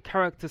Kaluuya's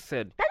character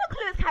said. Daniel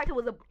Kaluuya's character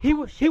was a He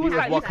was He was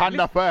like,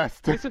 Wakanda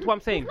first. listen to what I'm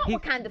saying. He's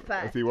not Wakanda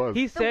first. Yes, he was.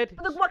 He said,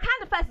 The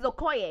Wakanda first is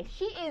Okoye.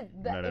 She is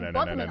the No, no, no, no,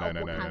 embodiment no, no,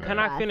 of no, no, Wakanda. no, can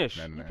I first. finish?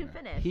 No, no, You no, can no.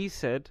 finish. He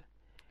said,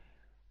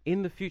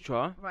 in the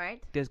future,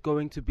 Right. there's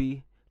going to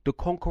be the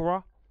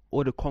conqueror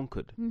or the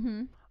conquered.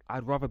 Mm-hmm.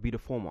 I'd rather be the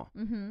former.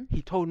 Mm-hmm.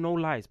 He told no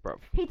lies, bruv.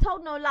 He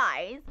told no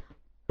lies,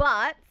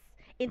 but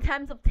in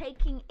terms of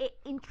taking it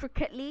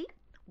intricately,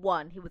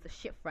 one, he was a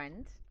shit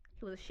friend.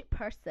 He was a shit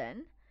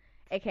person.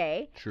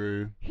 Okay.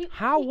 True.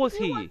 How was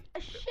he? was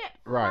a shit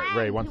Right, friend.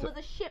 Ray, one he sec-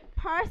 was a shit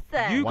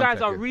person. You One guys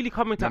are second. really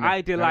coming to No, no,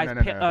 idolize no,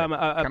 no, no, no,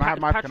 no. Can I have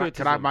my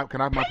patriotism.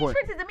 can I have my point?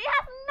 Patriotism, it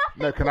has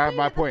nothing No, can I to have do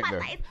my with the point, fact though?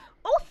 that it's-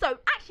 Also,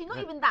 actually, not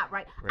even that,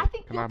 right? I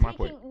think can I you're have my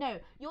taking point? no,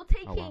 you're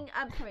taking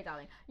sorry,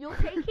 darling, you're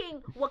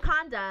taking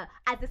Wakanda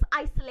as this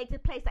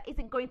isolated place that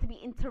isn't going to be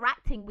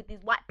interacting with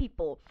these white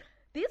people.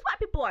 These white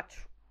people are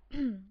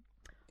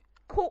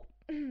cool.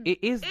 It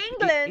is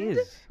England It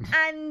is.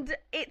 and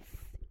its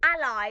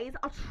allies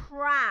are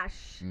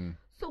trash.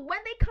 So when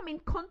they come in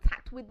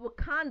contact with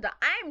Wakanda,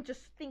 I'm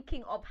just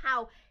thinking of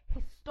how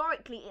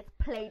historically it's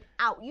played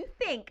out. You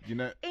think You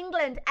know-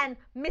 England and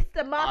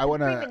Mr. Martin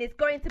wanna- Freeman is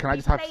going to can I be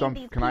just have playing some-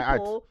 these can I add-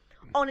 people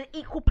on an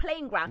equal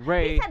playing ground?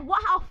 Ray. He said,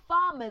 "What are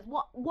farmers?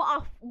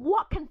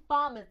 What can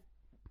farmers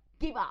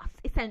give us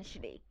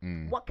essentially?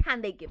 What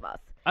can they give us?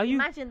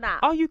 Imagine that.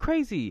 Are you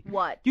crazy?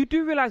 What? You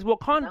do realize Don't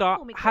call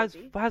Wakanda me has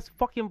crazy.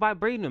 fucking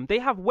vibranium. They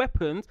have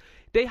weapons.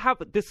 They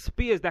have the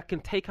spears that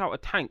can take out a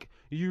tank.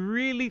 You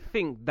really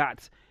think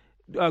that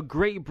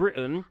Great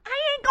Britain? I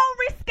ain't gonna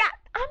risk that.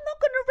 I'm not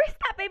gonna risk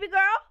that, baby girl.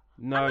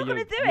 No, I'm not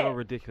gonna do you're it.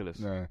 ridiculous.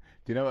 No.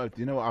 Do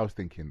you know what I was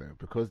thinking though?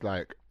 Because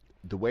like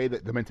the way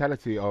that the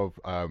mentality of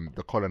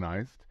the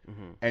colonized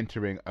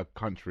entering a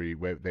country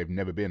where they've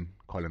never been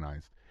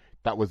colonized,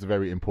 that was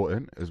very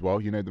important as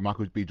well. You know, the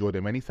Michael B.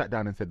 Jordan, when he sat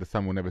down and said the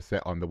sun will never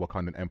set on the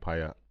Wakandan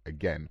Empire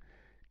again,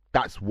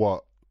 that's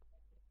what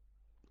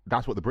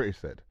the British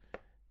said.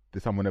 The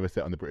sun will never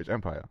set on the British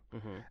Empire.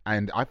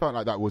 And I felt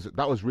like that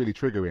was really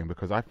triggering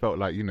because I felt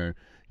like, you know,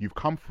 you've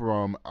come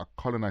from a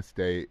colonized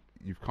state,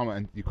 you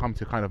come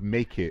to kind of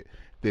make it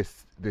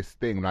this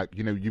thing. Like,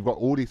 you know, you've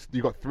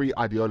got three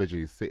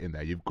ideologies sitting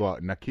there. You've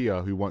got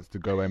Nakia who wants to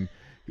go and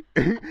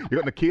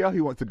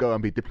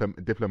be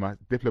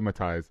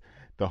diplomatize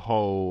the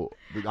whole,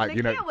 like,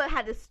 you know. Nakia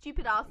had a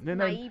stupid ass No,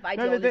 naive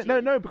ideology.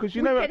 no, because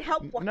you know. We can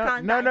help Wakanda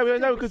and No,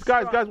 still because be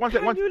guys, strong. one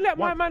sec, Can you let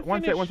my man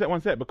finish?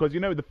 one sec, because you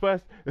know the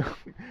first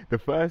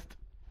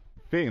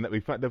thing that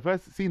the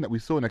first scene that we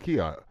saw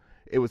Nakia,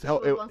 it was She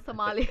was on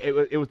Somali.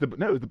 It was the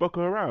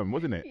Boko Haram,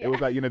 wasn't it? Yeah. It was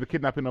like, you know, the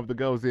kidnapping of the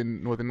girls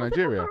in northern Was it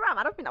Nigeria. Boko Haram?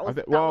 I don't think that was.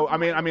 that Well, was I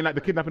mean, Somali. like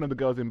the kidnapping of the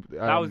girls in.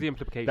 That was the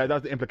implication. That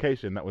was the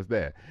implication that was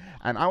there,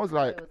 and I was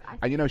like, It was ISIS.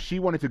 and you know, she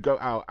wanted to go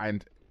out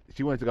and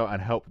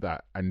help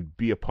that and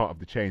be a part of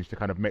the change to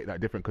kind of make that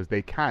different because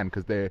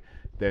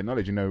their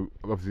knowledge. You know,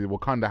 obviously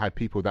Wakanda had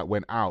people that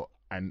went out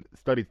and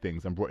studied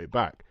things and brought it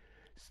back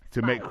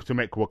to make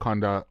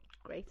Wakanda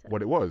Greater.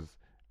 what it was.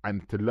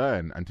 and to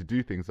learn and to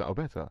do things that are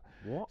better.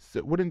 What? So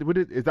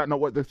is that not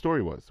what the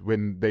story was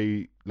when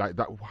they like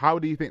that? How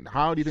do you think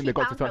they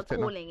got to such her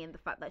calling in the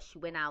fact that she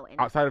went out and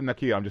outside of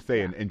Nakia? I'm just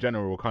saying in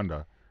general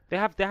Wakanda. They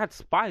had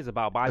spies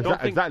about, but I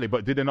don't think exactly.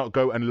 But did they not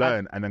go and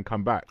learn and then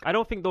come back? I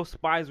don't think those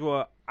spies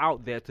were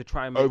out there to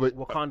try and make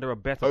Wakanda a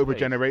better over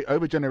place.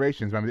 Over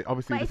generations, man.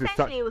 Obviously, but this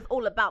essentially is it was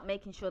all about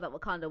making sure that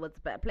Wakanda was a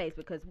better place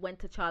because when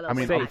T'Challa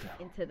went back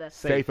into the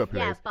safer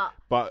place. Yeah,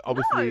 but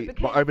obviously,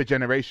 but over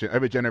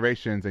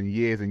generations and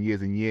years and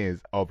years and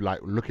years of like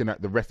looking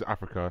at the rest of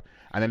Africa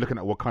and then looking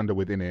at Wakanda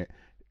within it,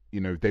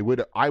 you know,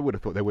 I would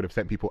have thought they would have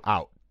sent people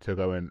out to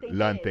go and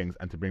learn things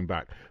and to bring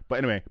back. But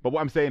anyway,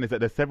 what I'm saying is that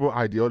there's several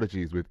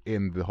ideologies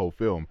within the whole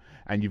film,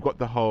 and you've got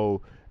the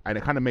whole, and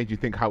it kind of made you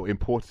think how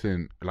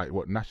important, like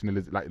what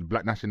nationalism, like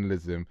black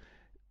nationalism,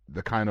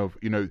 the kind of,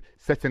 you know,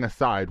 setting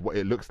aside what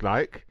it looks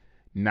like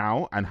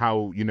now, and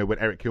how, you know, when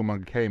Eric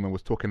Killmonger came and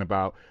was talking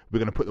about we're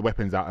going to put the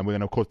weapons out and we're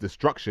going to cause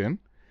destruction,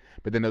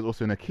 but then there's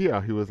also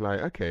Nakia who was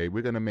like, okay,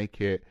 we're going to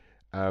make it.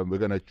 We're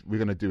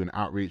gonna do an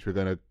outreach. We're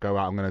gonna go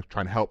out. I'm gonna try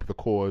and help the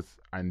cause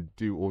and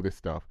do all this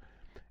stuff.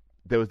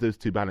 There was those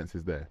two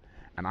balances there,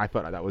 and I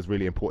felt like that was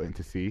really important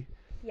to see.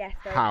 Yes.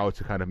 How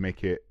to kind of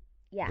make it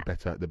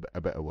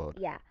a better world.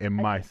 Yeah. In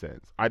my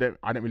sense, I don't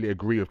really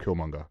agree with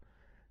Killmonger.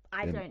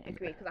 I don't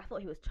agree because I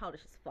thought he was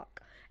childish as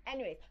fuck.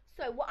 Anyways,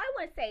 so what I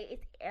want to say is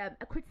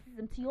a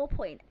criticism to your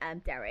point,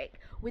 Derek,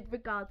 with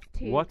regards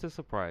to what a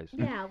surprise.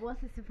 Yeah, what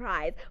a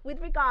surprise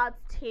with regards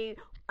to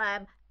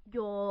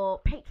your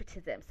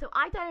patriotism. So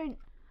I don't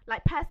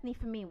like, personally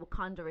for me,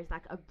 Wakanda is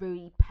like a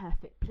really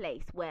perfect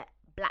place where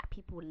black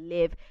people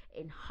live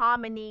in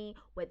harmony,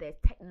 where there's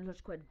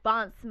technological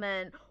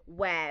advancement,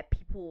 where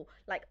people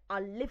like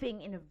are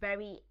living in a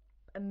very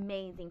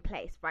amazing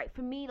place, right?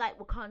 For me, like,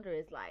 Wakanda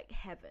is like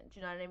heaven, do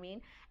you know what I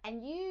mean?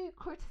 And you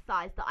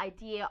criticize the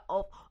idea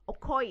of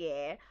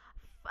Okoye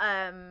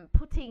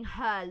putting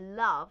her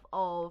love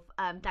of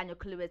Daniel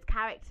Kaluuya's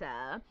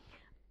character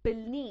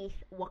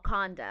beneath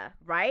Wakanda,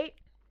 right?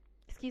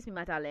 Excuse me,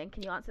 my darling,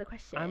 can you answer the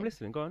question? I'm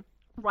listening, go on.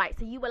 Right,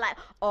 so you were like,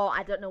 oh,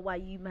 I don't know why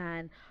you,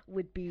 man,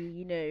 would be,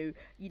 you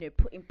know,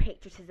 putting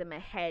patriotism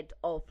ahead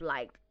of,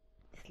 like,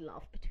 this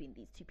love between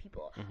these two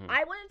people. Mm-hmm.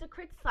 I wanted to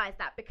criticize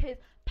that because,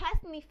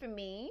 personally for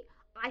me,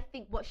 I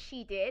think what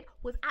she did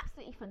was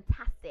absolutely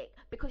fantastic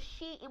because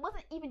it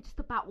wasn't even just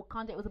about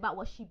Wakanda, it was about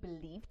what she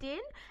believed in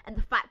and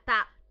the fact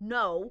that,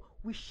 no,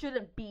 we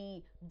shouldn't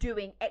be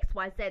doing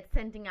XYZ,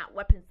 sending out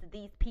weapons to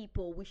these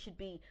people. We should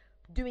be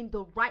doing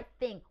the right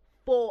thing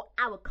for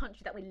our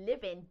country that we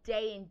live in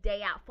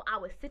day out for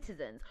our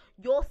citizens.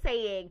 You're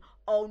saying,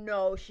 oh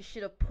no, she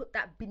should have put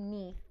that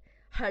beneath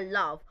her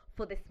love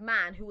for this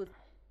man who was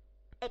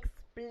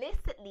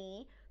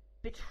explicitly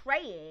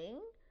betraying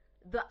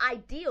the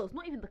ideals,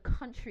 not even the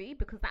country,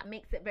 because that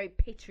makes it very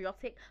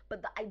patriotic,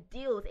 but the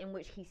ideals in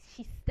which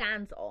she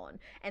stands on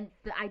and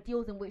the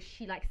ideals in which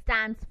she like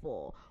stands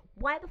for.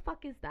 Why the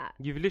fuck is that?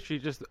 You've literally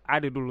just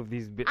added all of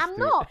these bits. I'm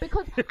not,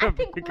 because I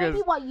think maybe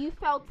what you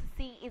failed to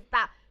see is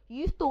that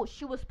you thought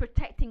she was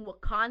protecting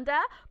Wakanda,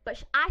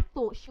 but I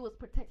thought she was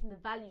protecting the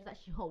values that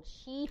she holds.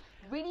 She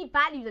really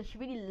values and she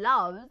really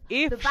loves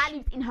the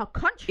values in her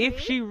country.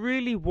 If she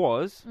really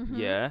was,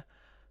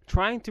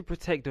 trying to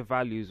protect the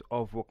values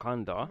of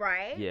Wakanda,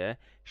 right? Yeah,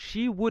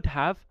 she would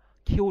have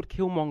killed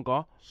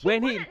Killmonger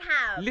when he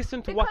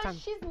listened to what I'm.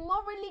 She's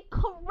morally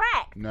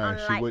correct. No,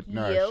 she would.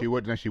 No, she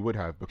would. No, she would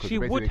have because she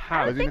would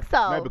have. I don't think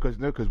so.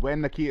 No, because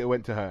when Nakia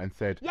went to her and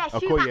said, yeah,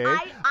 Okoye,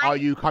 like, are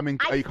you coming?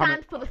 I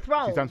stand for the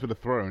throne. She stands for the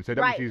throne. So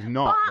that means she's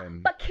not.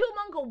 But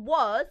Killmonger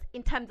was,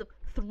 in terms of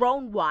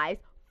throne-wise,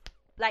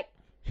 like,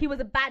 he was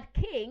a bad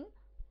king,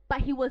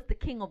 but he was the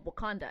king of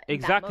Wakanda.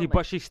 Exactly,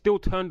 but she still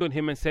turned on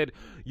him and said,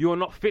 "You're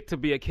not fit to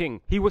be a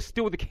king." He was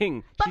still the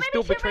king. But she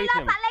still betrayed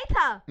him. That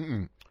later.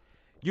 Mm-mm.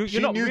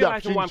 You're not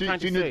realizing what I'm trying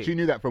to say. She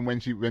knew that from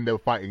when they were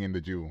fighting in the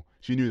duel.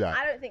 She knew that.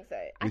 I don't think so.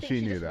 I think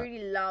she just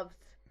really loved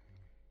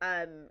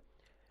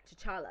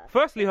T'Challa.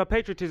 Firstly, her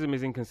patriotism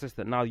is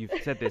inconsistent. Now you've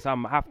said this, I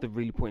have to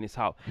really point this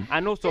out.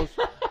 And also,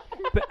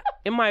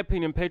 in my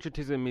opinion,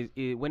 patriotism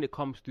is when it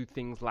comes to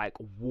things like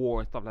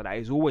war and stuff like that,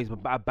 is always a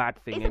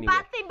bad thing. It's a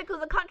bad thing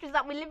because the countries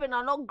that we live in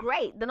are not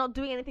great. They're not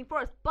doing anything for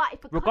us. But if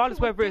regardless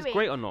whether it's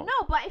great or not.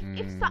 No, but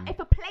if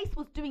a place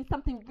was doing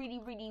something really,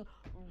 really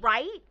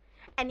right.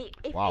 And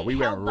we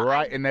went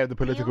right in there with the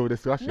political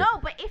discussion. No,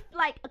 but if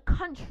like a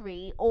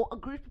country or a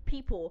group of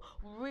people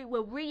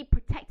were really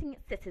protecting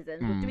its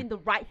citizens, were doing the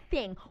right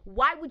thing,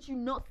 why would you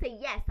not say,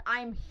 yes,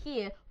 I'm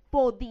here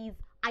for these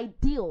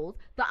ideals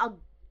that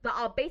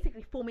are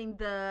basically forming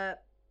the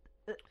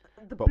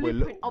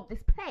blueprint of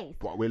this place?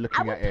 But we're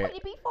looking at it.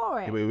 Totally be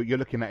for it. You're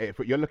looking at it.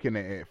 You're looking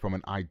at it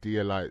from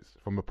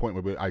from a point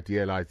where we're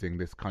idealizing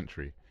this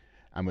country,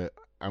 and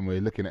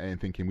we're looking at it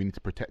and thinking we need to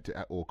protect it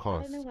at all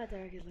costs. I don't know why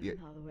Derek is looking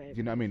the other way. Do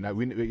you know what I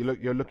mean?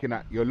 Like you're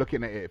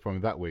looking at it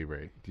from that way,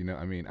 Ray. Do you know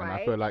what I mean? Right. And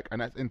I feel like,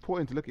 and that's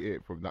important to look at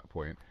it from that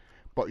point.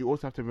 But you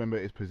also have to remember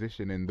its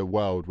position in the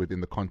world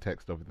within the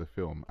context of the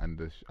film and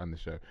the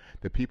show.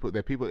 There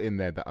are people in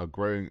there that are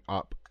growing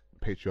up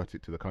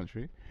patriotic to the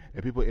country. There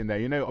are people in there.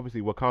 You know,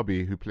 obviously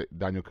Wakabi, who played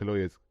Daniel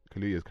Kaluuya's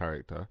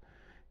character,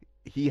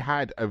 he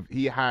had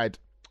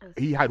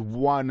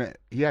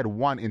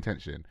one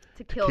intention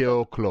To kill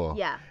them. Claw.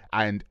 Yeah.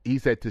 And he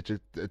said to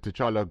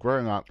T'Challa,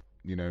 growing up,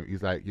 you know,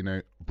 he's like, you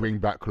know, bring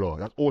back Claw.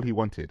 That's all he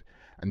wanted,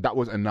 and that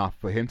was enough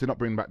for him to not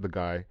bring back the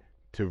guy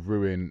to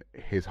ruin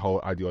his whole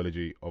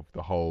ideology of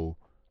the whole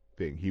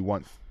thing. He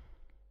wants,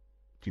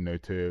 you know,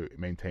 to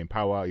maintain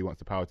power. He wants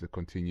the power to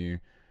continue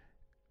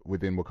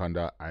within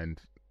Wakanda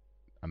and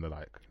the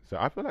like. So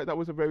I feel like that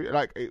was a very,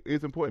 like, it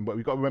is important, but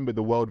we've got to remember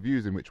the world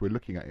views in which we're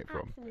looking at it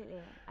from. Absolutely,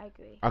 I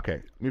agree.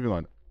 Okay, moving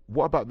on.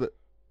 What about the...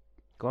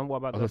 Go on, what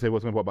I about was going to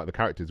say, what about the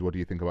characters? What do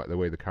you think about the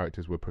way the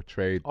characters were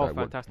portrayed? Oh, Like,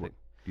 fantastic. What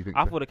do you think?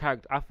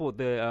 I thought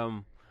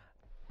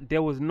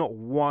there was not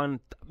one.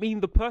 I mean,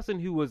 the person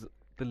who was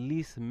the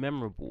least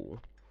memorable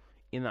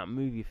in that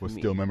movie for was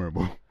me still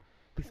memorable.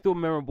 still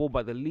memorable,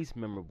 but the least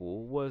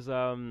memorable was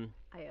Ayo.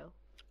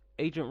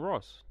 Agent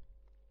Ross.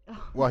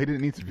 Well, he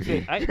didn't need to be.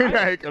 See,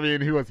 I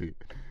mean, who was he?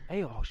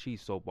 Hey, oh,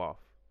 she's so buff.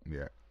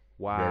 Yeah.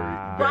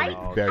 Wow. Very,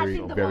 Right? very, As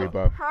in the very most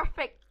buff.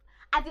 perfect.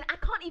 As in, I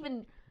can't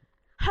even.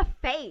 Her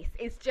face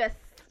is just.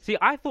 See,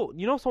 I thought,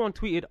 you know, someone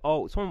tweeted,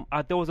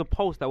 there was a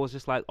post that was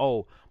just like,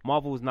 oh,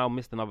 Marvel's now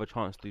missed another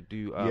chance to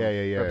do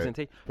Yeah.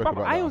 representation. Spoke Bro,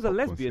 about I that was on a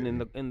Popcorn lesbian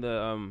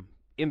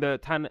in the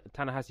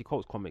Ta-Nehisi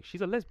Coates comic.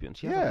 She's a lesbian.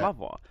 She has Yeah. a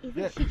lover,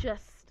 Isn't she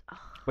just.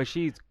 but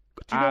she's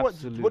Do you know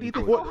absolutely what do you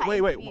think? gorgeous. Wait,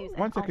 Interviews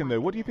one and- second oh though.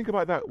 my What do you think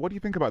about that? What do you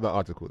think about that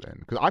article then?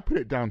 Because I put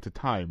it down to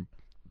time.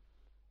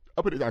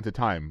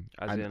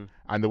 As in?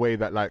 And the way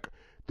that, like,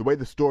 the way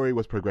the story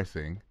was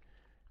progressing,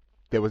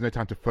 there was no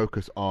time to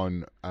focus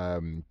on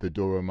the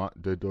Dora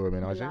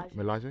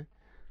Milaje.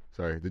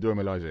 Sorry, the Dora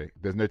Milaje.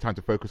 There's no time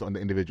to focus on the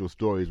individual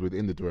stories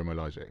within the Dora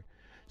Milaje.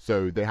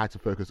 So they had to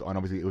focus on,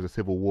 obviously, it was a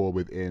civil war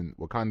within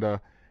Wakanda,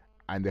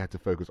 and they had to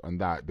focus on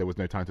that. There was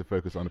no time to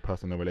focus on the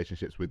personal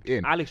relationships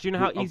within. Alex, do you know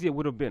how easy it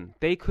would have been?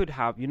 They could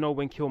have, you know,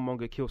 when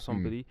Killmonger killed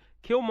somebody,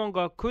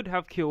 Killmonger could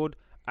have killed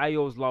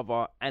Ayo's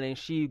lover, and then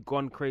she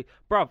gone crazy.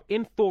 Bruv,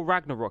 in Thor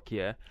Ragnarok,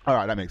 yeah. All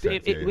right, that makes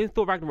sense. In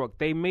Thor Ragnarok,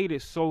 they made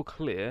it so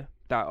clear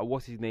that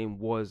what's his name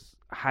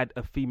had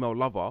a female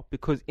lover,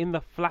 because in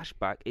the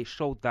flashback it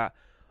showed that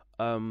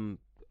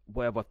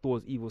whatever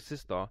Thor's evil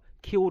sister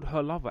killed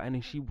her lover, and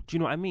then she, do you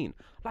know what I mean?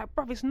 Like,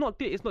 bruv, it's not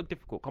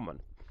difficult. Come on.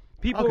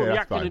 People Okay, are that's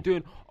reacting fine. and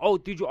doing, oh,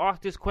 did you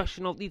ask this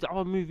question of these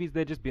other movies?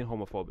 They're just being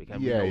homophobic.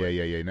 And we know it.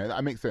 Yeah. No,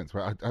 that makes sense.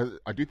 Right?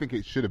 I do think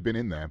it should have been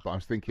in there, but I'm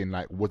thinking,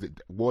 like, was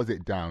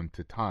it down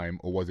to time,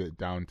 or was it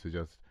down to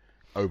just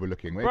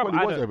overlooking? Well, it Bruv, probably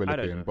I was don't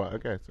overlooking, know. but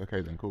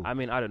okay then, cool. I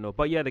mean, I don't know.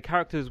 But yeah, the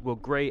characters were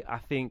great. I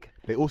think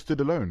They all stood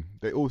alone.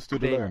 They all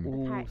stood they alone.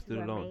 all characters stood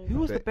were alone. amazing. Who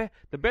was They-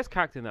 the best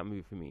character in that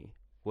movie for me?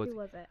 Was Who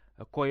was it?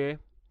 Okoye.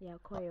 Yeah,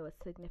 Okoye was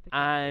significant.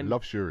 And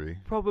Love Shuri.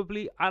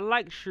 probably, I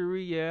like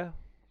Shuri, yeah.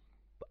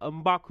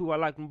 Mbaku, I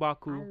like I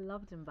Mbaku.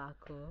 loved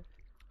M'Baku.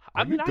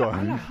 I mean, you I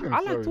done? liked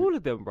Sorry. all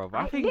of them, bro.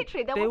 I think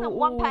Literally, there they wasn't were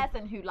one all-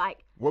 person who,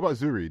 like, What about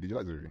Zuri? Did you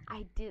like Zuri?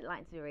 I didn't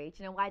like Zuri.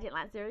 Do you know why I didn't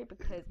like Zuri?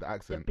 Because The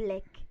accent.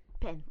 Black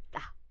Panther.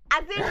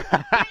 As in,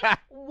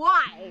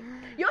 why?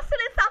 You're still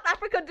in South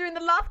Africa doing the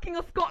Last King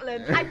of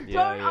Scotland. I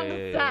don't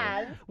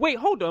understand. Wait,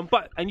 hold on,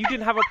 and you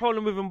didn't have a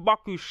problem with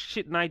Mbaku's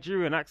shit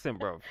Nigerian accent,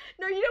 bro?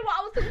 No, you know what?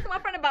 I was talking to my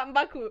friend about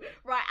M'Baku,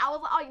 right? I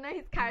was like, oh, you know,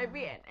 he's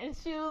Caribbean. And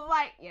she was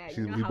like, yeah, She's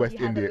you know how West he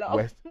has Indian. a lot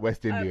of,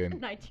 West Indian.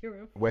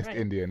 Nigerian West friends.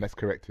 Indian. Let's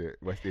correct it.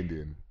 West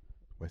Indian.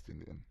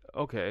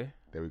 Okay,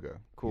 There we go.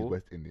 Cool. He's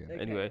West Indian.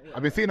 anyway.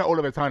 I've been seeing that all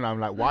over the time now.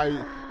 I'm like, why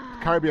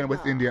Caribbean and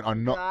West Indian are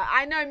not?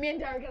 I know me and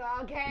Derek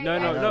are okay. No, I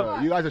know,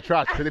 you guys are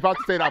trash. Because if I was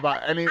to say that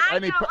about any I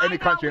know,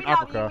 country in we love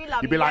Africa, you, we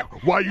love you'd be you, like,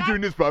 yes. why are you doing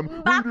this, fam?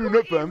 Who are you doing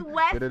that, fam? Is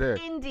West Da-da-da.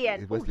 Indian.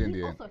 He's West Ooh,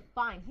 Indian. He's also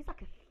fine. He's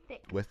like a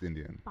thick, West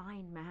Indian.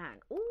 fine man.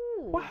 Ooh.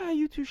 Why are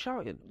you two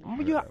shouting?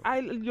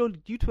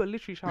 You two are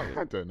literally shouting.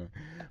 I don't know.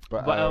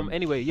 But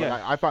anyway, yeah.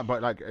 but, like, I found,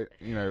 but like,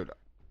 you know,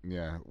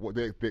 yeah, what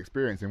the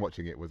experience in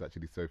watching it was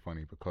actually so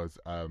funny because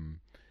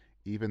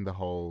even the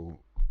whole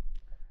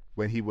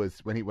when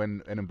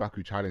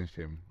M'Baku challenged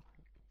him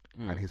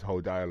and his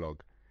whole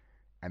dialogue,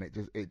 and it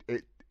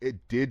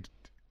did.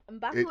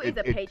 M'Baku is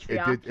a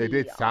patriarchy.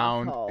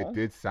 It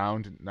did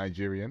sound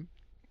Nigerian.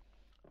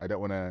 I don't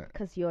want to.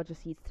 Because you're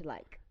just used to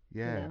like.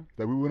 Yeah, You know.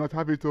 that we will not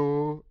have it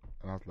all.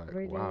 And I was like,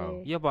 Really?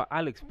 wow. Yeah, but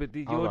Alex,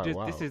 you're like, just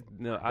wow. this is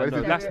no, But I is know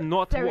it- that's not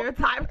what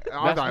Stereotype. I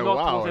was that's like, not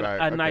wow. what Like,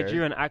 a okay.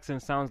 Nigerian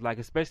accent sounds like,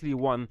 especially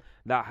one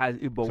that has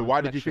Igbo. So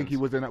why did you think he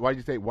inflections.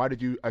 was in? Why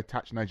did you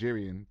attach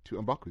Nigerian to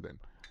M'Baku then?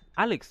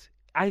 Alex,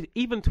 I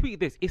even tweeted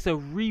this. It's a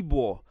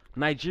Rebor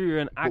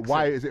Nigerian accent. But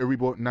why is it a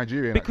reborn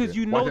Nigerian? Because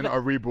accent? you Why know isn't it that-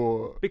 a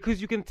reborn? Because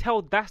you can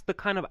tell that's the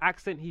kind of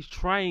accent he's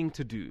trying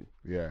to do.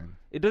 Yeah.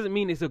 It doesn't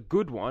mean it's a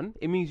good one.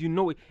 It means you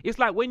know it. It's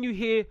like when you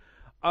hear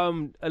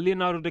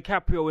Leonardo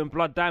DiCaprio in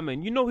Blood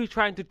Diamond. You know he's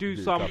trying to do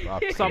some South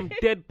African. some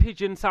dead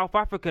pigeon South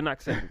African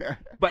accent,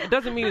 but it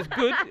doesn't mean it's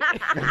good.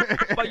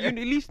 But you at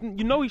least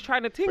you know he's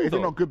trying to ting But is though.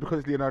 it not good because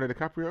it's Leonardo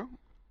DiCaprio?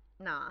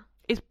 Nah.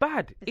 It's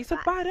bad. It's a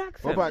bad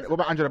accent. What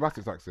about Angela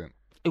Bassett's accent?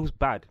 It was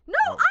bad. No,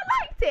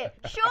 I liked it.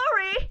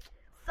 Shuri.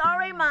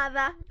 Sorry,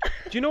 mother.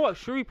 Do you know what?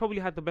 Shuri probably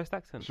had the best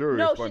accent. Sure,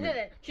 No, it's she funny.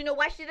 didn't. Do you know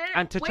why she didn't?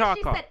 And When she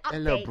T'Chaka. said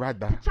Hello, update,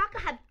 brother. T'Chaka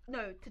had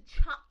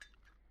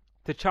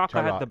T'Chaka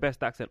Chala. had the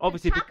best accent.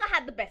 Obviously, T'Chaka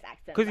had the best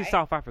accent. because he's right?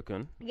 South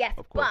African. Yes,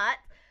 of course.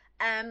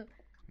 but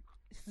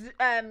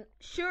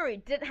Shuri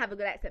didn't have a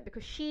good accent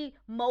because she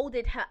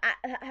molded her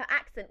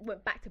accent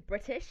went back to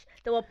British.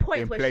 There were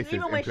points In where places, she,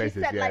 even in when places,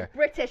 she said yeah. like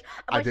British,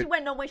 and I when she did-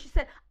 went on when she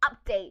said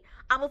update,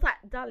 I was like,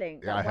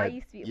 darling, Yeah, like, I why had-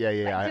 you speak? yeah,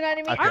 yeah, Like, do you know what I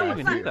mean? I I don't was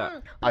even like, do that.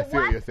 I But see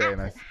what you're Wife's saying,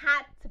 accent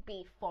had to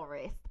be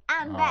Forest,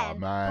 and Oh, then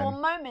man. there were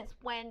moments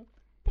when.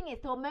 Thing is,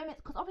 there were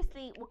moments because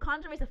obviously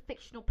Wakanda is a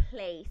fictional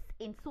place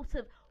in sort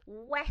of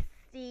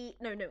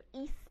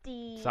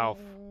easty. South.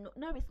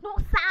 No, it's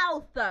not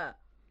south.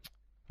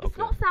 It's Okay.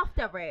 not South,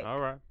 Derek. All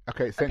right.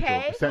 Okay, Central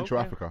Okay. Central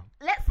Okay. Africa.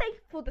 Let's say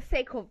for the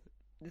sake of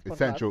this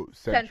It's podcast,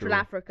 Central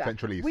Africa.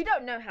 Central East. We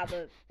don't know how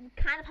we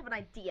kind of have an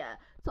idea.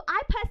 So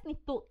I personally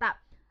thought that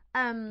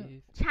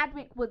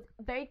Chadwick was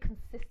very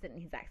consistent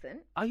in his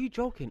accent. Are you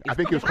joking? I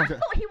think he was. I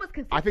thought he was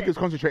consistent. I think he was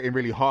concentrating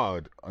really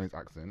hard on his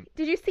accent.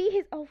 Did you see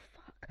his? Oh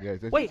fuck! Yeah.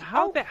 it's- Wait, it's-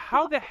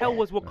 how the hell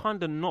was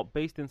Wakanda not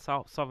based in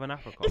Southern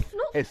Africa? It's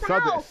not It's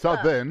south.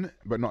 southern,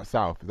 but not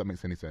south. If that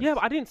makes any sense. Yeah,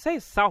 but I didn't say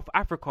South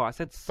Africa. I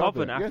said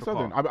Southern Yeah, Africa.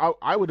 southern.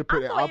 I would have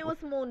put I it. thought up. it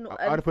was more.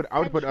 I would have put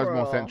it as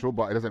more central. central,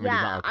 but it doesn't really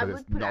Yeah, matter I because would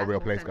it's put it not a as real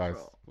more place, guys.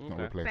 central. It's not a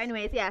real Okay. place. But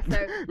anyways, yeah.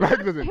 So Like,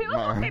 doesn't- who was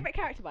nah. your favorite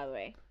character, by the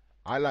way?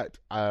 I liked.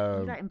 You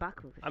like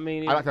M'Baku. I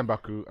mean, I liked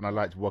M'Baku and I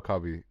liked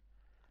Wakabi.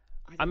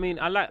 I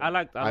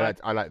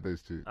like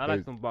those two. I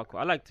like M'Baku.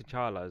 I like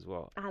T'Challa as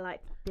well. I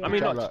like. I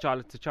mean, not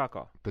T'Challa.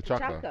 T'Challa,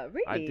 T'Chaka. T'Chaka.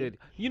 Really? I did.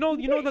 You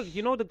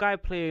know the guy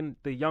playing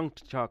the young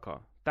T'Chaka.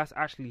 That's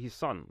actually his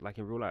son, like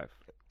in real life.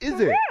 Is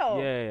For it?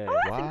 real? Yeah. Oh,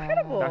 that's Wow.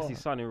 incredible. That's his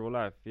son in real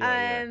life.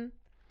 Yeah.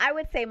 I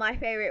would say my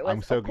favorite was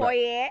I'm so glad-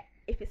 Okoye.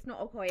 If it's not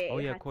Okoye, Oh,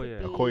 it yeah, had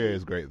Okoye. to be... Okoye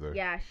is great though.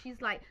 Yeah, she had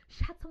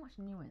so much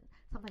nuance.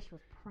 Sometimes she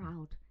was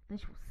proud, then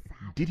she was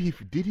sad. Did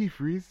he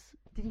freeze?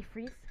 Did he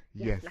freeze?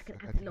 Yes, like an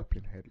like antelope.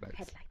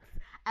 headlights.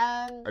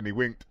 Um, And he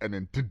winked and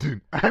then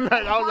dun-dun. And like,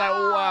 I was like,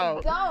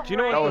 wow. God, Do you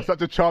know what- That was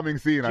such a charming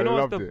scene. Do I you know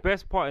what's loved the it.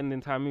 best part in the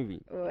entire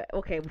movie?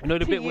 Okay, You know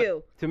the to bit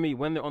you. to me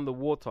when they're on the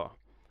water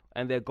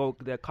and they're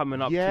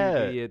coming up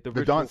Yeah, to the the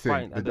ritual dancing,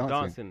 fight the and the dancing.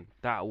 dancing.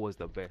 That was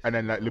the best. And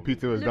then like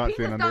Lupita was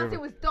dancing Lupita's on dancing the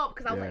was dope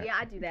because I was Yeah. like, yeah,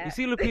 I do that. You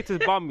see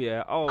Lupita's bum,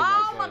 yeah? Oh,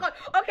 Oh my god.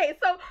 Okay,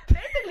 so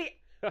basically,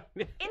 god.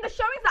 in the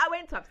showings that I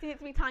went to, I've seen it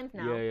 3 times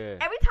now. Yeah.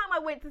 Every time I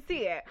went to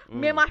see it,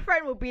 me and my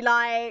friend would be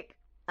like,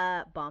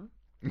 bum.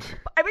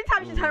 But every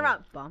time she turned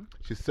around, bum.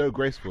 She's so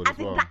graceful I as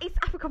think well. that East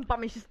African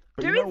bum is just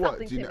But doing you know what?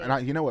 something Do you to know, me.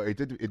 and you know what?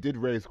 It did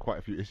raise quite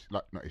a few issues,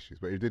 like not issues,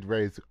 but it did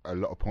raise a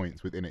lot of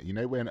points within it. You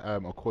know when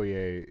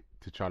Okoye,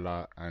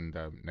 T'Challa, and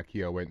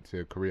Nakia went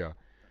to Korea.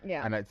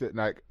 Yeah. And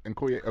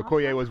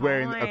Okoye was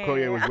wearing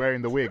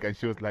fine. the wig, and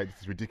she was like,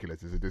 "This is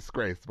ridiculous. It's a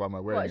disgrace. Why am I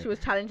wearing What, it?" she was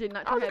challenging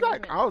natural hair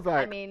movement.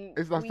 I I mean,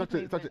 it's like weave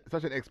movement.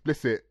 such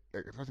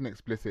an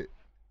explicit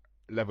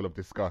level of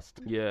disgust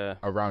Yeah.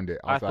 around it.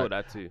 I was thought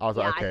like, that too. I was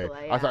like, Yeah, I okay. thought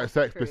that, I was like, yeah, so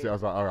true. explicit. I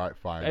was like, all right,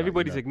 fine.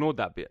 Everybody's like, ignored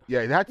that bit.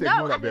 Yeah, they had to No,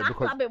 ignore I that mean, bit I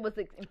because thought that bit was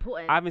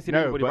important. I haven't seen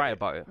No, anybody but- write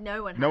about it.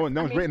 No one. No has. one's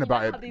I mean, written you know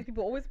about how it. These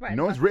people always write.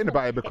 no one's about written about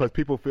it something. because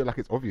people feel like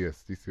it's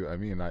obvious. Do you see what I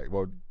mean? Like,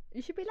 well,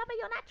 You should be loving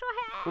your natural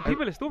hair. Well,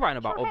 people are still writing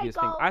about Sure, obvious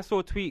hey, things. go. I saw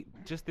a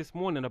tweet just this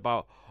morning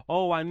about,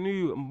 oh, I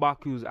knew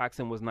M'Baku's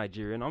accent was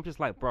Nigerian. I'm just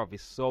like, bruv,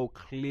 it's so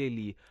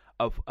clearly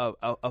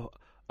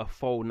a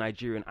faux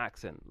Nigerian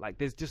accent. Like,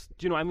 there's just,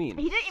 do you know what I mean?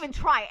 He didn't even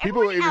try. people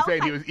were Everyone even else, saying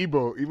like, he was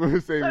Igbo. People were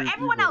saying So he was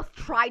everyone Igbo. else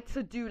tried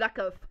to do like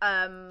a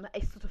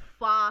sort of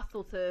far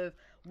sort of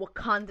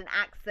Wakandan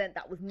accent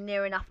that was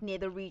near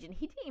the region.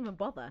 He didn't even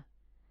bother.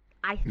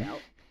 I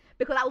felt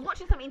because I was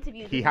watching some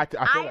interviews. He with- had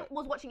to- I feel I like-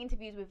 was watching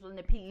interviews with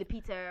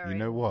Lupita. You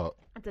know what?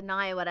 And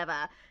Denai or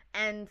whatever,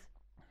 and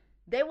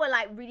they were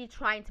like really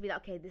trying to be like,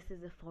 okay, this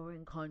is a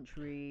foreign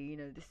country. You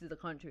know, this is a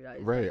country that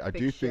is Right, like I do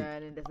think-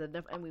 fiction, and there's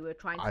enough, and we were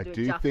trying to I do it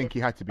do justice, think he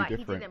had to be but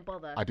different. He didn't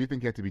bother. I do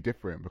think he had to be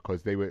different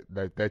because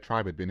their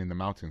tribe had been in the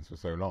mountains for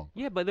so long.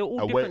 Yeah, but they're all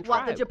Away- different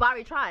What, the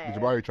tribes. Jabari tribe? The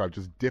Jabari tribe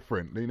just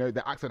different. You know,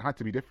 the accent had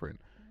to be different.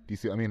 Do you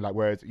see what I mean? Like,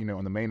 whereas, you know,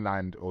 on the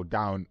mainland or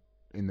down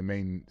in the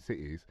main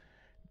cities,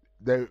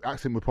 their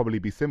accent would probably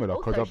be similar.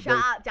 Also, of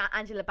shout out to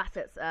Angela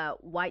Bassett's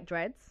white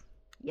dreads.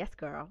 Yes,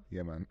 girl.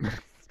 Yeah, man.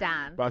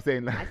 Stan. But I was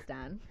saying, I like,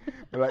 stan.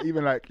 like,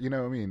 even like, you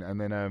know what I mean? And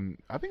then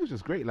I think it was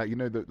just great. Like, you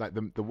know,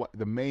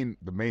 the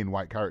main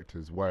white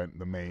characters weren't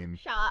the main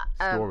Shout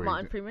out story.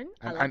 Martin Freeman.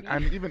 I And, love and, you.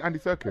 and even Andy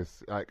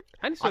Serkis, like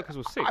Andy Serkis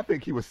was sick. I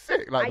think he was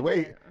sick. Like I the way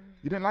didn't.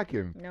 you didn't like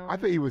him. No. I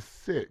think he was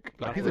sick.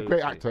 I Like he's thought a he great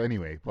was sick. actor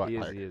anyway. But He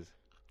is, like, he is.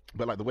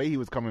 but like the way he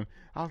was coming,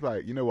 I was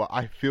like, you know what?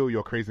 I feel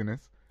your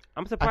craziness.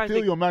 I'm I surprised.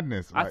 feel your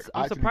madness. Like, I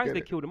I'm actually surprised get they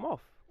it. killed him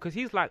off because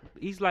he's like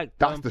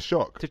That's the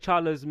shock.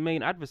 T'Challa's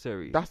main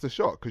adversary. That's the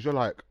shock because you're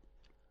like,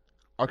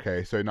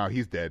 okay, so now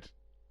he's dead.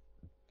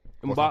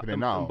 What's happening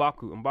now?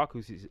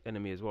 M'Baku's his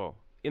enemy as well.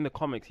 In the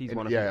comics, he's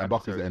one of his yeah,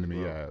 M'Baku's the adversaries enemy.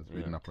 as well. Yeah, I was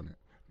reading up on it.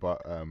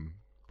 But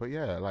But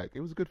yeah, like,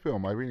 it was a good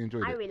film. I really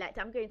enjoyed I it. really liked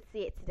it. I'm going to see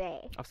it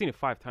today. I've seen it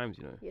 5 times,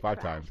 you know. You're 5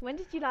 trash. times. When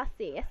did you last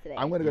see it? Yesterday?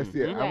 I'm gonna go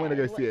see it. I'm gonna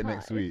go When? see it What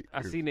next time? week.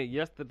 I seen it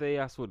yesterday.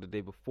 I saw it the day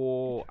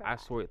before. I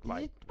saw it Did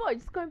like you, what,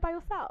 just going by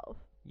yourself?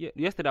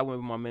 yesterday. I went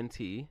with my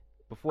mentee.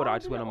 Before that, Oh, I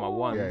just went did on it? my Oh,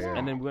 ones, yeah.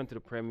 and then we went to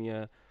the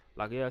premiere.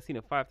 Like, yeah, I've seen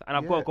it 5 times, and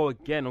I've Yeah. got to go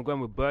again. I'm going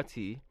with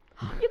Bertie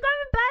You're going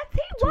with Bertie?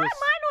 To Why a am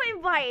s- I not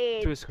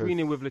invited? to a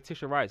screening with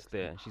Letitia Wrights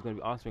there. She's going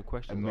to be answering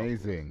questions.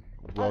 Amazing.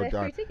 Well there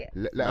done. free tickets?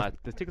 Let Nah, us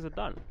the tickets are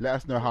done. let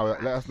us know how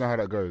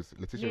that goes.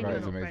 Letitia You know Wright we're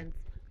is not amazing. friends.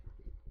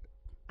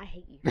 I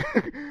hate you.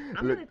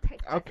 I'm Look, gonna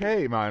text her.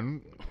 okay,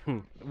 man.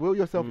 Will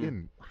yourself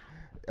in.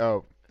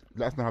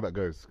 Let us know how that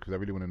goes, because I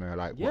really want to know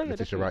like Yeah, what yeah,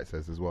 Letitia definitely. Wright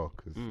says as well,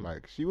 because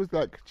like she was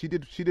like she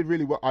did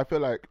really well. I feel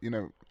like, you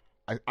know,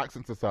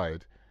 accents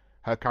aside,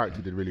 her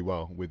character did really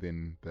well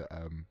within the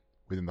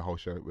whole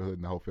show,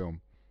 within the whole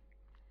film.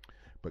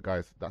 But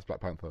guys, that's Black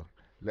Panther.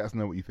 Let us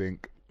know what you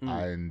think,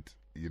 and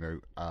you know,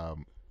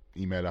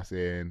 email us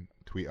in,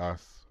 tweet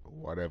us,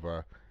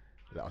 whatever.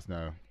 Let us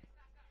know.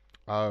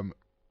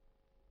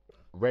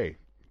 Ray,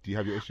 do you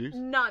have your issues?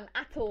 None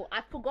at all.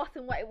 I've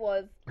forgotten what it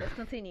was. Let's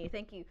continue.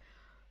 Thank you.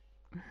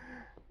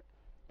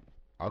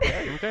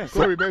 Okay.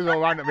 So we may as well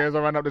round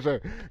up the show,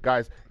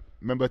 guys.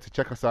 Remember to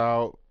check us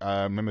out.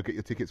 Remember, get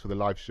your tickets for the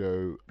live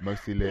show.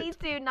 Mostly lit. Please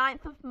do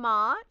 9th of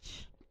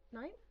March.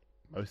 9th?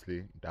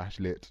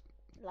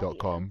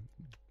 Mostly-lit.com.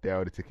 There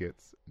are the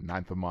tickets.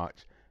 9th of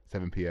March,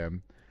 7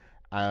 p.m.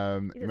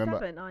 Is it Remember,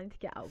 7? I need to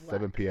get out of work.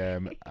 7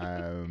 p.m.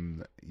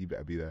 You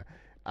better be there.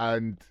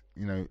 And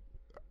you know,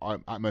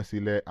 I'm at Mostly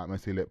Lit, at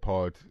Mostly Lit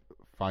Pod.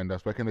 Find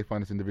us. Where can they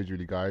find us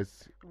individually,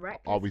 guys?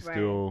 Reckless Are we Ray.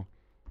 still?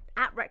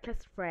 At Reckless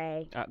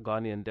Frey. At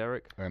Garni and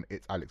Derek. And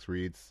it's Alex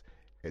Reeds.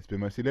 It's been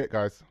Mostly Lit,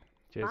 guys.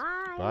 Cheers.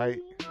 Bye.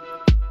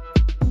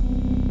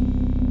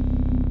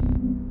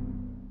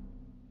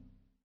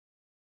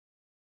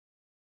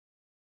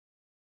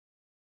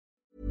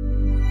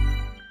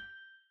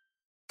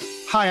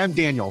 Hi, I'm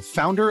Daniel,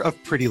 founder of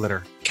Pretty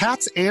Litter.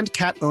 Cats and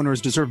cat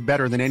owners deserve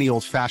better than any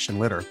old-fashioned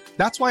litter.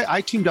 That's why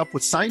I teamed up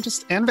with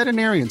scientists and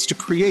veterinarians to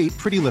create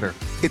Pretty Litter.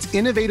 Its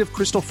innovative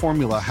crystal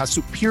formula has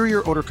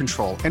superior odor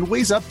control and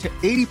weighs up to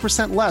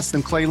 80% less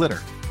than clay litter.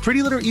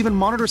 Pretty Litter even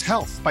monitors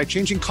health by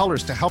changing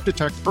colors to help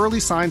detect early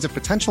signs of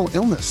potential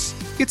illness.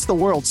 It's the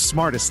world's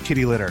smartest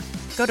kitty litter.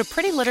 Go to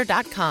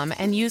prettylitter.com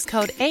and use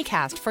code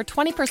ACAST for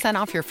 20%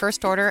 off your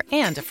first order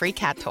and a free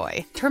cat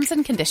toy. Terms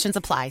and conditions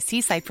apply. See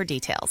site for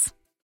details.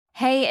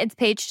 Hey, it's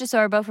Paige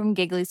DeSorbo from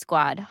Giggly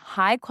Squad.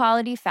 High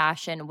quality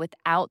fashion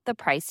without the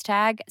price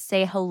tag.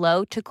 Say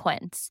hello to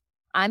Quince.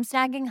 I'm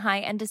snagging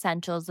high-end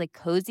essentials like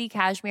cozy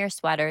cashmere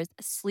sweaters,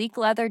 sleek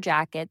leather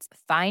jackets,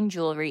 fine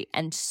jewelry,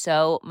 and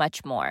so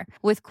much more.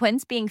 With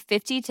Quince being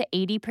 50 to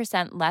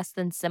 80% less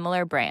than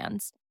similar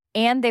brands.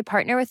 And they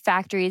partner with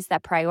factories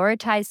that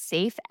prioritize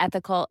safe,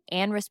 ethical,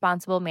 and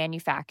responsible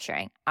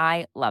manufacturing.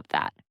 I love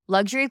that.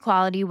 Luxury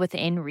quality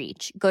within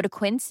reach. Go to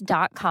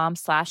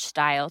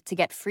quince.com/style to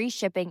get free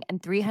shipping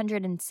and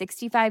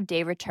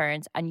 365-day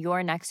returns on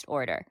your next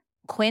order.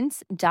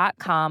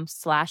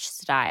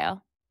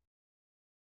 Quince.com/style.